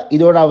ചർച്ച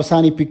ഇതോടെ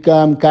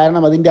അവസാനിപ്പിക്കാം.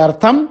 കാരണം അതിൻ്റെ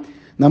അർത്ഥം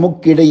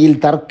നമുക്കിടയിൽ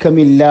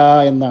തർക്കമില്ല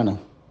എന്നാണ്.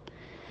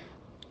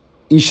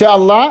 ഇൻഷാ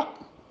അള്ളാഹ്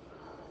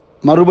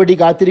മറുപടി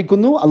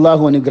കാത്തിരിക്കുന്നു.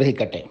 അള്ളാഹു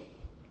അനുഗ്രഹിക്കട്ടെ.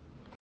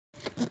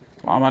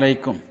 അസ്സലാമു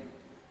അലൈക്കും.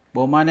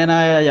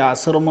 ബഹുമാന്യനായ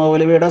യാസിർ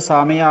മൗലവിയുടെ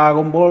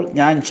സമയമാകുമ്പോൾ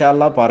ഞാൻ ഇൻഷാ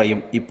അല്ലാഹ് പറയും.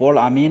 ഇപ്പോൾ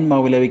അമീൻ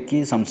മൗലവിക്ക്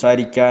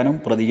സംസാരിക്കാനും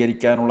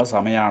പ്രതികരിക്കാനുള്ള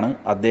സമയമാണ്.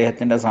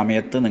 അദ്ദേഹത്തിൻ്റെ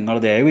സമയത്ത് നിങ്ങൾ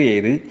ദയവ്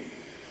ചെയ്ത്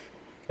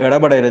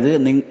ഇടപെടരുത്.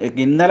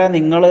 ഇന്നലെ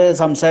നിങ്ങൾ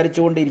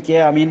സംസാരിച്ചുകൊണ്ടിരിക്കെ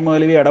അമീൻ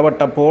മൗലവി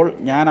ഇടപെട്ടപ്പോൾ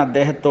ഞാൻ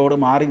അദ്ദേഹത്തോട്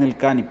മാറി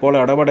നിൽക്കാൻ ഇപ്പോൾ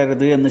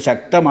ഇടപെടരുത് എന്ന്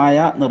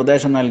ശക്തമായ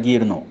നിർദ്ദേശം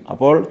നൽകിയിരുന്നു.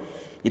 അപ്പോൾ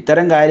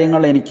ഇത്തരം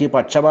കാര്യങ്ങൾ എനിക്ക്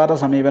പക്ഷപാത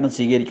സമീപനം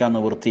സ്വീകരിക്കാൻ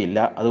നിവൃത്തിയില്ല.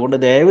 അതുകൊണ്ട്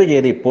ദയവ്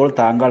ചെയ്ത് ഇപ്പോൾ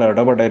താങ്കൾ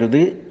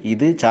ഇടപെടരുത്.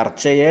 ഇത്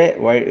ചർച്ചയെ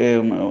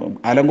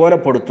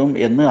അലങ്കോലപ്പെടുത്തും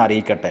എന്ന്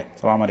അറിയിക്കട്ടെ.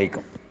 അസ്സലാമു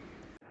അലൈക്കും.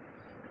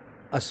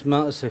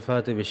 അസ്മാ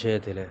സിഫാത്ത്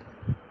വിഷയത്തിൽ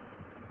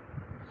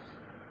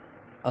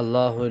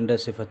അള്ളാഹുവിൻ്റെ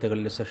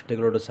സിഫത്തുകളിൽ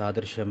സൃഷ്ടികളോട്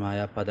സാദൃശ്യമായ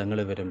പദങ്ങൾ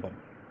വരുമ്പം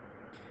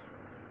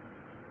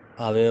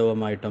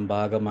അവയവമായിട്ടും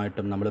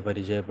ഭാഗമായിട്ടും നമ്മൾ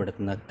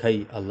പരിചയപ്പെടുത്തുന്ന കൈ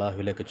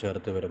അള്ളാഹുവിലേക്ക്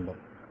ചേർത്ത് വരുമ്പം,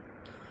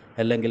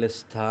 അല്ലെങ്കിൽ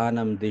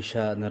സ്ഥാനം ദിശ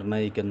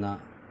നിർണ്ണയിക്കുന്ന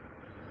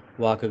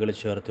വാക്കുകൾ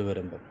ചേർത്ത്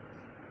വരുമ്പം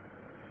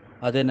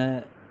അതിന്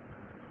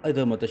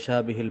ഇത്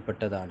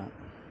മുതശാബിഹിൽപ്പെട്ടതാണ്,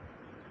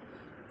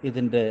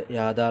 ഇതിൻ്റെ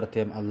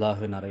യാഥാർത്ഥ്യം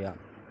അള്ളാഹുവിനറിയാം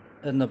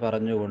എന്ന്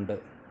പറഞ്ഞുകൊണ്ട്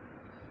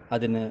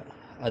അതിന്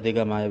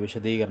അധികമായ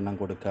വിശദീകരണം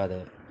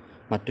കൊടുക്കാതെ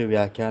മറ്റു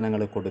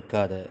വ്യാഖ്യാനങ്ങൾ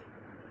കൊടുക്കാതെ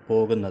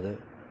പോകുന്നത്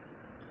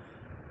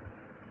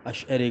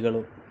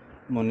അശ്അരികളും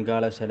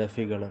മുൻകാല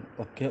സലഫികളും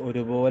ഒക്കെ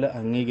ഒരുപോലെ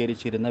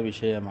അംഗീകരിച്ചിരുന്ന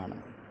വിഷയമാണ്.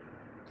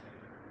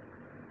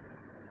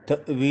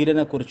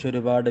 തഅ്വീലിനെക്കുറിച്ച്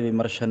ഒരുപാട്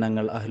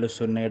വിമർശനങ്ങൾ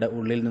അഹ്ലുസുന്നയുടെ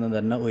ഉള്ളിൽ നിന്ന്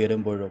തന്നെ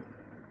ഉയരുമ്പോഴും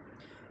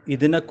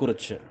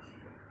ഇതിനെക്കുറിച്ച്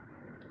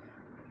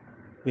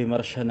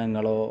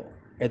വിമർശനങ്ങളോ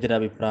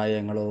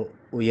എതിരഭിപ്രായങ്ങളോ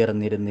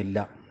ഉയർന്നിരുന്നില്ല.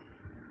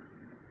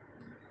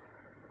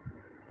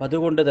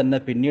 അതുകൊണ്ട് തന്നെ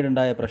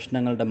പിന്നീടുണ്ടായ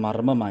പ്രശ്നങ്ങളുടെ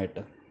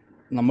മർമ്മമായിട്ട്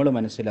നമ്മൾ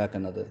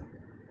മനസ്സിലാക്കുന്നത്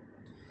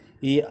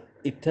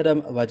ഇത്തരം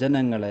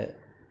വചനങ്ങളെ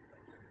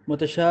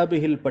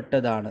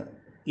മുതശാബിഹിൽപ്പെട്ടതാണ്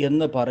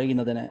എന്ന്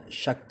പറയുന്നതിനെ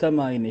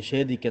ശക്തമായി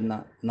നിഷേധിക്കുന്ന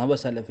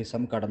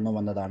നവസലഫിസം കടന്നു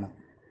വന്നതാണ്.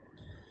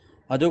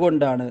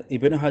 അതുകൊണ്ടാണ്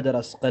ഇബ്നു ഹജർ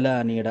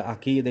അസ്ഖലാനിയുടെ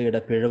അഖീദയുടെ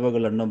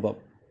പിഴവുകൾ എണ്ണുമ്പം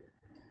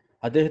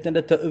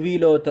അദ്ദേഹത്തിൻ്റെ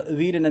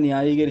തഅ്വീലിനെ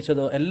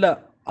ന്യായീകരിച്ചതോ അല്ല,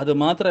 അത്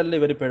മാത്രമല്ല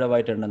ഇവർ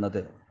പിഴവായിട്ട്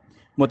എണ്ണുന്നത്,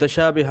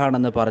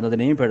 മുതശാബിഹാണെന്ന്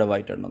പറഞ്ഞതിനെയും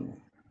പിഴവായിട്ട് എണ്ണുന്നു.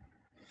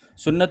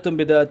 സുന്നത്തും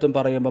ബിദഅത്തും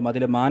പറയുമ്പം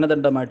അതിൽ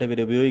മാനദണ്ഡമായിട്ട് ഇവർ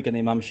ഉപയോഗിക്കുന്ന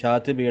ഇമാം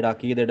ഷാത്തിബിയുടെ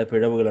അഖീദയുടെ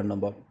പിഴവുകൾ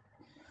എണ്ണുമ്പം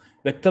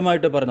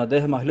വ്യക്തമായിട്ട് പറഞ്ഞു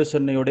അദ്ദേഹം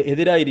അഹ്ലുസുന്നയോട്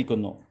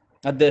എതിരായിരിക്കുന്നു.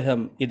 അദ്ദേഹം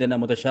ഇതിനെ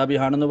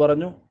മുതശാബിഹാണെന്ന്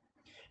പറഞ്ഞു,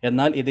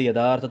 എന്നാൽ ഇത്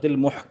യഥാർത്ഥത്തിൽ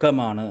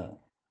മുഹ്കമാണ്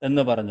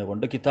എന്ന്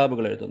പറഞ്ഞുകൊണ്ട്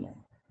കിതാബുകൾ എഴുതുന്നു.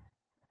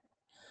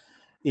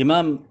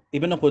 ഇമാം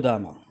ഇബ്നു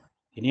ഖുദാമ,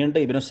 ഇനിയുണ്ട്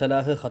ഇബ്നു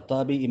സലാഹ്,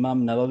 ഖത്താബി, ഇമാം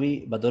നവവി,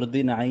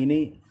 ബദറുദ്ദീൻ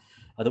ഐനി,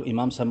 അത്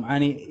ഇമാം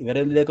സംആനി,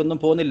 ഇവരിലേക്കൊന്നും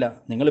പോകുന്നില്ല.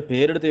 നിങ്ങൾ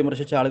പേരെടുത്ത്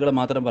വിമർശിച്ച ആളുകളെ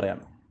മാത്രം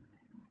പറയാണ്.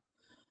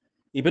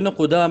 ഇബ്നു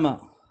ഖുദാമ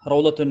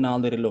റൗളത്തുൻ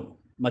നാദിറിലും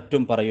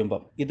മറ്റും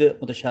പറയുമ്പം ഇത്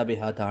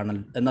മുതശാബിഹാത്താണ്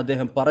എന്ന്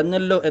അദ്ദേഹം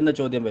പറഞ്ഞല്ലോ എന്ന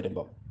ചോദ്യം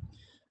വരുമ്പം,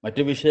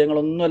 മറ്റു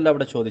വിഷയങ്ങളൊന്നുമല്ല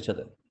അവിടെ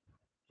ചോദിച്ചത്,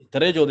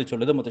 ഇത്രയേ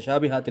ചോദിച്ചുള്ളൂ, ഇത്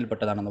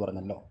മുതശാബിഹാത്തിൽപ്പെട്ടതാണെന്ന്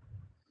പറഞ്ഞല്ലോ.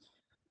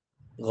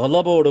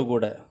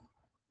 ഗളബോടുകൂടെ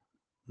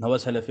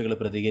നവസലഫികൾ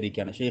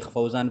പ്രതികരിക്കുകയാണ്. ഷെയ്ഖ്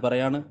ഫൗസാൻ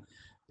പറയാണ്,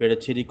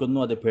 പിഴച്ചിരിക്കുന്നു,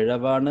 അത്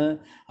പിഴവാണ്,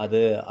 അത്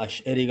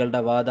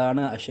അശ്അരികളുടെ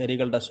വാദാണ്,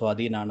 അശ്അരികളുടെ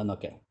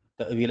സ്വാധീനാണെന്നൊക്കെ.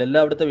 തഅ്വീലല്ല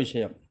അവിടുത്തെ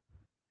വിഷയം,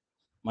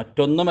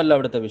 മറ്റൊന്നുമല്ല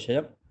അവിടുത്തെ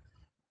വിഷയം.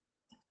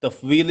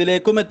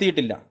 തഫ്വീലിലേക്കും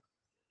എത്തിയിട്ടില്ല,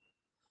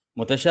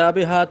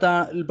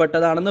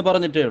 മുതശാബിഹാത്തിൽപ്പെട്ടതാണെന്ന്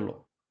പറഞ്ഞിട്ടേ ഉള്ളൂ.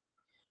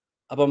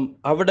 അപ്പം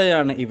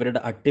അവിടെയാണ് ഇവരുടെ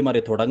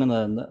അട്ടിമറി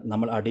തുടങ്ങുന്നതെന്ന്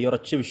നമ്മൾ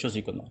അടിയുറച്ച്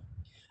വിശ്വസിക്കുന്നു.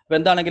 അപ്പം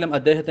എന്താണെങ്കിലും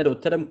അദ്ദേഹത്തിൻ്റെ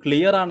ഉത്തരം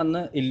ക്ലിയർ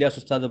ആണെന്ന് ഇല്യാസ്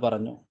ഉസ്താദ്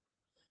പറഞ്ഞു.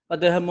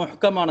 അദ്ദേഹം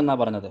മുഹ്കമാണെന്നാണ്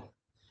പറഞ്ഞത്.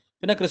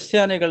 പിന്നെ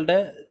ക്രിസ്ത്യാനികളുടെ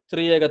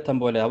ത്രിയേകത്വം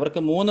പോലെ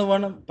അവർക്ക് 3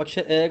 വേണം,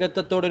 പക്ഷെ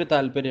ഏകത്വത്തോടൊരു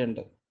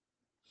താല്പര്യമുണ്ട്.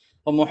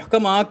 അപ്പോൾ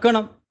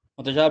മുഹ്കമാക്കണം,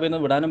 മുതശാബിന്ന്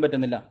വിടാനും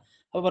പറ്റുന്നില്ല.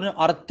 അപ്പോൾ പറഞ്ഞു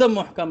അർത്ഥം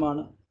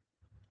മുഹ്കമാണ്,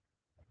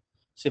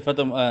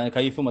 സിഫത്തും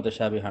കൈഫും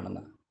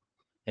മുതശാബിഹാണെന്ന്.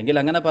 എങ്കിൽ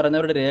അങ്ങനെ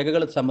പറഞ്ഞവരുടെ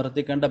രേഖകൾ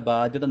സമർത്ഥിക്കേണ്ട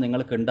ബാധ്യത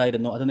നിങ്ങൾക്ക്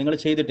ഉണ്ടായിരുന്നു, അത് നിങ്ങൾ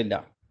ചെയ്തിട്ടില്ല.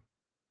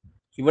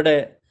 ഇവിടെ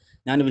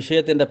ഞാൻ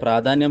വിഷയത്തിൻ്റെ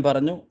പ്രാധാന്യം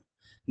പറഞ്ഞു,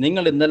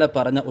 നിങ്ങൾ ഇന്നലെ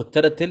പറഞ്ഞ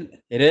ഉത്തരത്തിൽ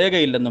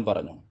രേഖയില്ലെന്നും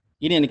പറഞ്ഞു.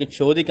 ഇനി എനിക്ക്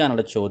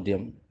ചോദിക്കാനുള്ള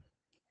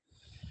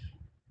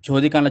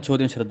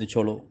ചോദ്യം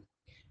ശ്രദ്ധിച്ചോളൂ.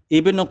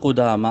 ഇബ്നു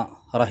ഖുദാമ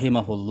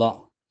റഹിമഹുല്ല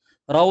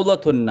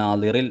റൗളത്തുൻ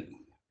നാളിറിൽ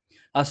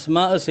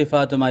അസ്മാ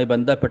സിഫാത്തുമായി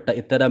ബന്ധപ്പെട്ട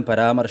ഇത്തരം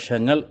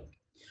പരാമർശങ്ങൾ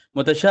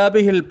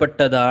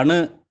മുതശാബിഹിൽപ്പെട്ടതാണ്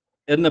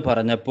എന്ന്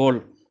പറഞ്ഞപ്പോൾ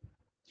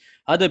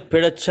അത്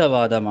പിഴച്ച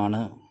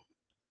വാദമാണ്,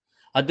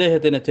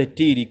 അദ്ദേഹത്തിന്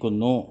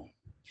തെറ്റിയിരിക്കുന്നു,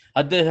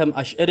 അദ്ദേഹം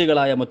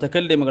അശ്അരികളായ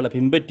മുതകല്ലിമുകളെ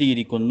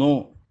പിൻപറ്റിയിരിക്കുന്നു,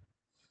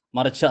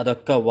 മറിച്ച്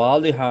അതൊക്കെ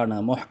വാളിഹാണ്,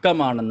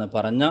 മുഹ്കമാണെന്ന്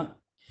പറഞ്ഞ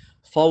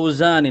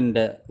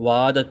ഫൗസാനിൻ്റെ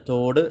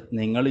വാദത്തോട്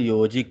നിങ്ങൾ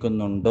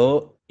യോജിക്കുന്നുണ്ടോ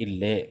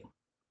ഇല്ലേ?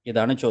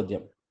 ഇതാണ്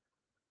ചോദ്യം.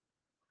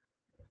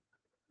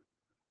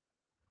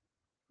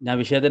 ഞാൻ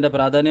വിഷയത്തിൻ്റെ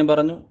പ്രാധാന്യം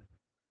പറഞ്ഞു,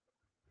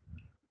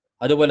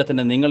 അതുപോലെ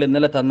തന്നെ നിങ്ങൾ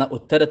ഇന്നലെ തന്ന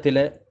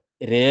ഉത്തരത്തിലെ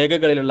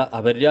രേഖകളിലുള്ള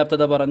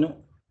അപര്യാപ്തത പറഞ്ഞു.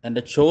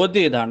 എൻ്റെ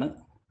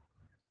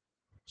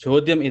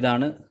ചോദ്യം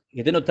ഇതാണ്.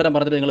 ഇതിനുത്തരം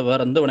പറഞ്ഞിട്ട് നിങ്ങൾ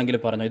വേറെ എന്ത്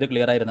വേണമെങ്കിലും പറഞ്ഞു, ഇത്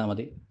ക്ലിയർ ആയിരുന്നാൽ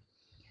മതി.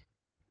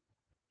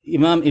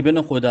 ഇമാം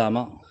ഇബ്നു ഖുദാമ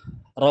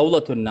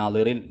റൗളത്തുൻ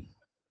നാളിറിൽ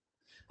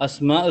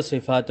അസ്മാ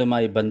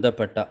സിഫാത്തുമായി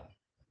ബന്ധപ്പെട്ട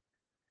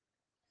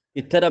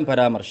ഇത്തരം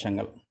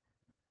പരാമർശങ്ങൾ,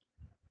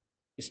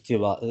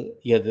 ഇസ്തിവാ,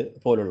 യദ്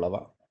പോലുള്ളവ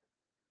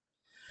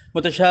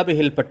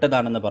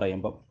മുതശാബിഹിൽപ്പെട്ടതാണെന്ന്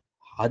പറയുമ്പം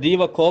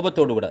അതീവ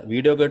കോപത്തോടുകൂടെ,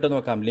 വീഡിയോ കേട്ട്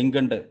നോക്കാം, ലിങ്ക്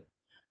ഉണ്ട്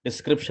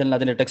ഡിസ്ക്രിപ്ഷനിൽ,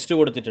 അതിൻ്റെ ടെക്സ്റ്റ്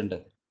കൊടുത്തിട്ടുണ്ട്,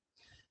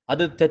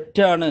 അത്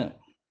തെറ്റാണ്,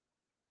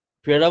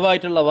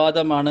 പിഴവായിട്ടുള്ള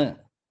വാദമാണ്,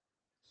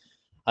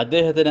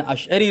 അദ്ദേഹത്തിന്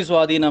അശ്അരി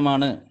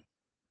സ്വാധീനമാണ്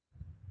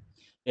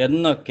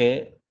എന്നൊക്കെ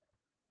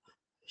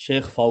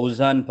ഷെയ്ഖ്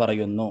ഫൗസാൻ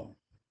പറയുന്നു.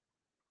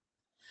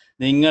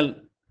 നിങ്ങൾ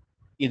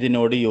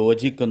ഇതിനോട്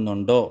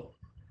യോജിക്കുന്നുണ്ടോ?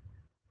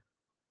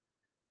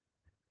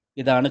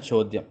 ഇതാണ്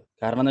ചോദ്യം.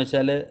 കാരണം എന്ന്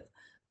വെച്ചാൽ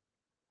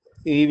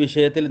ഈ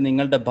വിഷയത്തിൽ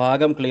നിങ്ങളുടെ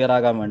ഭാഗം ക്ലിയർ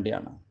ആകാൻ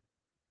വേണ്ടിയാണ്.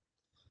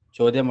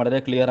 ചോദ്യം വളരെ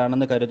ക്ലിയർ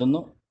ആണെന്ന് കരുതുന്നു.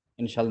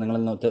 ഇൻഷാ അല്ലാഹ് നിങ്ങൾ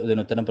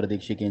ഇതിനുത്തരം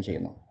പ്രതീക്ഷിക്കുകയും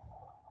ചെയ്യുന്നു.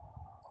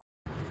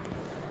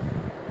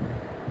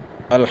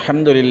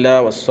 അൽഹംദുലില്ലാ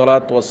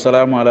വസ്സലാത്തു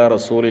വസ്സലാമു അലാ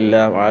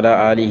റസൂലില്ലാ വഅലാ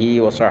ആലിഹി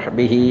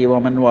വസഹ്ബിഹി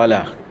വമൻ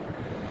വാലാ.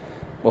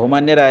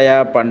 ബഹുമാന്യരായ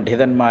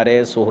പണ്ഡിതന്മാരെ,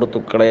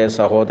 സുഹൃത്തുക്കളെ,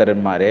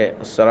 സഹോദരന്മാരെ,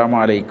 അസ്സലാമു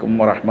അലൈക്കും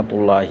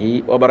വറഹ്മത്തുള്ളാഹി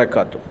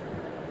വബറകാതുഹു.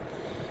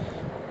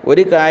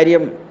 ഒരു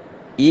കാര്യം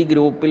ഈ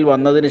ഗ്രൂപ്പിൽ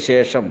വന്നതിന്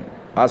ശേഷം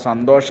ആ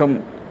സന്തോഷം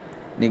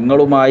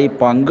നിങ്ങളുമായി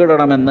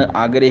പങ്കിടണമെന്ന്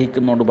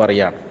ആഗ്രഹിക്കുന്നുകൊണ്ട്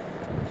പറയാണ്.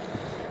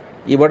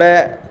 ഇവിടെ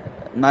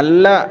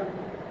നല്ല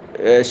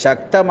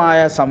ശക്തമായ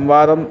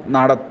സംവാദം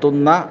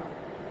നടത്തുന്ന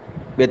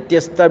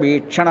വ്യത്യസ്ത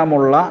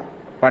വീക്ഷണമുള്ള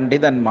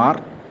പണ്ഡിതന്മാർ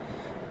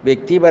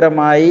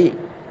വ്യക്തിപരമായി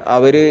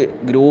അവർ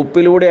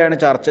ഗ്രൂപ്പിലൂടെയാണ്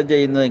ചർച്ച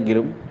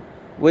ചെയ്യുന്നതെങ്കിലും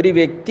ഒരു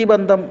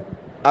വ്യക്തിബന്ധം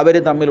അവർ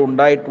തമ്മിൽ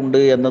ഉണ്ടായിട്ടുണ്ട്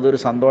എന്നതൊരു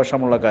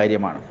സന്തോഷമുള്ള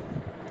കാര്യമാണ്.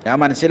 ഞാൻ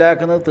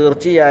മനസ്സിലാക്കുന്നത്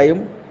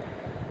തീർച്ചയായും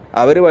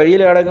അവർ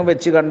വഴിയിലടങ്ങും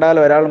വെച്ച് കണ്ടാൽ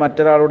ഒരാൾ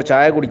മറ്റൊരാളോട്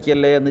ചായ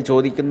കുടിക്കല്ലേ എന്ന്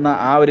ചോദിക്കുന്ന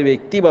ആ ഒരു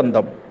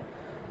വ്യക്തിബന്ധം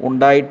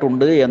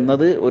ഉണ്ടായിട്ടുണ്ട്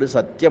എന്നത് ഒരു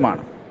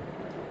സത്യമാണ്.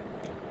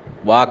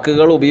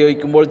 വാക്കുകൾ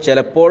ഉപയോഗിക്കുമ്പോൾ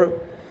ചിലപ്പോൾ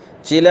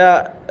ചില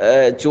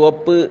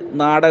ചുവപ്പ്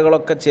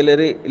നാടകളൊക്കെ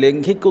ചിലർ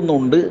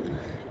ലംഘിക്കുന്നുണ്ട്.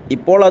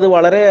 ഇപ്പോൾ അത്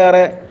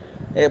വളരെയേറെ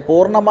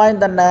പൂർണ്ണമായും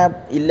തന്നെ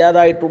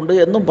ഇല്ലാതായിട്ടുണ്ട്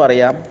എന്നും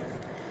പറയാം.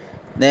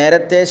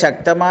 നേരത്തെ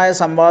ശക്തമായ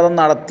സംവാദം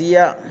നടത്തിയ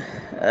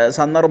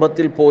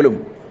സന്ദർഭത്തിൽ പോലും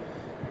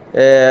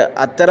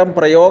അത്തരം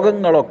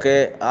പ്രയോഗങ്ങളൊക്കെ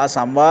ആ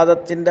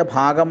സംവാദത്തിൻ്റെ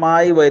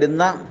ഭാഗമായി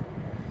വരുന്ന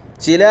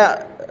ചില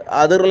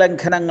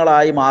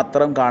അതിർലംഘനങ്ങളായി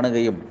മാത്രം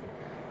കാണുകയും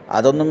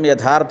അതൊന്നും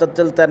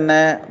യഥാർത്ഥത്തിൽ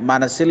തന്നെ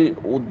മനസ്സിൽ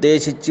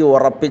ഉദ്ദേശിച്ച്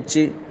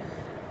ഉറപ്പിച്ച്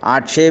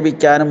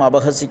ആക്ഷേപിക്കാനും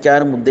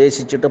അപഹസിക്കാനും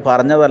ഉദ്ദേശിച്ചിട്ട്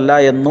പറഞ്ഞതല്ല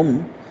എന്നും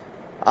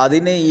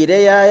അതിന്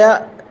ഇരയായ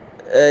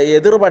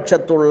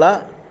എതിർപക്ഷത്തുള്ള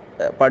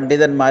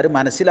പണ്ഡിതന്മാർ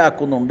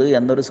മനസ്സിലാക്കുന്നുണ്ട്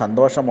എന്നൊരു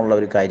സന്തോഷമുള്ള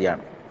ഒരു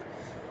കാര്യമാണ്.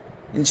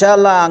 ഇൻഷാ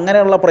അല്ലാഹ്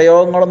അങ്ങനെയുള്ള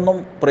പ്രയോഗങ്ങളൊന്നും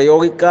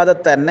പ്രയോഗിക്കാതെ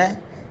തന്നെ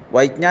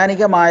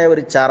വൈജ്ഞാനികമായ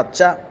ഒരു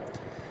ചർച്ച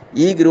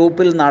ഈ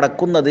ഗ്രൂപ്പിൽ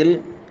നടക്കുന്നതിൽ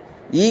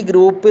ഈ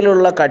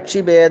ഗ്രൂപ്പിലുള്ള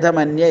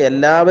കക്ഷിഭേദമന്യേ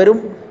എല്ലാവരും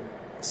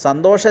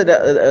സന്തോഷം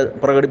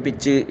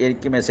പ്രകടിപ്പിച്ച്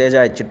എനിക്ക് മെസ്സേജ്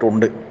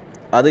അയച്ചിട്ടുണ്ട്.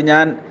 അത്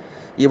ഞാൻ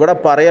ഇവിടെ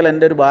പറയൽ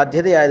എൻ്റെ ഒരു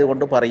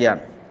ബാധ്യതയായതുകൊണ്ട്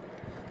പറയാണ്.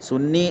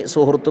 സുന്നി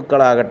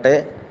സുഹൃത്തുക്കളാകട്ടെ,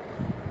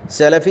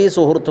 സലഫി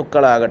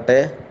സുഹൃത്തുക്കളാകട്ടെ,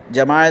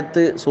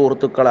 ജമാഅത്ത്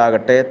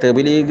സുഹൃത്തുക്കളാകട്ടെ,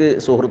 തബ്ലീഗ്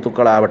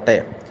സുഹൃത്തുക്കളാവട്ടെ,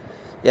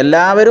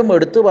 എല്ലാവരും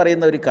എടുത്തു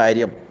പറയുന്ന ഒരു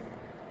കാര്യം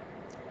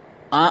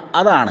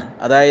അതാണ്.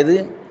 അതായത്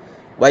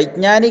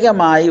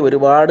വൈജ്ഞാനികമായി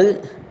ഒരുപാട്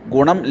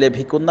ഗുണം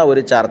ലഭിക്കുന്ന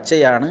ഒരു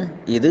ചർച്ചയാണ്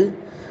ഇത്.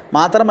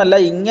 മാത്രമല്ല,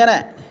 ഇങ്ങനെ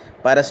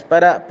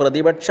പരസ്പര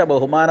പ്രതിപക്ഷ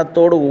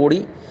ബഹുമാനത്തോടുകൂടി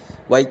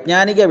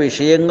വൈജ്ഞാനിക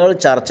വിഷയങ്ങൾ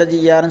ചർച്ച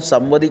ചെയ്യാനും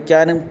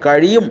സംവദിക്കാനും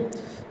കഴിയും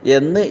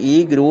എന്ന് ഈ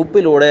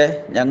ഗ്രൂപ്പിലൂടെ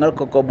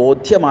ഞങ്ങൾക്കൊക്കെ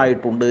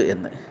ബോധ്യമായിട്ടുണ്ട്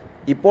എന്ന്.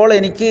 ഇപ്പോൾ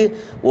എനിക്ക്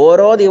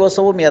ഓരോ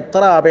ദിവസവും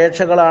എത്ര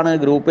അപേക്ഷകളാണ്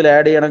ഗ്രൂപ്പിൽ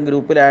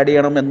ആഡ്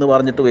ചെയ്യണം എന്ന്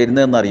പറഞ്ഞിട്ട്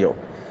വരുന്നതെന്നറിയോ?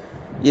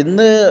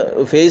 ഇന്ന്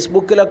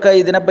ഫേസ്ബുക്കിലൊക്കെ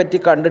ഇതിനെപ്പറ്റി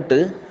കണ്ടിട്ട്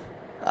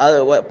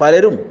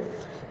പലരും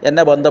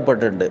എന്നെ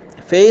ബന്ധപ്പെട്ടിട്ടുണ്ട്.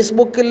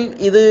 ഫേസ്ബുക്കിൽ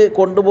ഇത്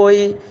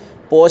കൊണ്ടുപോയി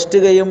പോസ്റ്റ്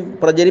ചെയ്യുകയും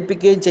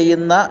പ്രചരിപ്പിക്കുകയും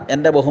ചെയ്യുന്ന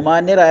എൻ്റെ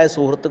ബഹുമാന്യരായ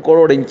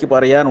സുഹൃത്തുക്കളോട് എനിക്ക്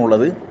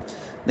പറയാനുള്ളത്,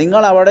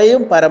 നിങ്ങൾ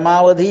അവിടെയും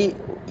പരമാവധി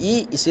ഈ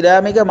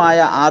ഇസ്ലാമികമായ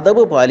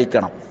അദബ്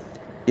പാലിക്കണം.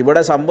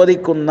 ഇവിടെ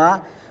സംവദിക്കുന്ന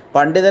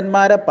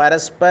പണ്ഡിതന്മാരെ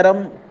പരസ്പരം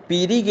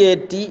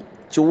പിരികേറ്റി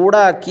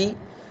ചൂടാക്കി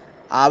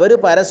അവർ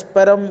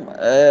പരസ്പരം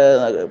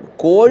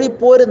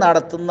കോഴിപ്പോര്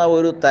നടത്തുന്ന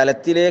ഒരു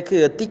തലത്തിലേക്ക്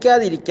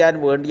എത്തിക്കാതിരിക്കാൻ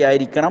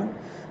വേണ്ടിയായിരിക്കണം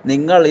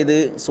നിങ്ങൾ ഇത്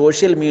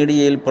സോഷ്യൽ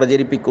മീഡിയയിൽ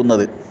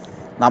പ്രചരിപ്പിക്കുന്നത്.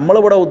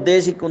 നമ്മളിവിടെ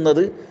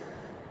ഉദ്ദേശിക്കുന്നത്,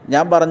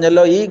 ഞാൻ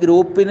പറഞ്ഞല്ലോ, ഈ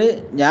ഗ്രൂപ്പിന്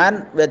ഞാൻ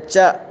വെച്ച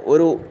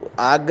ഒരു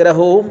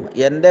ആഗ്രഹവും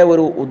എൻ്റെ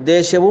ഒരു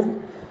ഉദ്ദേശവും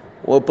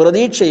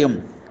പ്രതീക്ഷയും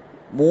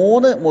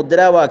 3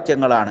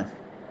 മുദ്രാവാക്യങ്ങളാണ്.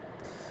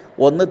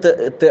 ഒന്ന്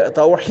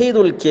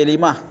തൗഹീദുൽ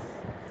കലിമ,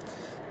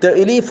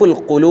 തഅലീഫുൽ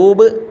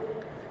ഖുലൂബ്,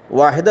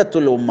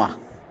 വഹദത്തുൽ ഉമ്മ.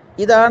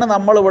 ഇതാണ്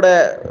നമ്മളിവിടെ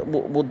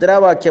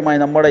മുദ്രാവാക്യമായി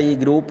നമ്മുടെ ഈ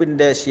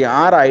ഗ്രൂപ്പിൻ്റെ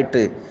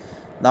ഷിആറായിട്ട്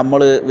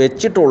നമ്മൾ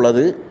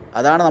വെച്ചിട്ടുള്ളത്.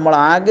 അതാണ് നമ്മൾ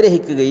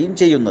ആഗ്രഹിക്കുകയും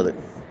ചെയ്യുന്നത്.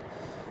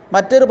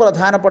 മറ്റൊരു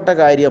പ്രധാനപ്പെട്ട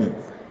കാര്യം,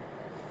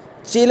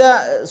 ചില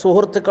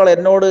സുഹൃത്തുക്കൾ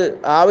എന്നോട്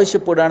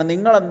ആവശ്യപ്പെടുകയാണ്,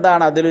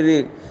 നിങ്ങളെന്താണ്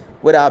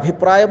ഒരു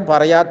അഭിപ്രായം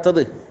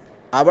പറയാത്തത്?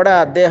 അവിടെ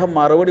അദ്ദേഹം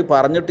മറുപടി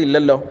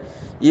പറഞ്ഞിട്ടില്ലല്ലോ,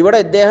 ഇവിടെ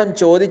അദ്ദേഹം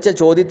ചോദിച്ച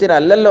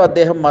ചോദ്യത്തിനല്ലല്ലോ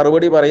അദ്ദേഹം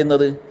മറുപടി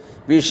പറയുന്നത്,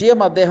 വിഷയം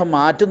അദ്ദേഹം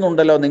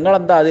മാറ്റുന്നുണ്ടല്ലോ,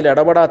 നിങ്ങളെന്താ അതിൽ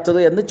ഇടപെടാത്തത്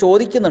എന്ന്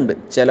ചോദിക്കുന്നുണ്ട്.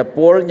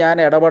 ചിലപ്പോൾ ഞാൻ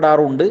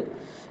ഇടപെടാറുണ്ട്,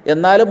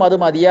 എന്നാലും അത്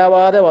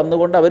മതിയാവാതെ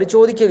വന്നുകൊണ്ട് അവർ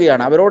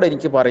ചോദിക്കുകയാണ്. അവരോട്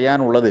എനിക്ക്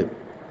പറയാനുള്ളത്,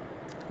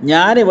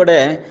 ഞാനിവിടെ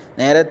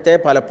നേരത്തെ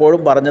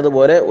പലപ്പോഴും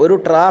പറഞ്ഞതുപോലെ ഒരു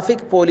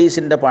ട്രാഫിക്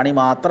പോലീസിൻ്റെ പണി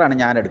മാത്രമാണ്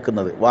ഞാൻ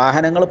എടുക്കുന്നത്.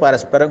 വാഹനങ്ങൾ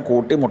പരസ്പരം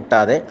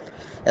കൂട്ടിമുട്ടാതെ,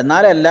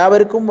 എന്നാൽ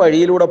എല്ലാവർക്കും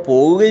വഴിയിലൂടെ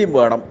പോവുകയും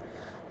വേണം.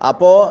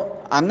 അപ്പോൾ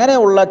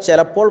അങ്ങനെയുള്ള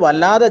ചിലപ്പോൾ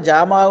വല്ലാതെ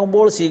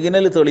ജാമാകുമ്പോൾ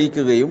സിഗ്നൽ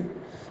തെളിയിക്കുകയും,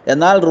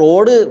 എന്നാൽ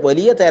റോഡ്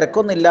വലിയ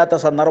തിരക്കൊന്നുമില്ലാത്ത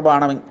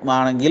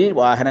സന്ദർഭമാണെങ്കിൽ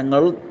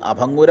വാഹനങ്ങൾ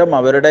അഭംഗുരം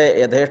അവരുടെ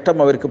യഥേഷ്ടം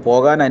അവർക്ക്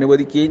പോകാൻ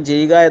അനുവദിക്കുകയും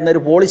ചെയ്യുക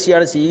എന്നൊരു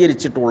പോളിസിയാണ്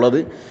സ്വീകരിച്ചിട്ടുള്ളത്.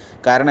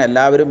 കാരണം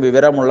എല്ലാവരും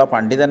വിവരമുള്ള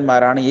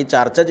പണ്ഡിതന്മാരാണ്. ഈ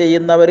ചർച്ച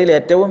ചെയ്യുന്നവരിൽ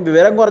ഏറ്റവും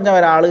വിവരം കുറഞ്ഞ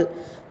ഒരാൾ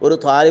ഒരു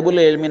താലിബുൽ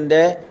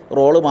ഇൽമിൻ്റെ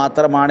റോള്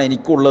മാത്രമാണ്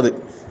എനിക്കുള്ളത്.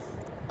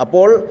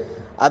 അപ്പോൾ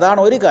അതാണ്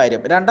ഒരു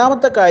കാര്യം.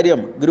 രണ്ടാമത്തെ കാര്യം,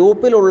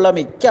 ഗ്രൂപ്പിലുള്ള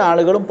മിക്ക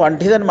ആളുകളും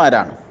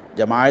പണ്ഡിതന്മാരാണ്.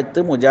 ജമാഅത്ത്,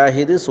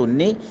 മുജാഹിദ്,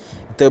 സുന്നി,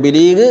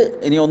 തബ്ലീഗ്,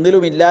 ഇനി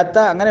ഒന്നിലുമില്ലാത്ത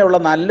അങ്ങനെയുള്ള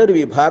നല്ലൊരു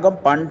വിഭാഗം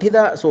പണ്ഡിത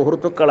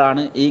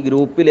സുഹൃത്തുക്കളാണ് ഈ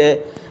ഗ്രൂപ്പിലെ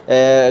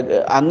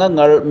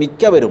അംഗങ്ങൾ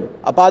മിക്കവരും.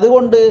 അപ്പോൾ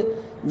അതുകൊണ്ട്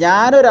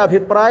ഞാനൊരു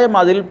അഭിപ്രായം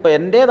അതിൽ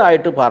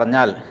എൻ്റേതായിട്ട്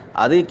പറഞ്ഞാൽ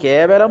അത്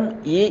കേവലം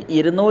ഈ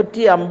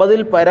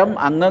 250-ൽ പരം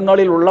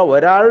അംഗങ്ങളിലുള്ള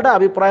ഒരാളുടെ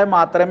അഭിപ്രായം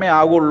മാത്രമേ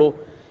ആകുള്ളൂ.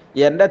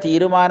 എൻ്റെ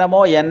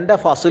തീരുമാനമോ എൻ്റെ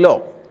ഫസ്ലോ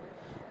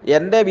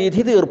എൻ്റെ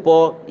വിധി തീർപ്പോ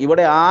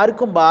ഇവിടെ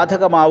ആർക്കും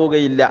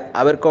ബാധകമാവുകയില്ല.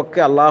 അവർക്കൊക്കെ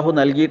അള്ളാഹു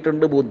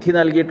നൽകിയിട്ടുണ്ട്, ബുദ്ധി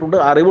നൽകിയിട്ടുണ്ട്,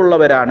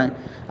 അറിവുള്ളവരാണ്.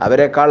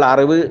 അവരെക്കാൾ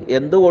അറിവ്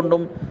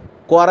എന്തുകൊണ്ടും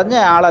കുറഞ്ഞ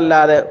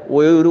ആളല്ലാതെ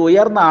ഒരു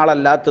ഉയർന്ന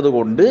ആളല്ലാത്തത്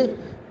കൊണ്ട്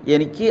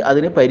എനിക്ക്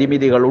അതിന്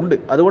പരിമിതികളുണ്ട്.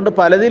 അതുകൊണ്ട്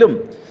പലതിലും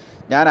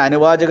ഞാൻ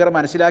അനുവാചകർ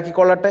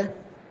മനസ്സിലാക്കിക്കൊള്ളട്ടെ,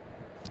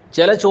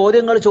 ചില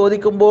ചോദ്യങ്ങൾ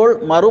ചോദിക്കുമ്പോൾ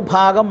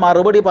മറുഭാഗം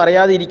മറുപടി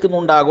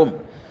പറയാതിരിക്കുന്നുണ്ടാകും,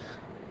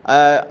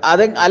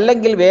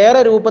 അല്ലെങ്കിൽ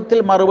വേറെ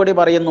രൂപത്തിൽ മറുപടി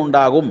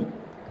പറയുന്നുണ്ടാകും,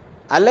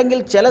 അല്ലെങ്കിൽ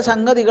ചില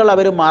സംഗതികൾ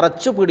അവർ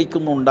മറച്ചു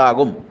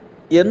പിടിക്കുന്നുണ്ടാകും.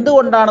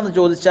 എന്തുകൊണ്ടാണെന്ന്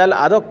ചോദിച്ചാൽ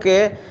അതൊക്കെ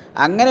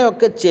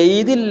അങ്ങനെയൊക്കെ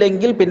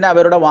ചെയ്തില്ലെങ്കിൽ പിന്നെ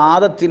അവരുടെ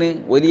വാദത്തിന്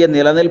വലിയ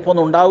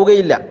നിലനിൽപ്പൊന്നും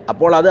ഉണ്ടാവുകയില്ല.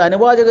 അപ്പോൾ അത്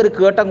അനുവാചകർ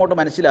കേട്ടങ്ങോട്ട്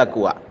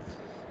മനസ്സിലാക്കുക,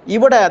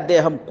 ഇവിടെ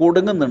അദ്ദേഹം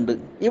കുടുങ്ങുന്നുണ്ട്,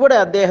 ഇവിടെ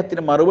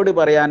അദ്ദേഹത്തിന് മറുപടി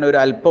പറയാൻ ഒരു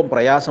അല്പം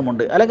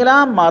പ്രയാസമുണ്ട്, അല്ലെങ്കിൽ ആ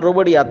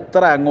മറുപടി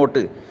അത്ര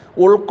അങ്ങോട്ട്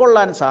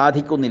ഉൾക്കൊള്ളാൻ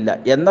സാധിക്കുന്നില്ല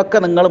എന്നൊക്കെ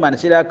നിങ്ങൾ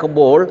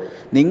മനസ്സിലാക്കുമ്പോൾ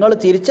നിങ്ങൾ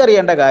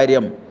തിരിച്ചറിയേണ്ട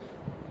കാര്യം,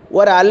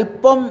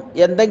 ഒരല്പം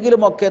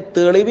എന്തെങ്കിലുമൊക്കെ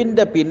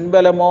തെളിവിൻ്റെ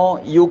പിൻബലമോ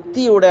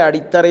യുക്തിയുടെ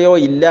അടിത്തറയോ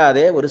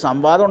ഇല്ലാതെ ഒരു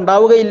സംവാദം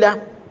ഉണ്ടാവുകയില്ല.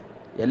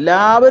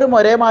 എല്ലാവരും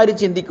ഒരേമാതിരി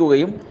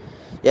ചിന്തിക്കുകയും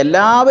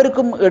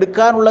എല്ലാവർക്കും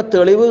എടുക്കാനുള്ള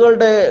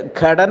തെളിവുകളുടെ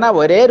ഘടന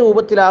ഒരേ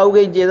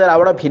രൂപത്തിലാവുകയും ചെയ്താൽ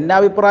അവിടെ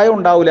ഭിന്നാഭിപ്രായം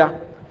ഉണ്ടാവില്ല.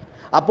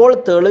 അപ്പോൾ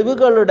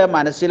തെളിവുകളുടെ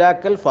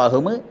മനസ്സിലാക്കൽ,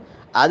 ഫഹ്മ്,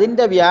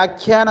 അതിൻ്റെ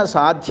വ്യാഖ്യാന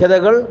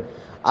സാധ്യതകൾ,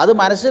 അത്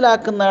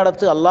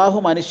മനസ്സിലാക്കുന്നിടത്ത് അള്ളാഹു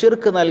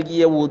മനുഷ്യർക്ക്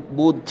നൽകിയ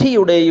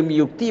ബുദ്ധിയുടെയും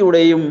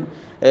യുക്തിയുടെയും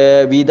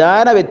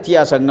വിധാന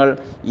വ്യത്യാസങ്ങൾ,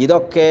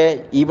 ഇതൊക്കെ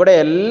ഇവിടെ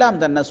എല്ലാം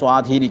തന്നെ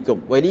സ്വാധീനിക്കും.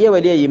 വലിയ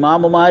വലിയ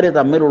ഇമാമുമാർ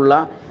തമ്മിലുള്ള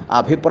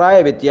അഭിപ്രായ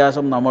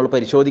വ്യത്യാസം നമ്മൾ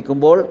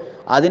പരിശോധിക്കുമ്പോൾ,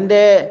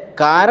 അതിൻ്റെ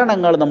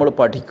കാരണങ്ങൾ നമ്മൾ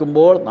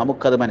പഠിക്കുമ്പോൾ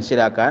നമുക്കത്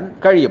മനസ്സിലാക്കാൻ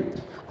കഴിയും.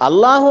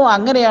 അള്ളാഹു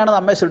അങ്ങനെയാണ്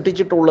നമ്മെ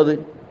സൃഷ്ടിച്ചിട്ടുള്ളത്.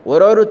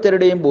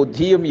 ഓരോരുത്തരുടെയും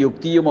ബുദ്ധിയും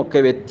യുക്തിയും ഒക്കെ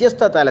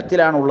വ്യത്യസ്ത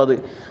തലത്തിലാണുള്ളത്.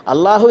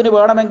 അള്ളാഹുവിന്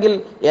വേണമെങ്കിൽ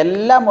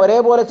എല്ലാം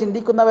ഒരേപോലെ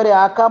ചിന്തിക്കുന്നവരെ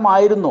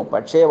ആക്കാമായിരുന്നു.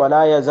 പക്ഷേ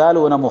വലാ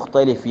യസാലൂന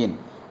മുഖ്തലിഫീൻ,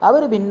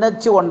 അവർ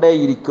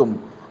ഭിന്നിച്ചുകൊണ്ടേയിരിക്കും.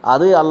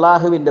 അത്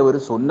അള്ളാഹുവിൻ്റെ ഒരു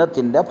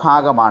സുന്നത്തിൻ്റെ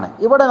ഭാഗമാണ്.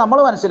 ഇവിടെ നമ്മൾ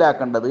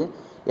മനസ്സിലാക്കേണ്ടത്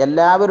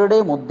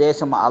എല്ലാവരുടെയും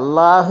ഉദ്ദേശം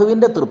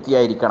അള്ളാഹുവിൻ്റെ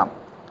തൃപ്തിയായിരിക്കണം.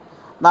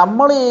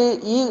 നമ്മൾ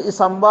ഈ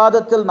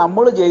സംവാദത്തിൽ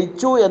നമ്മൾ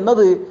ജയിച്ചു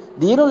എന്നത്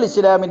ദീനുൽ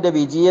ഇസ്ലാമിൻ്റെ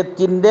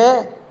വിജയത്തിൻ്റെ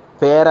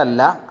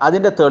പേരല്ല,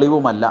 അതിൻ്റെ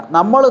തെളിവുമല്ല.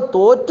 നമ്മൾ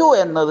തോറ്റു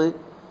എന്നത്,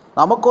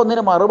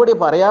 നമുക്കൊന്നിന് മറുപടി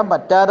പറയാൻ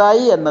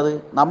പറ്റാതായി എന്നത്,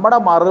 നമ്മുടെ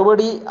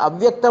മറുപടി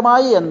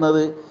അവ്യക്തമായി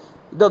എന്നത്,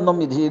 ഇതൊന്നും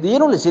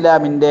ദീനുൽ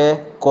ഇസ്ലാമിൻ്റെ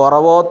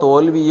കുറവോ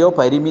തോൽവിയോ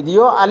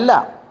പരിമിതിയോ അല്ല.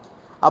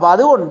 അപ്പോൾ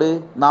അതുകൊണ്ട്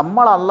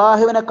നമ്മൾ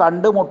അള്ളാഹുവിനെ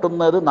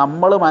കണ്ടുമുട്ടുന്നത്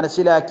നമ്മൾ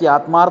മനസ്സിലാക്കി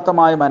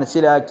ആത്മാർത്ഥമായി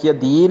മനസ്സിലാക്കിയ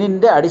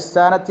ദീനിൻ്റെ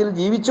അടിസ്ഥാനത്തിൽ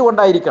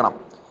ജീവിച്ചുകൊണ്ടായിരിക്കണം.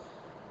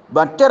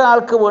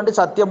 മറ്റൊരാൾക്ക് വേണ്ടി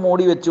സത്യം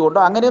മൂടി വെച്ചുകൊണ്ടോ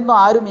അങ്ങനെയൊന്നും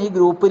ആരും ഈ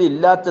ഗ്രൂപ്പിൽ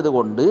ഇല്ലാത്തത്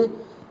കൊണ്ട്,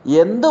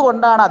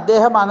 എന്തുകൊണ്ടാണ്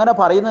അദ്ദേഹം അങ്ങനെ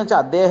പറയുന്നത്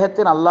വെച്ചാൽ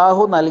അദ്ദേഹത്തിന്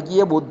അള്ളാഹു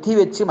നൽകിയ ബുദ്ധി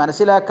വെച്ച്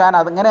മനസ്സിലാക്കാൻ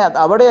അതങ്ങനെ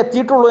അവിടെ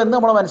എത്തിയിട്ടുള്ളൂ എന്ന്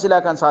നമ്മൾ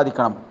മനസ്സിലാക്കാൻ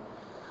സാധിക്കണം.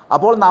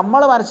 അപ്പോൾ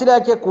നമ്മൾ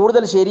മനസ്സിലാക്കിയ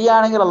കൂടുതൽ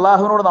ശരിയാണെങ്കിൽ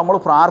അള്ളാഹുവിനോട് നമ്മൾ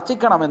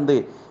പ്രാർത്ഥിക്കണമെന്ത്,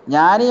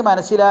 ഞാനീ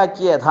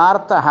മനസ്സിലാക്കിയ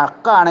യഥാർത്ഥ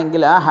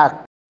ഹക്കാണെങ്കിൽ ആ ഹക്ക്.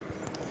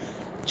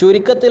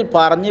 ചുരുക്കത്തിൽ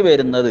പറഞ്ഞു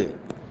വരുന്നത്,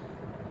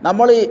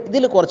 നമ്മൾ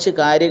ഇതിൽ കുറച്ച്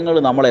കാര്യങ്ങൾ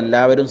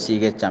നമ്മളെല്ലാവരും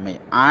സ്വീകരിച്ചാൽ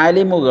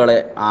ആലിമുകളെ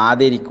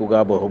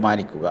ആദരിക്കുക,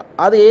 ബഹുമാനിക്കുക.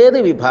 അത് ഏത്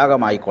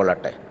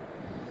വിഭാഗമായിക്കൊള്ളട്ടെ.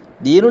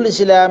 ദീനുൽ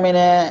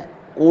ഇസ്ലാമിനെ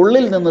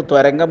ഉള്ളിൽ നിന്ന്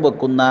ത്വരങ്കം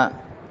വെക്കുന്ന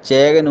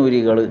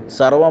ചേകനൂരികൾ,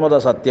 സർവമത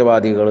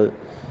സത്യവാദികൾ,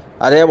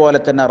 അതേപോലെ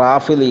തന്നെ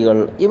റാഫിലികൾ,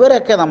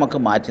 ഇവരൊക്കെ നമുക്ക്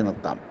മാറ്റി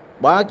നിർത്താം.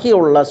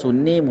 ബാക്കിയുള്ള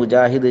സുന്നി,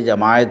 മുജാഹിദ്,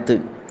 ജമാഅത്ത്,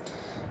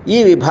 ഈ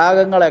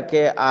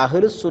വിഭാഗങ്ങളൊക്കെ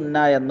അഹ്ലുസുന്ന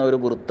എന്നൊരു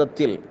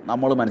വൃത്തത്തിൽ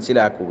നമ്മൾ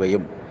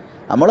മനസ്സിലാക്കുകയും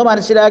നമ്മൾ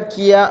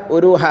മനസ്സിലാക്കിയ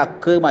ഒരു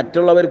ഹക്ക്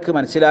മറ്റുള്ളവർക്ക്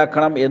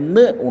മനസ്സിലാക്കണം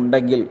എന്ന്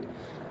ഉണ്ടെങ്കിൽ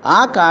ആ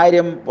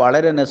കാര്യം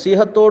വളരെ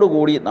നസീഹത്തോടു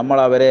കൂടി നമ്മൾ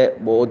അവരെ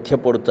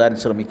ബോധ്യപ്പെടുത്താൻ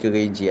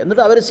ശ്രമിക്കുകയും ചെയ്യുക.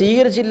 എന്നിട്ട് അവർ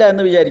സ്വീകരിച്ചില്ല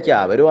എന്ന് വിചാരിക്കുക,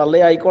 അവരും അല്ലേ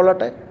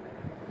ആയിക്കൊള്ളട്ടെ,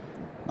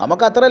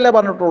 നമുക്കത്രയല്ലേ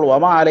പറഞ്ഞിട്ടുള്ളൂ,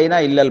 വമാ അലൈന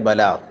ഇല്ലൽ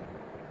ബലാഗ്.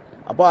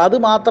 അപ്പോൾ അത്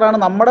മാത്രമാണ്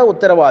നമ്മുടെ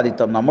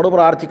ഉത്തരവാദിത്തം. നമ്മൾ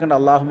പ്രാർത്ഥിക്കേണ്ട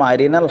അല്ലാഹുമ്മ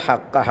അരിനൽ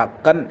ഹഖ്ക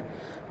ഹഖ്കൻ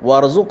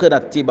വർസുഖ്ന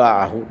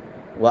ഇത്തിബാഅഹു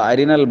വ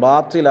അരിനൽ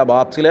ബാത്തില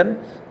ബാത്തിലൻ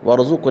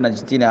വർസുഖ്ന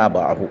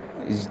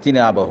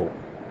ഇജ്തിനാബഹു.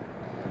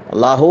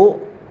 അല്ലാഹു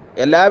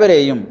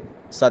എല്ലാവരെയും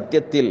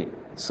സത്യത്തിൽ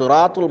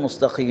സിറാത്തുൽ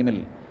മുസ്തഖീമിൽ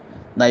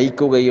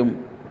നയിക്കുകയും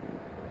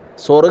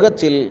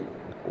സ്വർഗത്തിൽ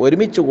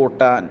ഒരുമിച്ച്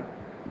കൂട്ടാൻ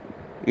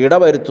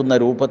ഇടവരുത്തുന്ന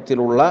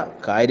രൂപത്തിലുള്ള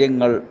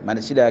കാര്യങ്ങൾ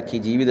മനസ്സിലാക്കി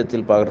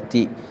ജീവിതത്തിൽ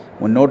പകർത്തി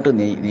മുന്നോട്ട്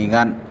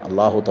നീങ്ങാൻ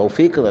അള്ളാഹു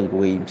തൗഫീക്ക്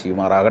നൽകുകയും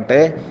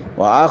ചെയ്യുമാറാകട്ടെ.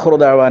 വആഖിറു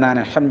ദഅവാനാ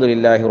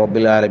അൽഹംദുലില്ലാഹി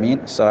റബ്ബിൽ ആലമീൻ.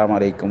 അസ്സലാമു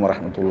അലൈക്കും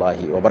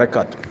വറഹ്മത്തുള്ളാഹി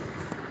വബറകാതുഹു.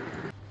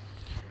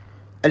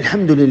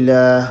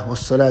 അൽഹംദുലില്ലാഹ്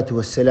വസ്സലാത്തു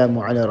വസ്സലാമു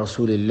അലാ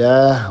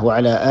റസൂലില്ലാഹ്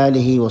വഅലാ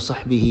ആലിഹി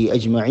വസഹ്ബിഹി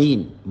അജ്മഈൻ.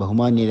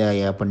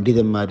 ബഹുമാന്യരായ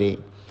പണ്ഡിതന്മാരെ,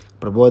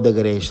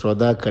 പ്രബോധകരെ,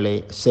 ശ്രോതാക്കളെ,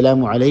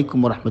 അസ്സലാമു അലൈക്കും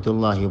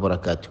വറഹ്മത്തുള്ളാഹി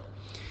വബറകാതുഹു.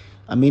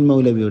 അമീൻ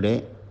മൗലവിയുടെ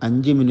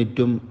 5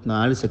 മിനിറ്റും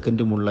 4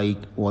 സെക്കൻഡുമുള്ള ഈ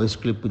വോയിസ്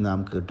ക്ലിപ്പ് നാം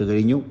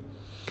കേട്ടുകഴിഞ്ഞു.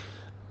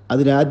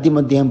 അതിനാദ്യം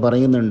അദ്ദേഹം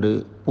പറയുന്നുണ്ട്,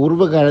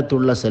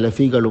 പൂർവ്വകാലത്തുള്ള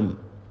സലഫികളും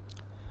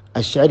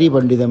അശ്അരി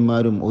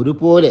പണ്ഡിതന്മാരും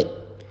ഒരുപോലെ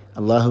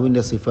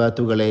അള്ളാഹുവിൻ്റെ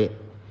സിഫാത്തുകളെ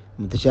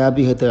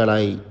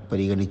മുതശാബിഹത്തുകളായി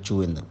പരിഗണിച്ചു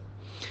എന്ന്.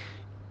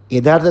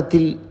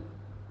 യഥാർത്ഥത്തിൽ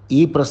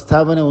ഈ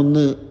പ്രസ്താവന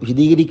ഒന്ന്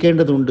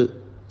വിശദീകരിക്കേണ്ടതുണ്ട്.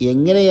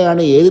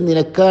 എങ്ങനെയാണ്, ഏത്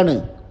നിലക്കാണ്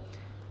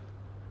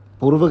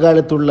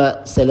പൂർവ്വകാലത്തുള്ള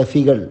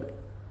സലഫികൾ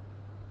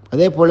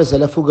അതേപോലെ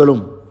സലഫുകളും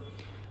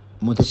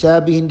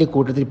മുതശാബിഹിൻ്റെ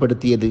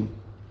കൂട്ടത്തിൽപ്പെടുത്തിയത്?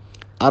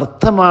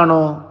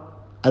 അർത്ഥമാണോ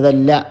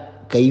അതല്ല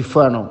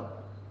കൈഫാണോ?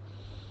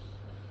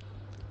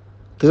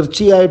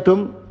 തീർച്ചയായിട്ടും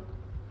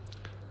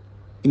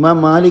ഇമാം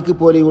മാലിക്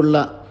പോലെയുള്ള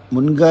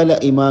മുൻകാല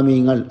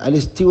ഇമാമിയങ്ങൾ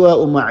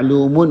അലിസ്തിവാഉ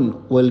മഅലൂമുൻ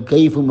വൽ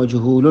കൈഫു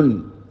മജ്ഹൂലുൻ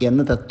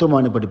എന്ന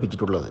തത്വമാണ്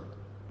പഠിപ്പിച്ചിട്ടുള്ളത്.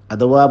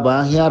 അഥവാ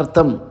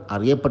ബാഹ്യാർത്ഥം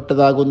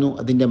അറിയപ്പെട്ടതാകുന്നു,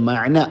 അതിൻ്റെ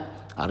മഅന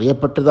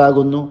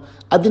അറിയപ്പെട്ടതാകുന്നു,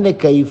 അതിൻ്റെ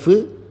കൈഫ്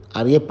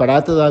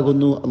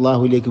അറിയപ്പെടാത്തതാകുന്നു.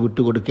 അള്ളാഹുവിലേക്ക്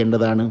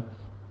വിട്ടുകൊടുക്കേണ്ടതാണ്.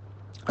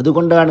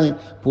 അതുകൊണ്ടാണ്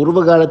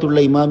പൂർവ്വകാലത്തുള്ള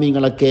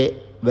ഇമാമിങ്ങളൊക്കെ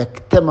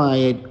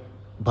വ്യക്തമായ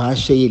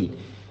ഭാഷയിൽ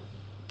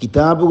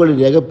കിതാബുകൾ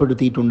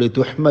രേഖപ്പെടുത്തിയിട്ടുണ്ട്.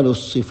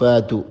 തുഹ്മലുസ്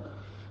സിഫാത്തു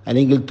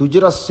അല്ലെങ്കിൽ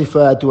തുജ്റസ്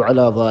സിഫാത്തു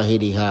അലാ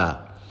ളാഹിരിഹ.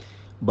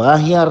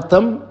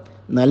 ബാഹ്യാർത്ഥം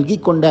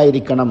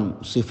നൽകിക്കൊണ്ടായിരിക്കണം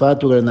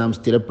സിഫാത്തുകൾ നാം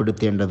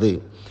സ്ഥിരപ്പെടുത്തേണ്ടത്.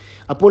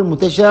 അപ്പോൾ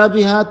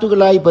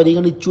മുതശാബിഹാത്തുകളായി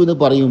പരിഗണിച്ചു എന്ന്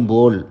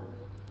പറയുമ്പോൾ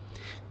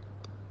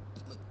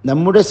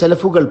നമ്മുടെ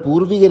സലഫുകൾ,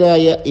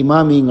 പൂർവികരായ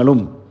ഇമാമിങ്ങളും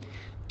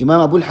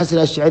ഇമാം അബുൽ ഹസൻ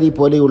അശ്അരി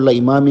പോലെയുള്ള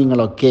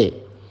ഇമാമിങ്ങളൊക്കെ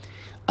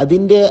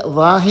അതിൻ്റെ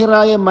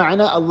ളാഹിറായ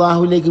മഅന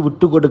അള്ളാഹുവിലേക്ക്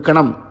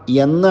വിട്ടുകൊടുക്കണം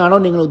എന്നാണോ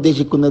നിങ്ങൾ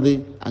ഉദ്ദേശിക്കുന്നത്?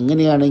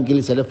 അങ്ങനെയാണെങ്കിൽ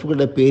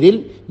സലഫുകളുടെ പേരിൽ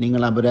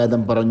നിങ്ങൾ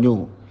അപരാധം പറഞ്ഞു,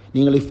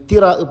 നിങ്ങൾ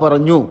ഇഫ്തിറാ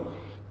പറഞ്ഞു.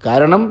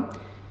 കാരണം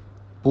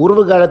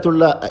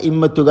പൂർവ്വകാലത്തുള്ള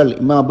ഇമ്മത്തുകൾ,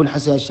 ഇമാം അബുൽ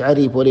ഹസൻ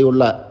അശ്അരി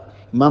പോലെയുള്ള,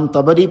 ഇമാം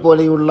തബരി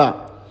പോലെയുള്ള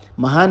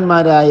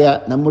മഹാന്മാരായ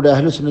നമ്മുടെ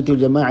അഹ്ലുസുന്നത്തി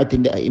വൽ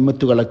ജമാഅത്തിൻ്റെ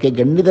ഇമ്മത്തുകളൊക്കെ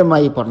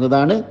ഗണ്ഡിതമായി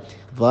പറഞ്ഞതാണ്,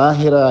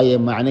 വാഹിറായ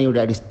മഅനയുടെ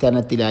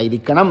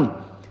അടിസ്ഥാനത്തിലായിരിക്കണം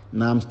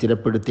നാം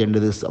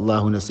സ്ഥിരപ്പെടുത്തേണ്ടത്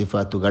അല്ലാഹുവിൻ്റെ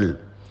സിഫാത്തുകൾ.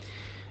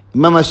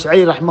 ഇമാം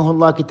അശ്അരി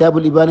റഹ്മഹുല്ലാഹ്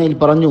കിതാബുൽ ഇബാനയിൽ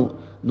പറഞ്ഞു,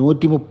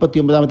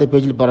 139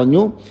 പേജിൽ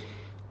പറഞ്ഞു,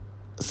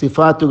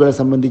 സിഫാത്തുകളെ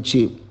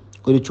സംബന്ധിച്ച്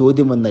ഒരു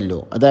ചോദ്യം വന്നല്ലോ.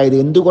 അതായത്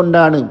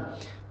എന്തുകൊണ്ടാണ്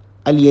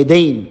അൽ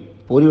യദൈൻ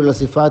പോലെയുള്ള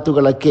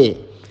സിഫാത്തുകളൊക്കെ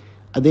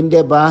അതിൻ്റെ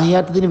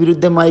ബാഹ്യാർത്ഥത്തിന്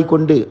വിരുദ്ധമായി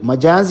കൊണ്ട്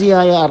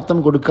മജാസിയായ അർത്ഥം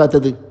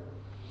കൊടുക്കാത്തത്?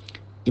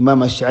 ഇമാം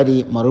അശ്അരി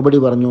മറുപടി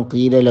പറഞ്ഞു,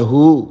 ഖീല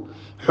ലഹു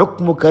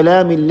ഹുക്മു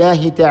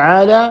കലാമില്ലാഹി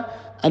തആല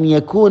അൻ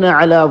യകൂന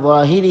അലാ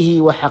ളാഹിരിഹി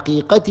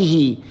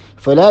വഹഖീഖതിഹി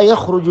ഫലാ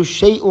യഖ്റുജു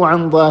അശ്ശൈഉ അൻ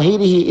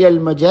ളാഹിരിഹി ഇലൽ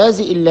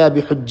മജാസി ഇല്ലാ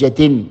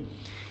ബിഹുജ്ജത്തിൻ.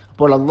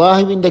 അപ്പോൾ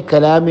അള്ളാഹുവിൻ്റെ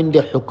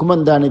കലാമിൻ്റെ ഹുക്ം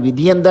എന്താണ്,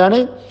 വിധി എന്താണ്?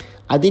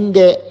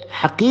 അതിൻ്റെ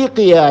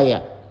ഹഖീഖിയായ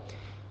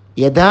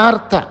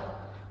യഥാർത്ഥ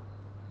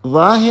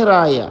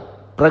ളാഹിറായ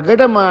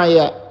പ്രകടമായ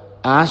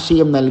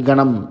ആശയം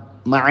നൽകണം,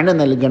 മഅന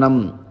നൽകണം.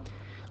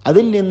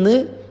 അതിൽ നിന്ന്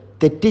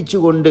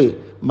തെറ്റിച്ചുകൊണ്ട്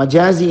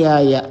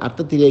മജാസിയായ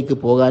അർത്ഥത്തിലേക്ക്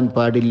പോകാൻ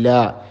പാടില്ല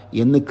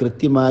എന്ന്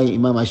കൃത്യമായി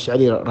ഇമാം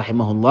അശ്അരി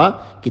റഹിമഹുല്ലാഹ്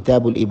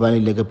കിതാബുൽ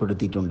ഇബാനിൽ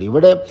രേഖപ്പെടുത്തിയിട്ടുണ്ട്.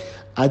 ഇവിടെ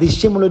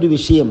അതിശയമുള്ളൊരു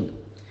വിഷയം,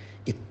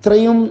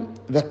 ഇത്രയും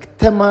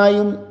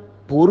വ്യക്തമായും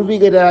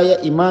പൂർവികരായ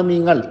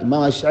ഇമാമിങ്ങൾ,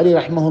 ഇമാം അശ്അരി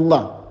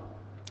റഹിമഹുല്ലാഹ്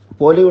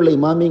പോലെയുള്ള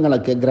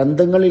ഇമാമിങ്ങളൊക്കെ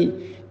ഗ്രന്ഥങ്ങളിൽ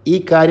ഈ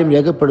കാര്യം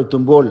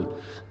രേഖപ്പെടുത്തുമ്പോൾ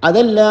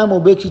അതെല്ലാം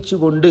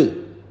ഉപേക്ഷിച്ചുകൊണ്ട്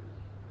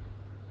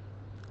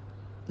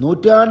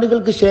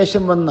നൂറ്റാണ്ടുകൾക്ക്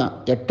ശേഷം വന്ന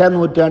 8-ാം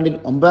നൂറ്റാണ്ടിൽ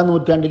 9-ാം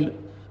നൂറ്റാണ്ടിൽ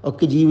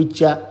ഒക്കെ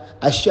ജീവിച്ച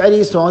അശ്അരി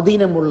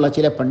സ്വാധീനമുള്ള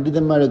ചില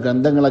പണ്ഡിതന്മാരുടെ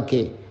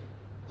ഗ്രന്ഥങ്ങളൊക്കെ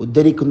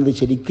ഉദ്ധരിക്കുന്നത്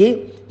ശരിക്ക്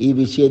ഈ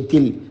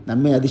വിഷയത്തിൽ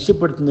നമ്മെ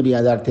അതിശയപ്പെടുത്തുന്നൊരു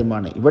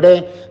യാഥാർത്ഥ്യമാണ്. ഇവിടെ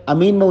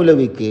അമീൻ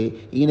മൗലവിക്ക്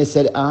ഇങ്ങനെ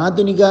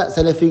ആധുനിക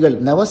സലഫികൾ,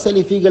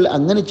 നവസലഫികൾ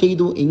അങ്ങനെ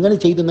ചെയ്തു ഇങ്ങനെ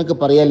ചെയ്തു എന്നൊക്കെ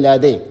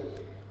പറയല്ലാതെ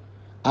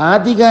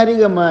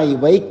ആധികാരികമായി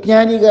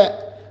വൈജ്ഞാനിക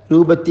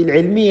രൂപത്തിൽ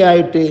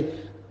എൽമിയായിട്ട്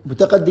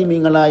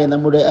മുതഖദ്ദിമീങ്ങളായ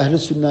നമ്മുടെ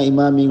അഹ്ലുസുന്ന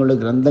ഇമാമിങ്ങളുടെ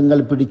ഗ്രന്ഥങ്ങൾ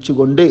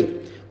പിടിച്ചുകൊണ്ട്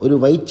ഒരു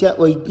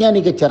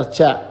വൈജ്ഞാനിക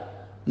ചർച്ച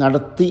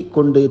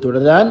നടത്തിക്കൊണ്ട്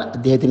തുടരാൻ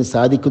അദ്ദേഹത്തിന്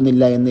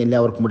സാധിക്കുന്നില്ല എന്ന്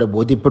എല്ലാവർക്കും ഇവിടെ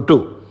ബോധ്യപ്പെട്ടു.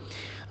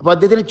 അപ്പോൾ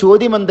അദ്ദേഹത്തിൻ്റെ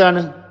ചോദ്യം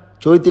എന്താണ്?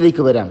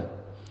 ചോദ്യത്തിലേക്ക് വരാം.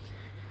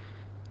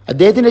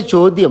 അദ്ദേഹത്തിൻ്റെ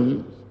ചോദ്യം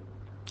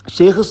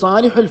ഷെയ്ഖ്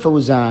സാലിഹുൽ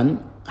ഫൗസാൻ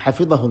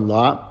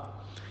ഹഫിദഹുല്ലാഹ്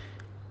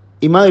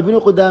ഇമാം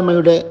ഇബ്നു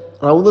ഖുദാമയുടെ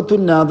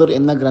റൗദത്തുൻ നാദിർ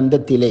എന്ന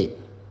ഗ്രന്ഥത്തിലെ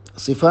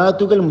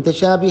സിഫാത്തുകൾ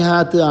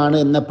മുതശാബിഹാത്ത് ആണ്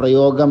എന്ന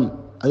പ്രയോഗം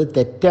അത്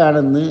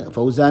തെറ്റാണെന്ന്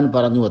ഫൗസാൻ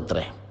പറഞ്ഞു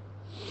അത്രേ.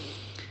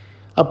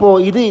 അപ്പോൾ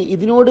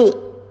ഇതിനോട്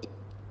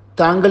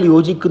താങ്കൾ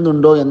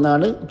യോജിക്കുന്നുണ്ടോ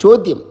എന്നാണ്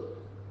ചോദ്യം.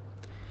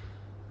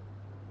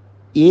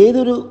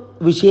 ഏതൊരു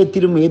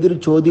വിഷയത്തിലും ഏതൊരു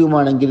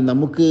ചോദ്യവുമാണെങ്കിലും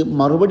നമുക്ക്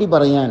മറുപടി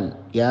പറയാൻ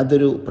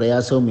യാതൊരു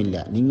പ്രയാസവുമില്ല.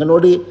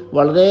 നിങ്ങളോട്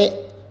വളരെ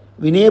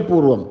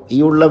വിനയപൂർവ്വം ഈ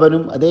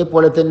ഉള്ളവനും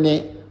അതേപോലെ തന്നെ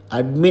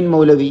അഡ്മിൻ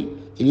മൗലവി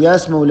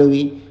ഇലിയാസ്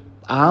മൗലവി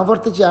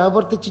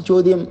ആവർത്തിച്ച്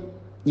ചോദ്യം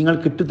നിങ്ങൾ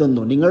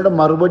കിട്ടുതന്നു. നിങ്ങളുടെ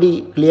മറുപടി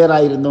ക്ലിയർ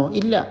ആയിരുന്നോ?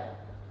 ഇല്ല,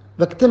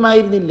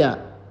 വ്യക്തമായിരുന്നില്ല.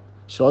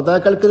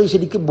 ശ്രോതാക്കൾക്ക്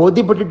ശരിക്കും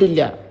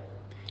ബോധ്യപ്പെട്ടിട്ടില്ല.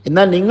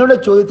 എന്നാൽ നിങ്ങളുടെ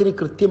ചോദ്യത്തിന്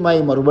കൃത്യമായ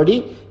മറുപടി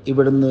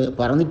ഇവിടുന്ന്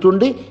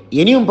പറഞ്ഞിട്ടുണ്ട്,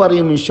 ഇനിയും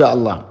പറയും ഇൻഷാ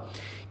അല്ലാഹ്.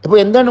 അപ്പോൾ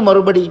എന്താണ്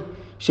മറുപടി?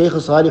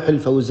 ഷെയ്ഖ് സാലിഹുൽ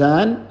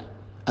ഫൗസാൻ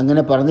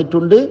അങ്ങനെ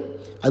പറഞ്ഞിട്ടുണ്ട്,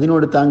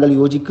 അതിനോട് താങ്കൾ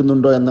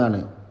യോജിക്കുന്നുണ്ടോ എന്നാണ്.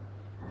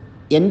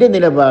 എൻ്റെ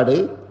നിലപാട്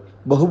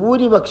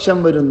ബഹുഭൂരിപക്ഷം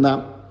വരുന്ന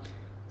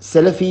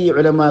സലഫി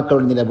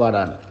ഉലമാക്കളുടെ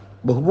നിലപാടാണ്.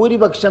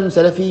 ബഹുഭൂരിപക്ഷം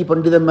സലഫി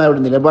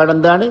പണ്ഡിതന്മാരുടെ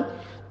നിലപാടെന്താണ്?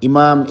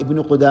 ഇമാം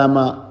ഇബ്നു ഖുദാമ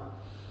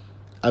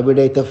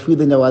അവിടെ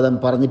തഫ്വീദിൻ്റെ വാദം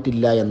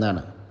പറഞ്ഞിട്ടില്ല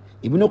എന്നാണ്.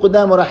 ഇബ്നു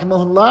ഖുദാമ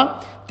റഹിമഹുല്ലാഹ്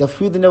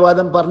തഫ്വീദിൻ്റെ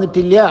വാദം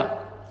പറഞ്ഞിട്ടില്ല.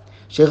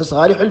 ഷെയ്ഖ്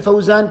സാലിഹുൽ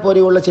ഫൗസാൻ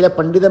പോലെയുള്ള ചില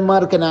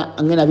പണ്ഡിതന്മാർക്ക്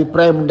അങ്ങനെ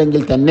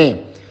അഭിപ്രായമുണ്ടെങ്കിൽ തന്നെ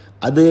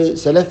അത്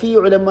സലഫി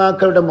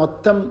ഉലമാക്കളുടെ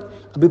മൊത്തം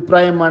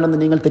അഭിപ്രായമാണെന്ന്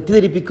നിങ്ങൾ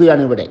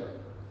തെറ്റിദ്ധരിപ്പിക്കുകയാണ് ഇവിടെ.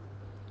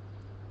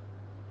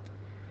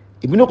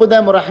 ഇബ്നു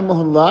ഖുദാമ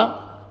റഹിമഹുല്ലാഹ്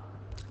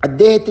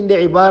അദ്ദേഹത്തിൻ്റെ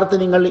ഇബാറത്ത്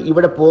നിങ്ങൾ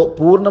ഇവിടെ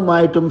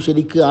പൂർണ്ണമായിട്ടും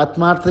ശരിക്ക്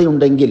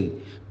ആത്മാർത്ഥതയുണ്ടെങ്കിൽ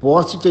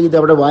പോസ്റ്റ് ചെയ്ത്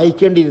അവിടെ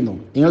വായിക്കേണ്ടിയിരുന്നു.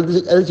 നിങ്ങൾ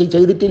അത്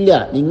ചെയ്തിട്ടില്ല.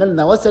 നിങ്ങൾ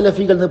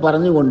നവസലഫികൾ എന്ന്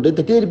പറഞ്ഞുകൊണ്ട്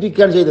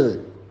തെറ്റിദ്ധരിപ്പിക്കുകയാണ് ചെയ്തത്.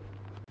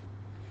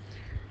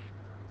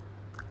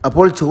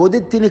 അപ്പോൾ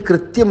ചോദ്യത്തിന്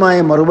കൃത്യമായ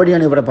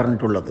മറുപടിയാണ് ഇവിടെ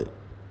പറഞ്ഞിട്ടുള്ളത്.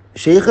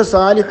 ഷെയ്ഖ്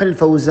സാലിഹുൽ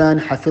ഫൗസാൻ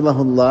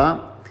ഹഫിളഹുല്ലാഹ്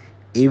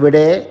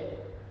ഇവിടെ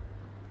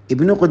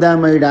ഇബ്നു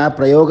ഖുദാമയുടെ ആ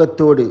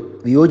പ്രയോഗത്തോട്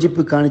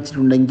വിയോജിപ്പ്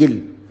കാണിച്ചിട്ടുണ്ടെങ്കിൽ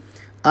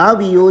ആ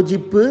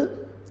വിയോജിപ്പ്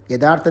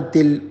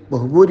യഥാർത്ഥത്തിൽ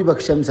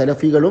ബഹുഭൂരിപക്ഷം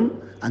സലഫികളും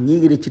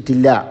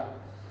അംഗീകരിച്ചിട്ടില്ല.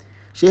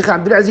 ഷെയ്ഖ്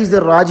അബ്ദുൽ അസീസ്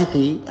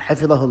റാജിഹി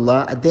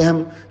ഹഫിളഹുല്ലാഹ് അദ്ദേഹം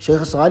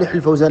ഷെയ്ഖ്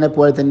സാലിഹുൽ ഫൗസാനെ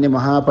പോലെ തന്നെ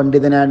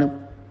മഹാപണ്ഡിതനാണ്.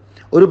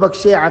 ഒരു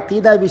പക്ഷേ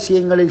അഖീദ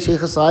വിഷയങ്ങളിൽ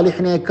ഷെയ്ഖ്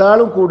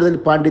സാലിഹിനേക്കാളും കൂടുതൽ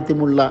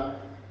പാണ്ഡിത്യമുള്ള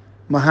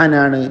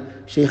മഹാനാണ്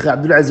ഷെയ്ഖ്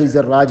അബ്ദുൽ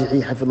അസീസ് റാജിഹി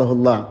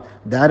ഹഫിളഹുല്ലാഹ്.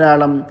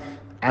 ധാരാളം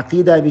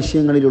അഖീദ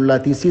വിഷയങ്ങളിലുള്ള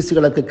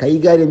തീസീസുകളൊക്കെ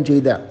കൈകാര്യം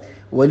ചെയ്ത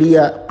വലിയ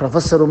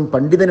പ്രൊഫസറും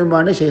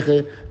പണ്ഡിതനുമാണ് ഷെയ്ഖ്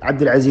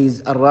അബ്ദുൽ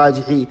അസീസ്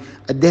റാജിഹി.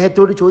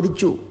 അദ്ദേഹത്തോട്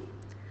ചോദിച്ചു,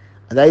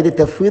 അതായത്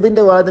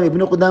തഫ്വീദിൻ്റെ വാദം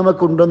ഇബ്നു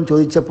ഖുദാമക്ക് ഉണ്ടോയെന്ന്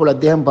ചോദിച്ചപ്പോൾ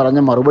അദ്ദേഹം പറഞ്ഞ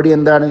മറുപടി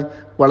എന്താണ്?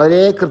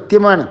 വളരെ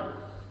കൃത്യമാണ്.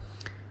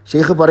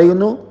 ഷെയ്ഖ്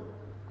പറയുന്നു,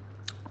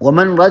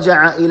 ومن رجع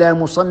إلى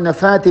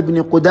مصنفات ابن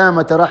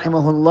قدامة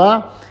رحمه الله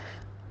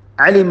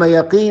علم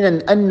يقينا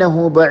أنه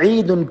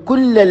بعيد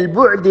كل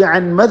البعد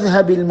عن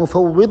مذهب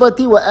المفوضة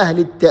وأهل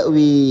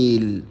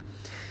التأويل.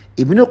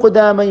 ഇബ്നു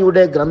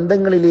ഖുദാമയുടെ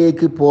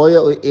ഗ്രന്ഥങ്ങളിലേക്ക് പോയ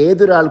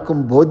ഏതൊരാൾക്കും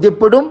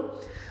ബോധ്യപ്പെടും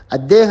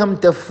അദ്ദേഹം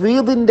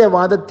തഫ്വീദിൻ്റെ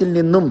വാദത്തിൽ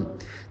നിന്നും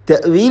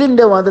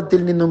തഅ്വീലിൻ്റെ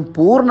വാദത്തിൽ നിന്നും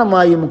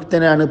പൂർണ്ണമായും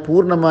മുക്തനാണ്,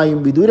 പൂർണ്ണമായും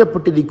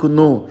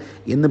വിദൂരപ്പെട്ടിരിക്കുന്നു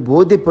എന്ന്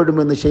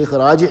ബോധ്യപ്പെടുമെന്ന് ഷെയ്ഖ്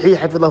റാജിഹി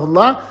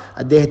ഹഫിളഹുല്ലാ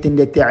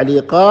അദ്ദേഹത്തിൻ്റെ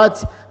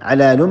തഅലീഖാത്ത്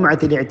അലാ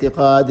ലുംഅത്തിൽ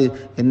ഇഅ്തിഖാദ്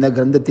എന്ന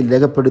ഗ്രന്ഥത്തിൽ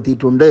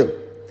രേഖപ്പെടുത്തിയിട്ടുണ്ട്.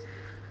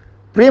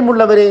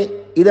 പ്രിയമുള്ളവരെ,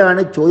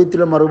 ഇതാണ്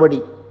ചോദ്യത്തിലുള്ള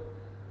മറുപടി.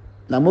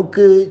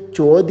 നമുക്ക്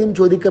ചോദ്യം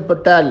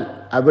ചോദിക്കപ്പെട്ടാൽ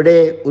അവിടെ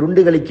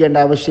ഉരുണ്ട് കളിക്കേണ്ട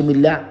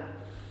ആവശ്യമില്ല.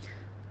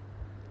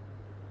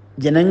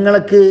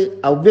 ജനങ്ങൾക്ക്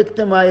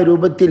അവ്യക്തമായ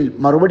രൂപത്തിൽ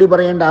മറുപടി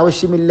പറയേണ്ട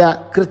ആവശ്യമില്ല.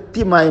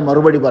 കൃത്യമായ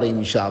മറുപടി പറയും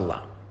ഇൻഷാ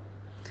അല്ലാഹ്.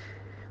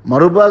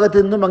 മറുഭാഗത്ത്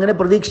നിന്നും അങ്ങനെ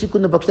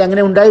പ്രതീക്ഷിക്കുന്നു, പക്ഷെ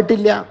അങ്ങനെ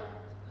ഉണ്ടായിട്ടില്ല.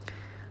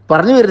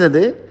 പറഞ്ഞു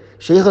വരുന്നത്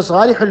ഷെയ്ഖ്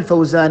സാലിഹുൽ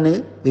ഫൗസാന്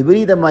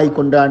വിപരീതമായി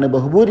കൊണ്ടാണ്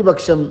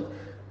ബഹുഭൂരിപക്ഷം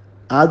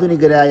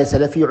ആധുനികരായ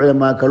സലഫി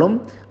ഉലമാക്കളും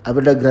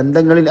അവരുടെ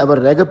ഗ്രന്ഥങ്ങളിൽ അവർ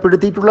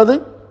രേഖപ്പെടുത്തിയിട്ടുള്ളത്.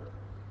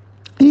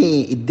 ഇനി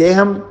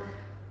ഇദ്ദേഹം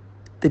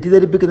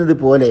തെറ്റിദ്ധരിപ്പിക്കുന്നത്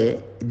പോലെ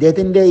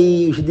ഇദ്ദേഹത്തിൻ്റെ ഈ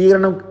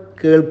വിശദീകരണം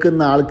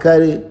കേൾക്കുന്ന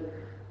ആൾക്കാർ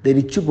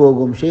ധരിച്ചു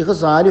പോകും ഷെയ്ഖ്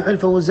സാലിഹുൽ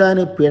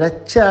ഫൗസാന്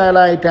പിഴച്ച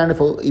ആളായിട്ടാണ്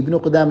ഇബ്നു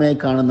ഖുദാമയെ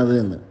കാണുന്നത്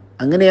എന്ന്.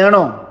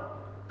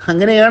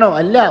 അങ്ങനെയാണോ?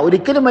 അല്ല,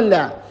 ഒരിക്കലുമല്ല.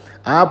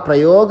 ആ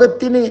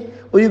പ്രയോഗത്തിന്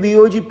ഒരു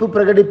വിയോജിപ്പ്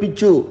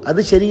പ്രകടിപ്പിച്ചു,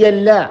 അത്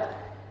ശരിയല്ല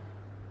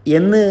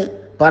എന്ന്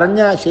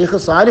പറഞ്ഞ ഷെയ്ഖ്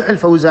സാലിഹുൽ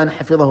ഫൗസാൻ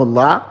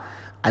ഹഫിളഹുല്ലാ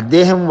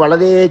അദ്ദേഹം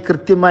വളരെ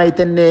കൃത്യമായി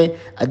തന്നെ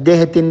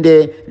അദ്ദേഹത്തിൻ്റെ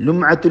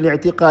ലുംഅത്തുൽ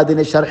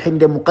ഇഅ്തിഖാദിന്റെ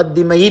ഷർഹിൻ്റെ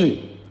മുഖദ്ദിമയിൽ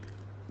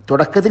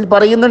തുടക്കത്തിൽ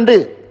പറയുന്നുണ്ട്.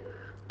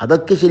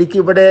 അതൊക്കെ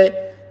ശരിക്കും ഇവിടെ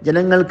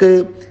ജനങ്ങൾക്ക്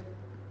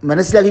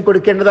മനസ്സിലാക്കി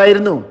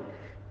കൊടുക്കേണ്ടതായിരുന്നു.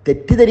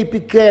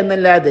 തെറ്റിദ്ധരിപ്പിക്കുക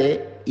എന്നല്ലാതെ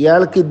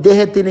ഇയാൾക്ക്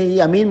ഇദ്ദേഹത്തിന് ഈ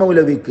അമീൻ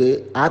മൗലവിക്ക്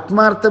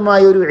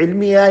ആത്മാർത്ഥമായ ഒരു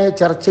ഇൽമിയായ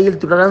ചർച്ചയിൽ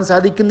തുടരാൻ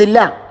സാധിക്കുന്നില്ല.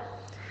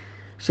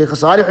 ഷെയ്ഖ്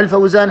സാലിഹുൽ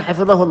ഫൗസാൻ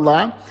ഹഫിളഹുല്ലാ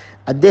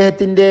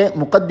അദ്ദേഹത്തിൻ്റെ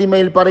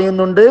മുഖദ്ദിമയിൽ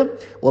പറയുന്നുണ്ട്,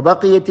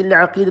 വബഖിയത്തുൽ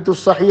അഖീദത്തു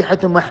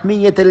സ്വഹീഹത്തു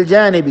മഹ്മിയത്തുൽ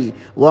ജാനിബി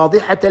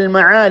വാദിഹത്തുൽ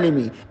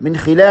മആലിമി മിൻ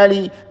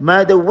ഖിലാലി മാ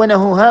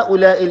ദവ്വനഹു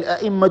ഹഉലാഇൽ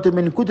അഇമ്മത്തു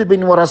മിൻ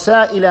കുതുബിൻ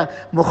വറസായില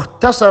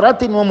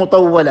മുഖ്തസറത്തിൻ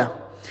വമുതവ്വല.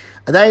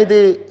 അതായത്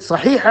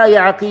സഹീഹായ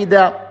അഖീദ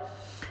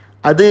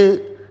അത്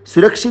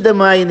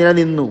സുരക്ഷിതമായി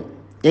നിലനിന്നു.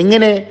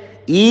 എങ്ങനെ?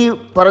 ഈ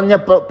പറഞ്ഞ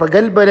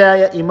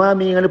പ്രഗൽഭരായ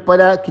ഇമാമിയങ്ങൾ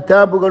പല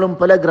കിതാബുകളും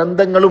പല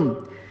ഗ്രന്ഥങ്ങളും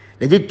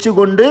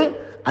രചിച്ചുകൊണ്ട്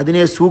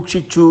അതിനെ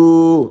സൂക്ഷിച്ചു.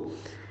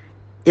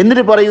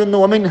 എന്നിട്ട് പറയുന്നു,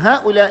 വമിൻ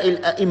ഹഉലാഇൽ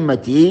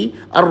അഇമ്മത്തി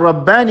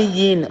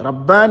അർ-റബ്ബാനിയീൻ,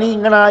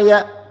 റബ്ബാനികളായ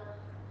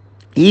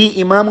ഈ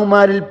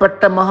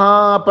ഇമാമുമാരിൽപ്പെട്ട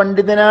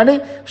മഹാപണ്ഡിതനാണ്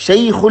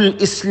ഷൈഖുൽ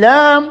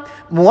ഇസ്ലാം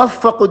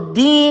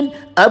മുവഫഖുദ്ദീൻ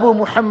അബു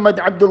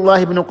മുഹമ്മദ്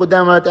അബ്ദുല്ലാഹി ഇബ്നു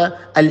ഖുദാമ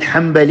അൽ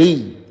ഹംബലി.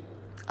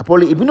 അപ്പോൾ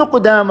ഇബ്നു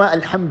ഖുദാമ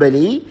അൽ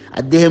ഹംബലി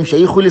അദ്ദേഹം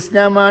ഷൈഖുൽ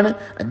ഇസ്ലാമാണ്,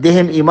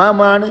 അദ്ദേഹം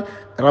ഇമാമാണ്,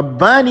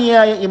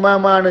 റബ്ബാനിയായ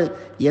ഇമാമാണ്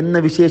എന്ന്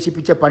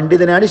വിശേഷിപ്പിച്ച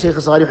പണ്ഡിതനാണ്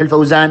ഷെയ്ഖ് സാലിഹുൽ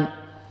ഫൗസാൻ.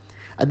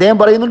 അദ്ദേഹം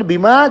പറയുന്നുണ്ട്,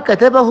 ബിമാ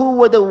കതബഹു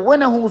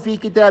വദവ്വനഹു ഫീ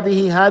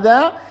കിതാബിഹി ഹാദാ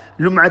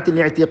ലുംഅത്തുൽ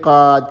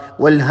ഇഅ്തിഖാദ്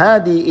വൽ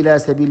ഹാദി ഇലാ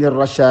സബീലിർ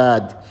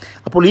റഷാദ്.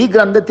 അപ്പോൾ ഈ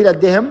ഗ്രന്ഥത്തിൽ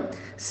അദ്ദേഹം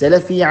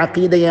സലഫി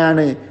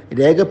അഖീദയാണ്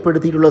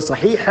രേഖപ്പെടുത്തിയിട്ടുള്ളത്,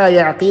 സഹീഹായ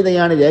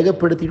അഖീദയാണ്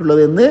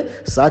രേഖപ്പെടുത്തിയിട്ടുള്ളത് എന്ന്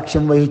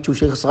സാക്ഷ്യം വഹിച്ചു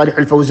ഷെയ്ഖ്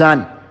സാലിഹുൽ ഫൗസാൻ.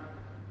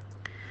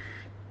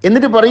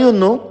 എന്നിട്ട്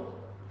പറയുന്നു,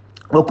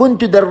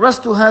 وكنت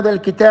درست هذا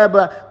الكتاب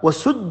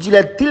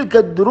وسجلت تلك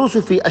الدروس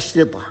في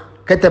أشرطة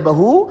كتبه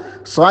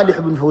صالح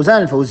بن فوزان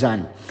الفوزان.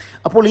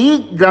 അപ്പോൾ ഈ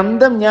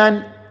ഗ്രന്ഥം ഞാൻ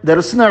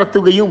ദർസ്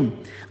നടത്തുകയും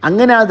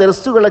അങ്ങനെ ആ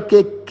ദർസുകളൊക്കെ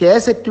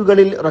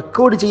കാസറ്റുകളിൽ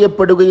റെക്കോർഡ്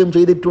ചെയ്യപ്പെടുകയും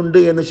ചെയ്തിട്ടുണ്ട്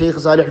എന്ന്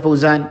ഷെയ്ഖ് സാലിഹ്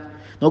ഫൗസാൻ.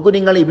 നോക്കൂ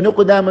നിങ്ങൾ, ഇബ്നു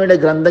ഖുദാമയുടെ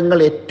ഗ്രന്ഥങ്ങൾ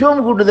ഏറ്റവും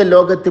കൂടുതൽ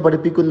ലോകത്ത്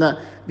പഠിപ്പിക്കുന്ന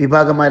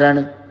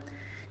വിഭാഗമാരാണ്.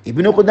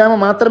 ഇബ്നു ഖുദാമ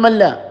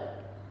മാത്രമല്ല,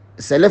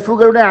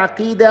 സലഫുകളുടെ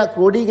അഖീദ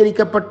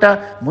ക്രോഡീകരിക്കപ്പെട്ട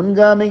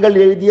മുൻഗാമികൾ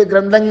എഴുതിയ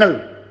ഗ്രന്ഥങ്ങൾ,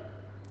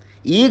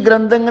 ഈ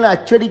ഗ്രന്ഥങ്ങൾ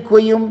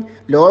അച്ചടിക്കുകയും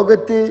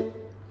ലോകത്ത്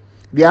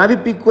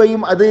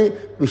വ്യാപിപ്പിക്കുകയും അത്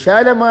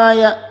വിശാലമായ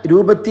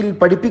രൂപത്തിൽ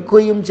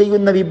പഠിപ്പിക്കുകയും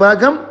ചെയ്യുന്ന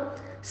വിഭാഗം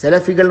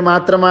സലഫികൾ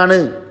മാത്രമാണ്.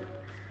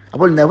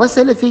 അപ്പോൾ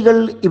നവസലഫികൾ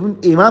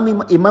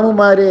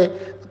ഇമാമുമാരെ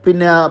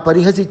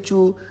പരിഹസിച്ചു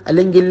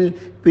അല്ലെങ്കിൽ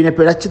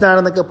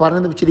പിഴച്ചതാണെന്നൊക്കെ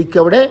പറഞ്ഞത്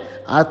ശരിക്കും അവിടെ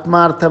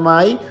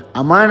ആത്മാർത്ഥമായി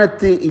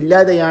അമാനത്ത്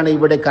ഇല്ലാതെയാണ്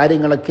ഇവിടെ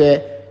കാര്യങ്ങളൊക്കെ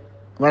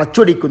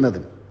വളച്ചൊടിക്കുന്നത്.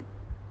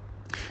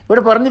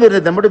 ഇവിടെ പറഞ്ഞു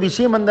വരുന്നത് നമ്മുടെ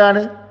വിഷയം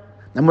എന്താണ്?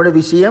 നമ്മുടെ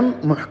വിഷയം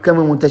മുഹ്കം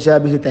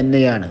മുതശാബിഹ്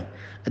തന്നെയാണ്.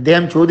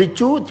 അദ്ദേഹം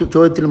ചോദിച്ചു,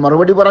 ചോദ്യത്തിൽ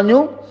മറുപടി പറഞ്ഞു.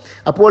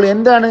 അപ്പോൾ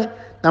എന്താണ്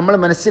നമ്മൾ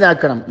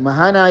മനസ്സിലാക്കണം?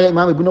 മഹാനായ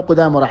ഇമാം ഇബ്നു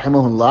ഖുദാമ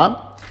റഹിമഹുല്ലാ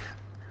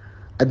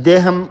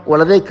അദ്ദേഹം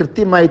വളരെ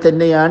കൃത്യമായി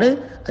തന്നെയാണ്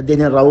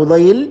അദ്ദേഹം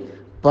റൗദയിൽ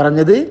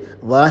പറഞ്ഞത്.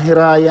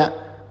 വാഹിറായ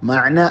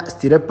മഅന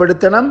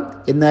സ്ഥിരപ്പെടുത്തണം,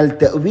 എന്നാൽ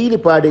തഅ്വീൽ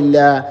പാടില്ല.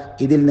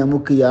 ഇതിൽ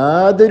നമുക്ക്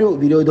യാതൊരു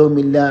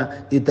വിരോധവുമില്ല.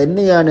 ഇത്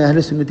തന്നെയാണ്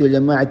അഹ്ലുസുന്നത്തി വൽ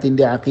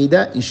ജമാഅത്തിന്റെ അഖീദ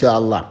ഇൻഷാ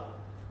അല്ലാഹ്.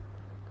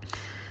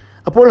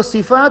 അപ്പോൾ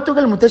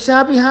സിഫാത്തുകൾ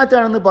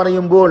മുതശാബിഹാത്താണെന്ന്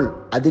പറയുമ്പോൾ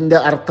അതിൻ്റെ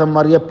അർത്ഥം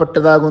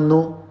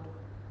അറിയപ്പെട്ടതാകുന്നു,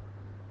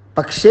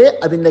 പക്ഷേ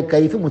അതിൻ്റെ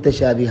കൈഫ്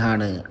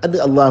മുതശാബിഹാണ്. അത്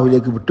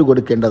അള്ളാഹുലേക്ക്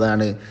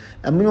വിട്ടുകൊടുക്കേണ്ടതാണ്.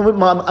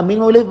 അമീൻ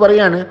മൗലവി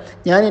പറയാണ്,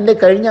 ഞാൻ എൻ്റെ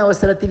കഴിഞ്ഞ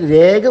അവസരത്തിൽ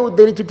രേഖ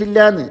ഉദ്ധരിച്ചിട്ടില്ല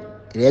എന്ന്.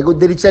 രേഖ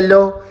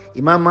ഉദ്ധരിച്ചല്ലോ.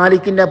 ഇമാം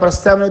മാലിക്കിന്റെ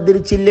പ്രസ്താവന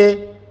ഉദ്ധരിച്ചില്ലേ?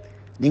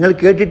 നിങ്ങൾ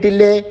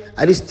കേട്ടിട്ടില്ലേ?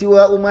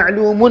 അലിസ്തിവാഉ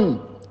മഅലൂമുൻ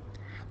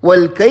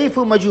വൽ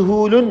കൈഫു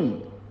മജ്ഹൂലുൻ.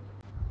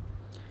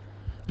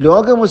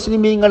 ലോക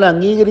മുസ്ലിമീങ്ങൾ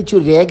അംഗീകരിച്ചു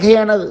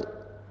രേഖയാണത്.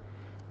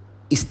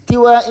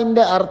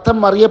 ഇസ്തിവാഇന്റെ അർത്ഥം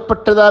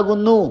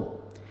അറിയപ്പെട്ടതാകുന്നു,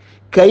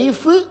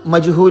 കൈഫ്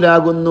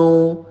മജ്ഹൂലാകുന്നു,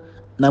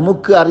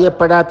 നമുക്ക്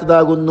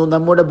അറിയപ്പെടാത്തതാകുന്നു.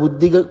 നമ്മുടെ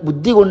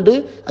ബുദ്ധി കൊണ്ട്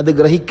അത്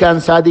ഗ്രഹിക്കാൻ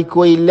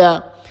സാധിക്കുകയില്ല.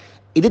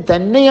 ഇത്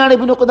തന്നെയാണ്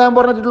ഇബ്നു ഖുദാമ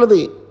പറഞ്ഞിട്ടുള്ളത്.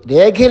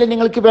 രേഖയിൽ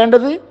നിങ്ങൾക്ക്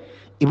വേണ്ടത്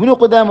ഇബ്നു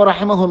ഖുദാമ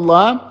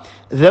റഹിമഹുല്ലാ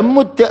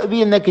ദമ്മു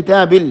തഅ്വീൽ എന്ന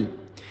കിതാബിൽ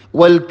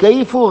വൽ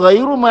കൈഫു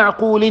ഗൈറു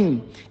മഅഖൂലിൻ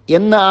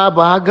എന്ന ആ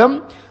ഭാഗം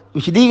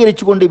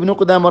വിശദീകരിച്ചുകൊണ്ട് ഇബ്നു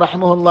ഖുദാമ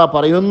റഹിമഹുല്ലാ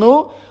പറയുന്നു,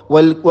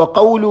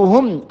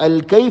 വഖൗലുഹും അൽ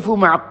കൈഫു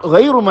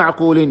ഗൈറു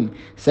മഅഖൂലിൻ.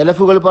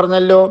 സലഫുകൾ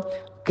പറഞ്ഞല്ലോ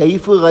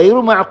കൈഫ്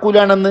ഗൈറു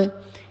മഅഖൂലാണെന്ന്.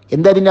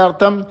 എന്താ അതിൻ്റെ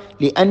അർത്ഥം?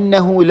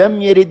 ലിഅന്നഹു ലം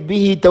യരിദ്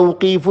ബിഹി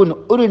തൗഖീഫുൻ.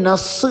 ഒരു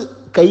നസ്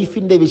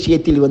കൈഫിന്റെ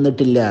വിഷയത്തിൽ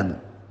വന്നിട്ടില്ല എന്ന്.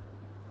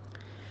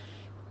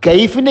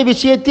 കൈഫിന്റെ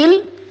വിഷയത്തിൽ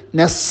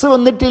നസ്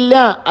വന്നിട്ടില്ല.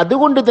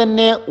 അതുകൊണ്ട്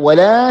തന്നെ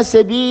വലാ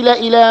സബീല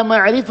ഇലാ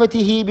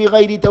മഅരിഫതിഹി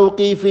ബിഗൈരി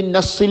തൗഖീഫിൻ.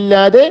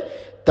 നസ്സില്ലാതെ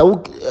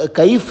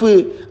കൈഫ്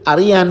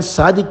അറിയാൻ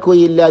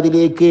സാധിക്കുകയില്ല,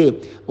 അതിലേക്ക്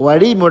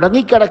വഴി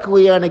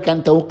മുടങ്ങിക്കിടക്കുകയാണ്. കാൻ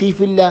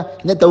തൗഖീഫില്ല.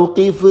 എന്ന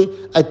തൗഖീഫ്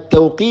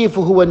അത്തൗഖീഫ്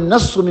ഹുവ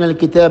അൻ-നസ്സു മിനൽ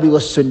കിതാബി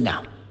വസ്സുന്ന.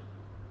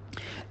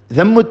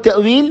 ദമ്മു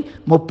തഅ്വീൽ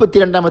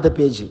 32-ാമത്തെ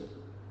പേജ്.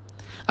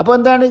 അപ്പോൾ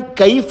എന്താണ്?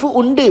 കൈഫ്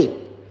ഉണ്ട്,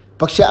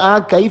 പക്ഷെ ആ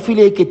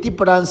കൈഫിലേക്ക്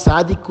എത്തിപ്പെടാൻ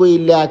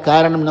സാധിക്കുകയില്ല,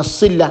 കാരണം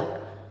നസ്സില്ല.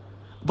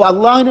 അപ്പോൾ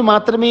അള്ളാഹുവിന്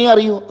മാത്രമേ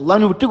അറിയൂ,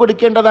 അള്ളാഹുവിന്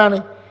വിട്ടുകൊടുക്കേണ്ടതാണ്.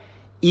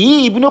 ഈ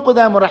ഇബ്നു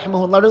ഖുദാമ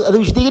റഹിമഹുല്ലാഹ് അത്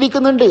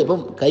വിശദീകരിക്കുന്നുണ്ട്. അപ്പം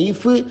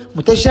കൈഫ്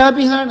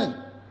മുതശാബിഹാണ്,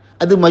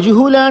 അത്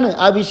മജ്ഹൂലാണ്.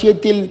 ആ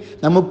വിഷയത്തിൽ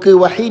നമുക്ക്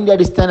വഹീന്റെ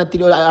അടിസ്ഥാനത്തിൽ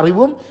ഒരു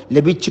അറിവും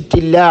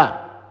ലഭിച്ചിട്ടില്ല.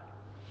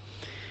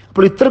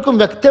 അപ്പോൾ ഇത്രക്കും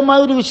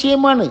വ്യക്തമായൊരു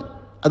വിഷയമാണ്.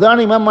 അതാണ്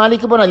ഇമാം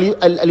മാലിക് പറഞ്ഞ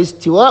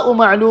അൽ-ഇസ്തിവാഉ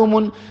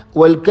മഅലൂമുൻ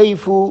വൽ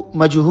കൈഫു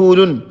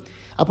മജ്ഹൂലുൻ.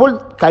 അപ്പോൾ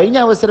കഴിഞ്ഞ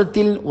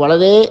അവസരത്തിൽ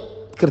വളരെ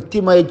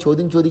കൃത്യമായി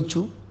ചോദ്യം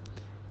ചോദിച്ചു,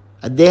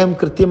 അദ്ദേഹം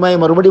കൃത്യമായി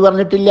മറുപടി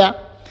പറഞ്ഞിട്ടില്ല.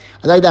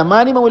 അതായത്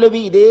അമാനി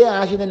മൗലവി ഇതേ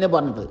ആശയം തന്നെ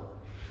പറഞ്ഞത്.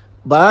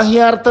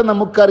 ബാഹ്യാർത്ഥം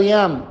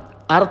നമുക്കറിയാം,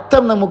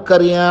 അർത്ഥം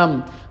നമുക്കറിയാം,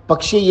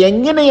 പക്ഷെ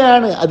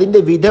എങ്ങനെയാണ് അതിൻ്റെ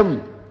വിധം,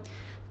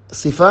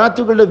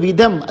 സിഫാത്തുകളുടെ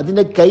വിധം,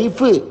 അതിൻ്റെ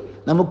കൈഫ്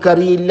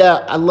നമുക്കറിയില്ല.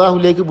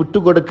 അള്ളാഹുലേക്ക്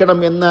വിട്ടുകൊടുക്കണം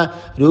എന്ന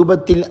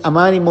രൂപത്തിൽ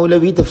അമാനി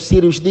മൗലവി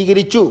തഫ്സീർ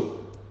വിശദീകരിച്ചു.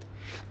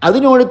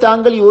 അതിനോട്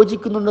താങ്കൾ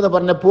യോജിക്കുന്നുണ്ടെന്ന്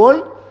പറഞ്ഞപ്പോൾ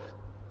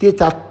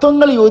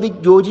തത്വങ്ങൾ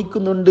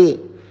യോജിക്കുന്നുണ്ട്,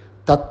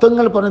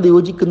 തത്വങ്ങൾ പറഞ്ഞത്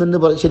യോജിക്കുന്നുണ്ട്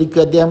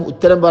ശരിക്കും അദ്ദേഹം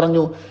ഉത്തരം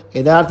പറഞ്ഞു.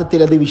 യഥാർത്ഥത്തിൽ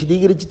അത്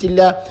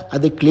വിശദീകരിച്ചിട്ടില്ല,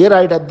 അത് ക്ലിയർ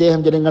ആയിട്ട് അദ്ദേഹം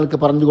ജനങ്ങൾക്ക്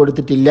പറഞ്ഞു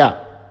കൊടുത്തിട്ടില്ല.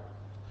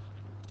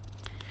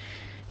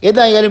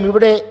 ഏതായാലും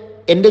ഇവിടെ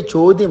എൻ്റെ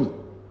ചോദ്യം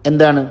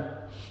എന്താണ്?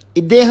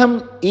 ഇദ്ദേഹം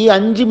ഈ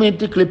 5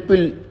 മിനിറ്റ്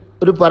ക്ലിപ്പിൽ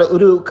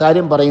ഒരു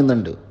കാര്യം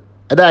പറയുന്നുണ്ട്.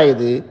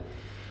 അതായത്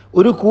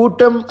ഒരു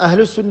കൂട്ടം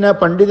അഹ്ലുസുന്ന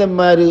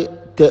പണ്ഡിതന്മാർ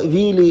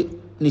തഅ്വീൽ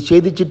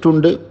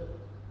നിഷേധിച്ചിട്ടുണ്ട്.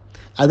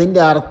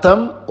 അതിൻ്റെ അർത്ഥം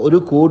ഒരു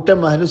കൂട്ടം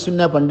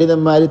അഹ്ലുസുന്ന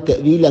പണ്ഡിതന്മാർ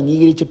തഅ്വീൽ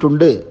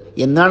അംഗീകരിച്ചിട്ടുണ്ട്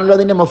എന്നാണല്ലോ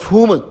അതിൻ്റെ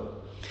മഫ്ഹൂം.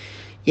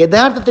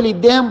 യഥാർത്ഥത്തിൽ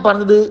ഇദ്ദേഹം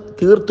പറഞ്ഞത്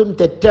തീർത്തും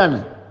തെറ്റാണ്.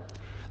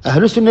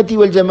 അഹ്ലുസുന്നത്തി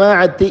വൽ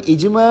ജമാഅത്ത്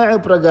ഇജ്മാഅ്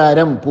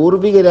പ്രകാരം,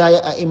 പൂർവികരായ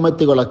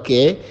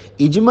അഇമ്മത്തുകളൊക്കെ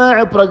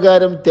ഇജ്മാഅ്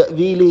പ്രകാരം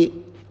തഅ്വീൽ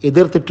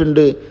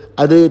എതിർത്തിട്ടുണ്ട്,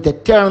 അത്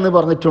തെറ്റാണെന്ന്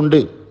പറഞ്ഞിട്ടുണ്ട്.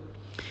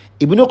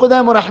 ഇബ്നു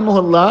ഖുദാമ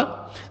റഹിമഹുല്ലാഹ്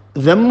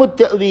ദമ്മു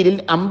തഅ്വീലിൽ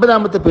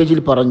 50-ാമത്തെ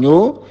പേജിൽ പറഞ്ഞു,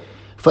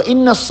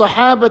 فإن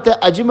الصحابة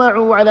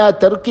أجمعوا على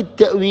ترك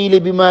التأويل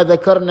بما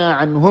ذكرنا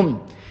عنهم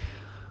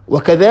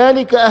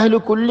وكذلك أهل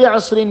كل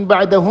عصر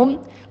بعدهم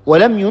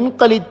ولم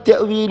ينقل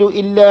التأويل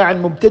إلا عن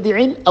مبتدع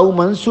أو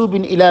منسوب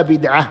إلى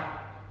بدعة.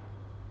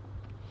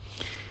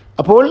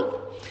 അപ്പോൾ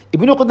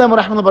ഇബ്നു ഖുദാമ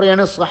റഹിമഹുല്ലാഹ്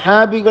പറയാണ്,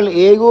 സഹാബികൾ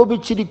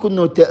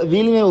ഏകോപിച്ചിരിക്കുന്നു,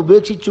 തഅ്വീലിനെ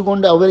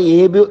ഉപേക്ഷിച്ചുകൊണ്ട് അവർ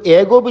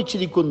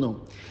ഏകോപിച്ചിരിക്കുന്നു.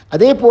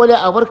 അതേപോലെ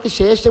അവർക്ക്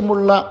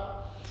ശേഷമുള്ള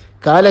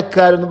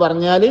കാലക്കാരെന്ന്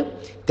പറഞ്ഞാൽ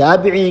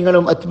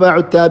താബിഈങ്ങളും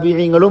അത്ബാഉ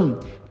താബിഈങ്ങളും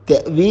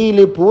തഅ്വീൽ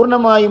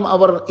പൂർണ്ണമായും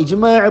അവർ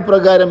ഇജ്മാഅ്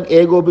പ്രകാരം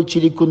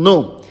ഏകോപിച്ചിരിക്കുന്നു.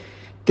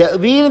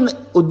 തഅ്വീൽ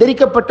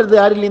ഉദ്ധരിക്കപ്പെട്ടത്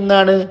ആരിൽ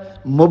നിന്നാണ്?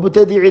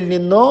 മുബ്തദിഇൽ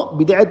നിന്നോ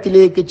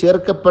ബിദ്അത്തിലേക്ക്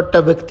ചേർക്കപ്പെട്ട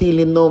വ്യക്തിയിൽ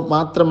നിന്നോ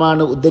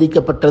മാത്രമാണ്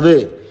ഉദ്ധരിക്കപ്പെട്ടത്.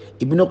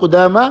 ഇബ്നു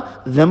ഖുദാമ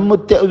ദമ്മു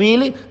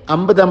തഅ്വീൽ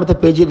 50-ാമത്തെ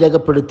പേജിൽ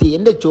രേഖപ്പെടുത്തി.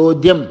 എൻ്റെ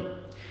ചോദ്യം,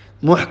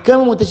 മുഹ്കം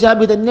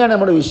മുതശാബിഹ് തന്നെയാണ്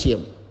നമ്മുടെ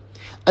വിഷയം.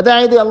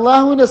 അതായത്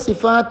അള്ളാഹുവിൻ്റെ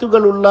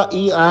സിഫാത്തുകളുള്ള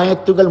ഈ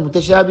ആയത്തുകൾ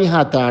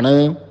മുതശാബിഹാത്താണ്,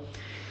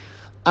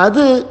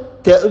 അത്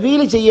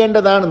തഅ്വീൽ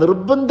ചെയ്യേണ്ടതാണ്,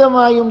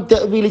 നിർബന്ധമായും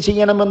തഅ്വീൽ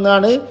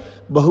ചെയ്യണമെന്നാണ്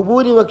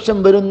ബഹുഭൂരിപക്ഷം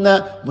വരുന്ന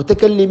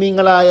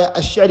മുതകല്ലിമീങ്ങളായ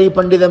അശ്അരി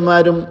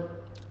പണ്ഡിതന്മാരും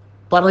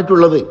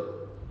പറഞ്ഞിട്ടുള്ളത്.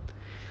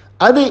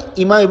 അത്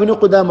ഇമാം ഇബ്നു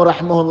ഖുദാമ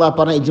റഹിമഹുല്ലാഹ്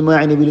പറഞ്ഞ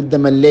ഇജ്മാഇന്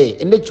വിരുദ്ധമല്ലേ?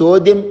 എൻ്റെ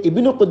ചോദ്യം,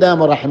 ഇബ്നു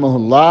ഖുദാമ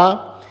റഹിമഹുല്ലാഹ്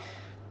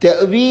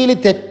തഅ്വീൽ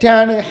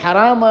തെറ്റാണ്,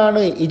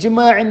 ഹറാമാണ്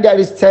ഇജ്മാഇൻ്റെ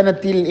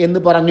അടിസ്ഥാനത്തിൽ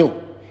എന്ന് പറഞ്ഞു.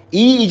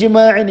 ഈ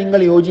ഇജ്മാഅ് നിങ്ങൾ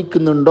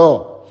യോജിക്കുന്നുണ്ടോ?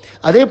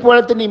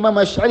 അതേപോലെ തന്നെ ഇമാം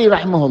അശ്അരി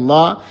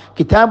റഹിമഹുല്ലാഹ്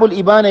കിതാബുൽ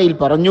ഇബാനയിൽ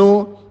പറഞ്ഞു,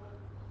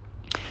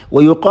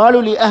 ويقال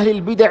لأهل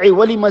البدع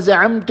ولم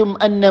زعمتم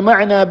أن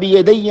معنى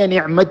بيدي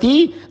نعمتي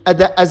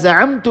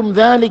أزعمتم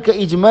ذلك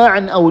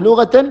إجماعا أو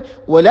لغة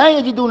ولا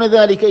يجدون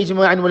ذلك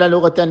إجماعا ولا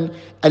لغة.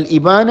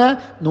 الإبانة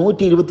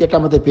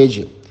 128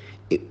 പേജ്.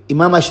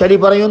 ഇമാം അശ്അരി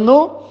പറയുന്നു,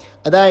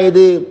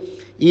 അതായത്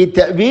ഈ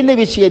തഅ്വീലിന്റെ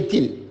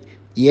വിഷയത്തിൽ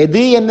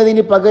യദ്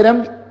എന്നതിന് പകരം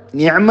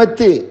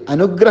നിഅമത്ത്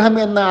അനുഗ്രഹം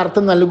എന്ന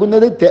അർത്ഥം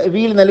നൽകുന്നത്,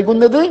 തഅ്വീൽ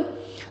നൽകുന്നത്,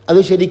 അത്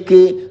ശരിക്ക്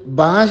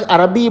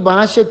അറബി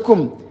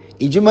ഭാഷക്കും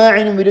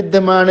ഇജ്മാഇനും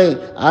വിരുദ്ധമാണ്.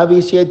 ആ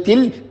വിഷയത്തിൽ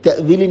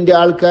തഅ്വീലിന്റെ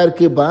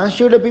ആൾക്കാർക്ക്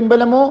ഭാഷയുടെ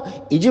പിൻബലമോ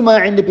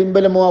ഇജ്മാഇന്റെ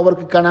പിൻബലമോ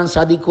അവർക്ക് കാണാൻ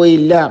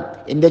സാധിക്കുകയില്ല.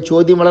 എൻ്റെ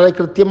ചോദ്യം വളരെ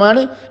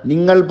കൃത്യമാണ്.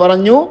 നിങ്ങൾ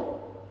പറഞ്ഞു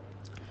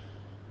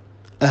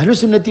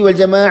അഹ്ലുസുന്നത്തി വൽ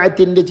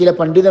ജമാഅത്തിന്റെ ചില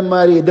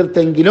പണ്ഡിതന്മാർ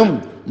എതിർത്തെങ്കിലും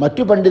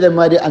മറ്റു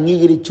പണ്ഡിതന്മാർ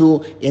അംഗീകരിച്ചു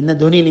എന്ന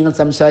ധ്വനിയിൽ നിങ്ങൾ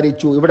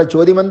സംസാരിച്ചു. ഇവിടെ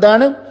ചോദ്യം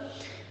എന്താണ്?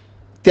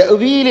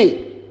 തഅ്വീല്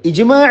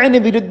ഇജ്മാഇന്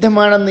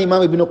വിരുദ്ധമാണെന്ന്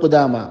ഇമാം ഇബ്നു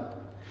ഖുദാമ,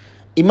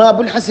 ഇമാം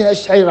അബുൽ ഹസൻ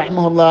അശ്അരി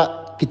റഹ്മഹുല്ലാഹ്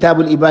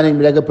കിതാബുൽ ഇബാനയിൽ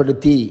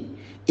രേഖപ്പെടുത്തി.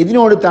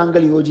 ഇതിനോട്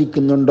താങ്കൾ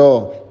യോജിക്കുന്നുണ്ടോ?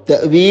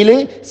 തഅ്വീല്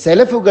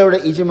സലഫുകളുടെ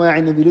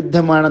ഇജ്മാഇന്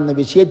വിരുദ്ധമാണെന്ന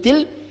വിഷയത്തിൽ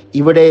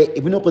ഇവിടെ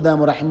ഇബ്നു ഖുദാമ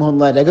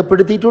റഹ്മഹുല്ലാഹ്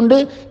രേഖപ്പെടുത്തിയിട്ടുണ്ട്,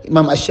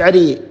 ഇമാം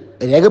അശ്അരി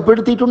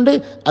രേഖപ്പെടുത്തിയിട്ടുണ്ട്.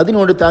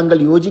 അതിനോട് താങ്കൾ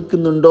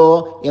യോജിക്കുന്നുണ്ടോ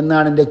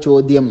എന്നാണ് എൻ്റെ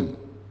ചോദ്യം.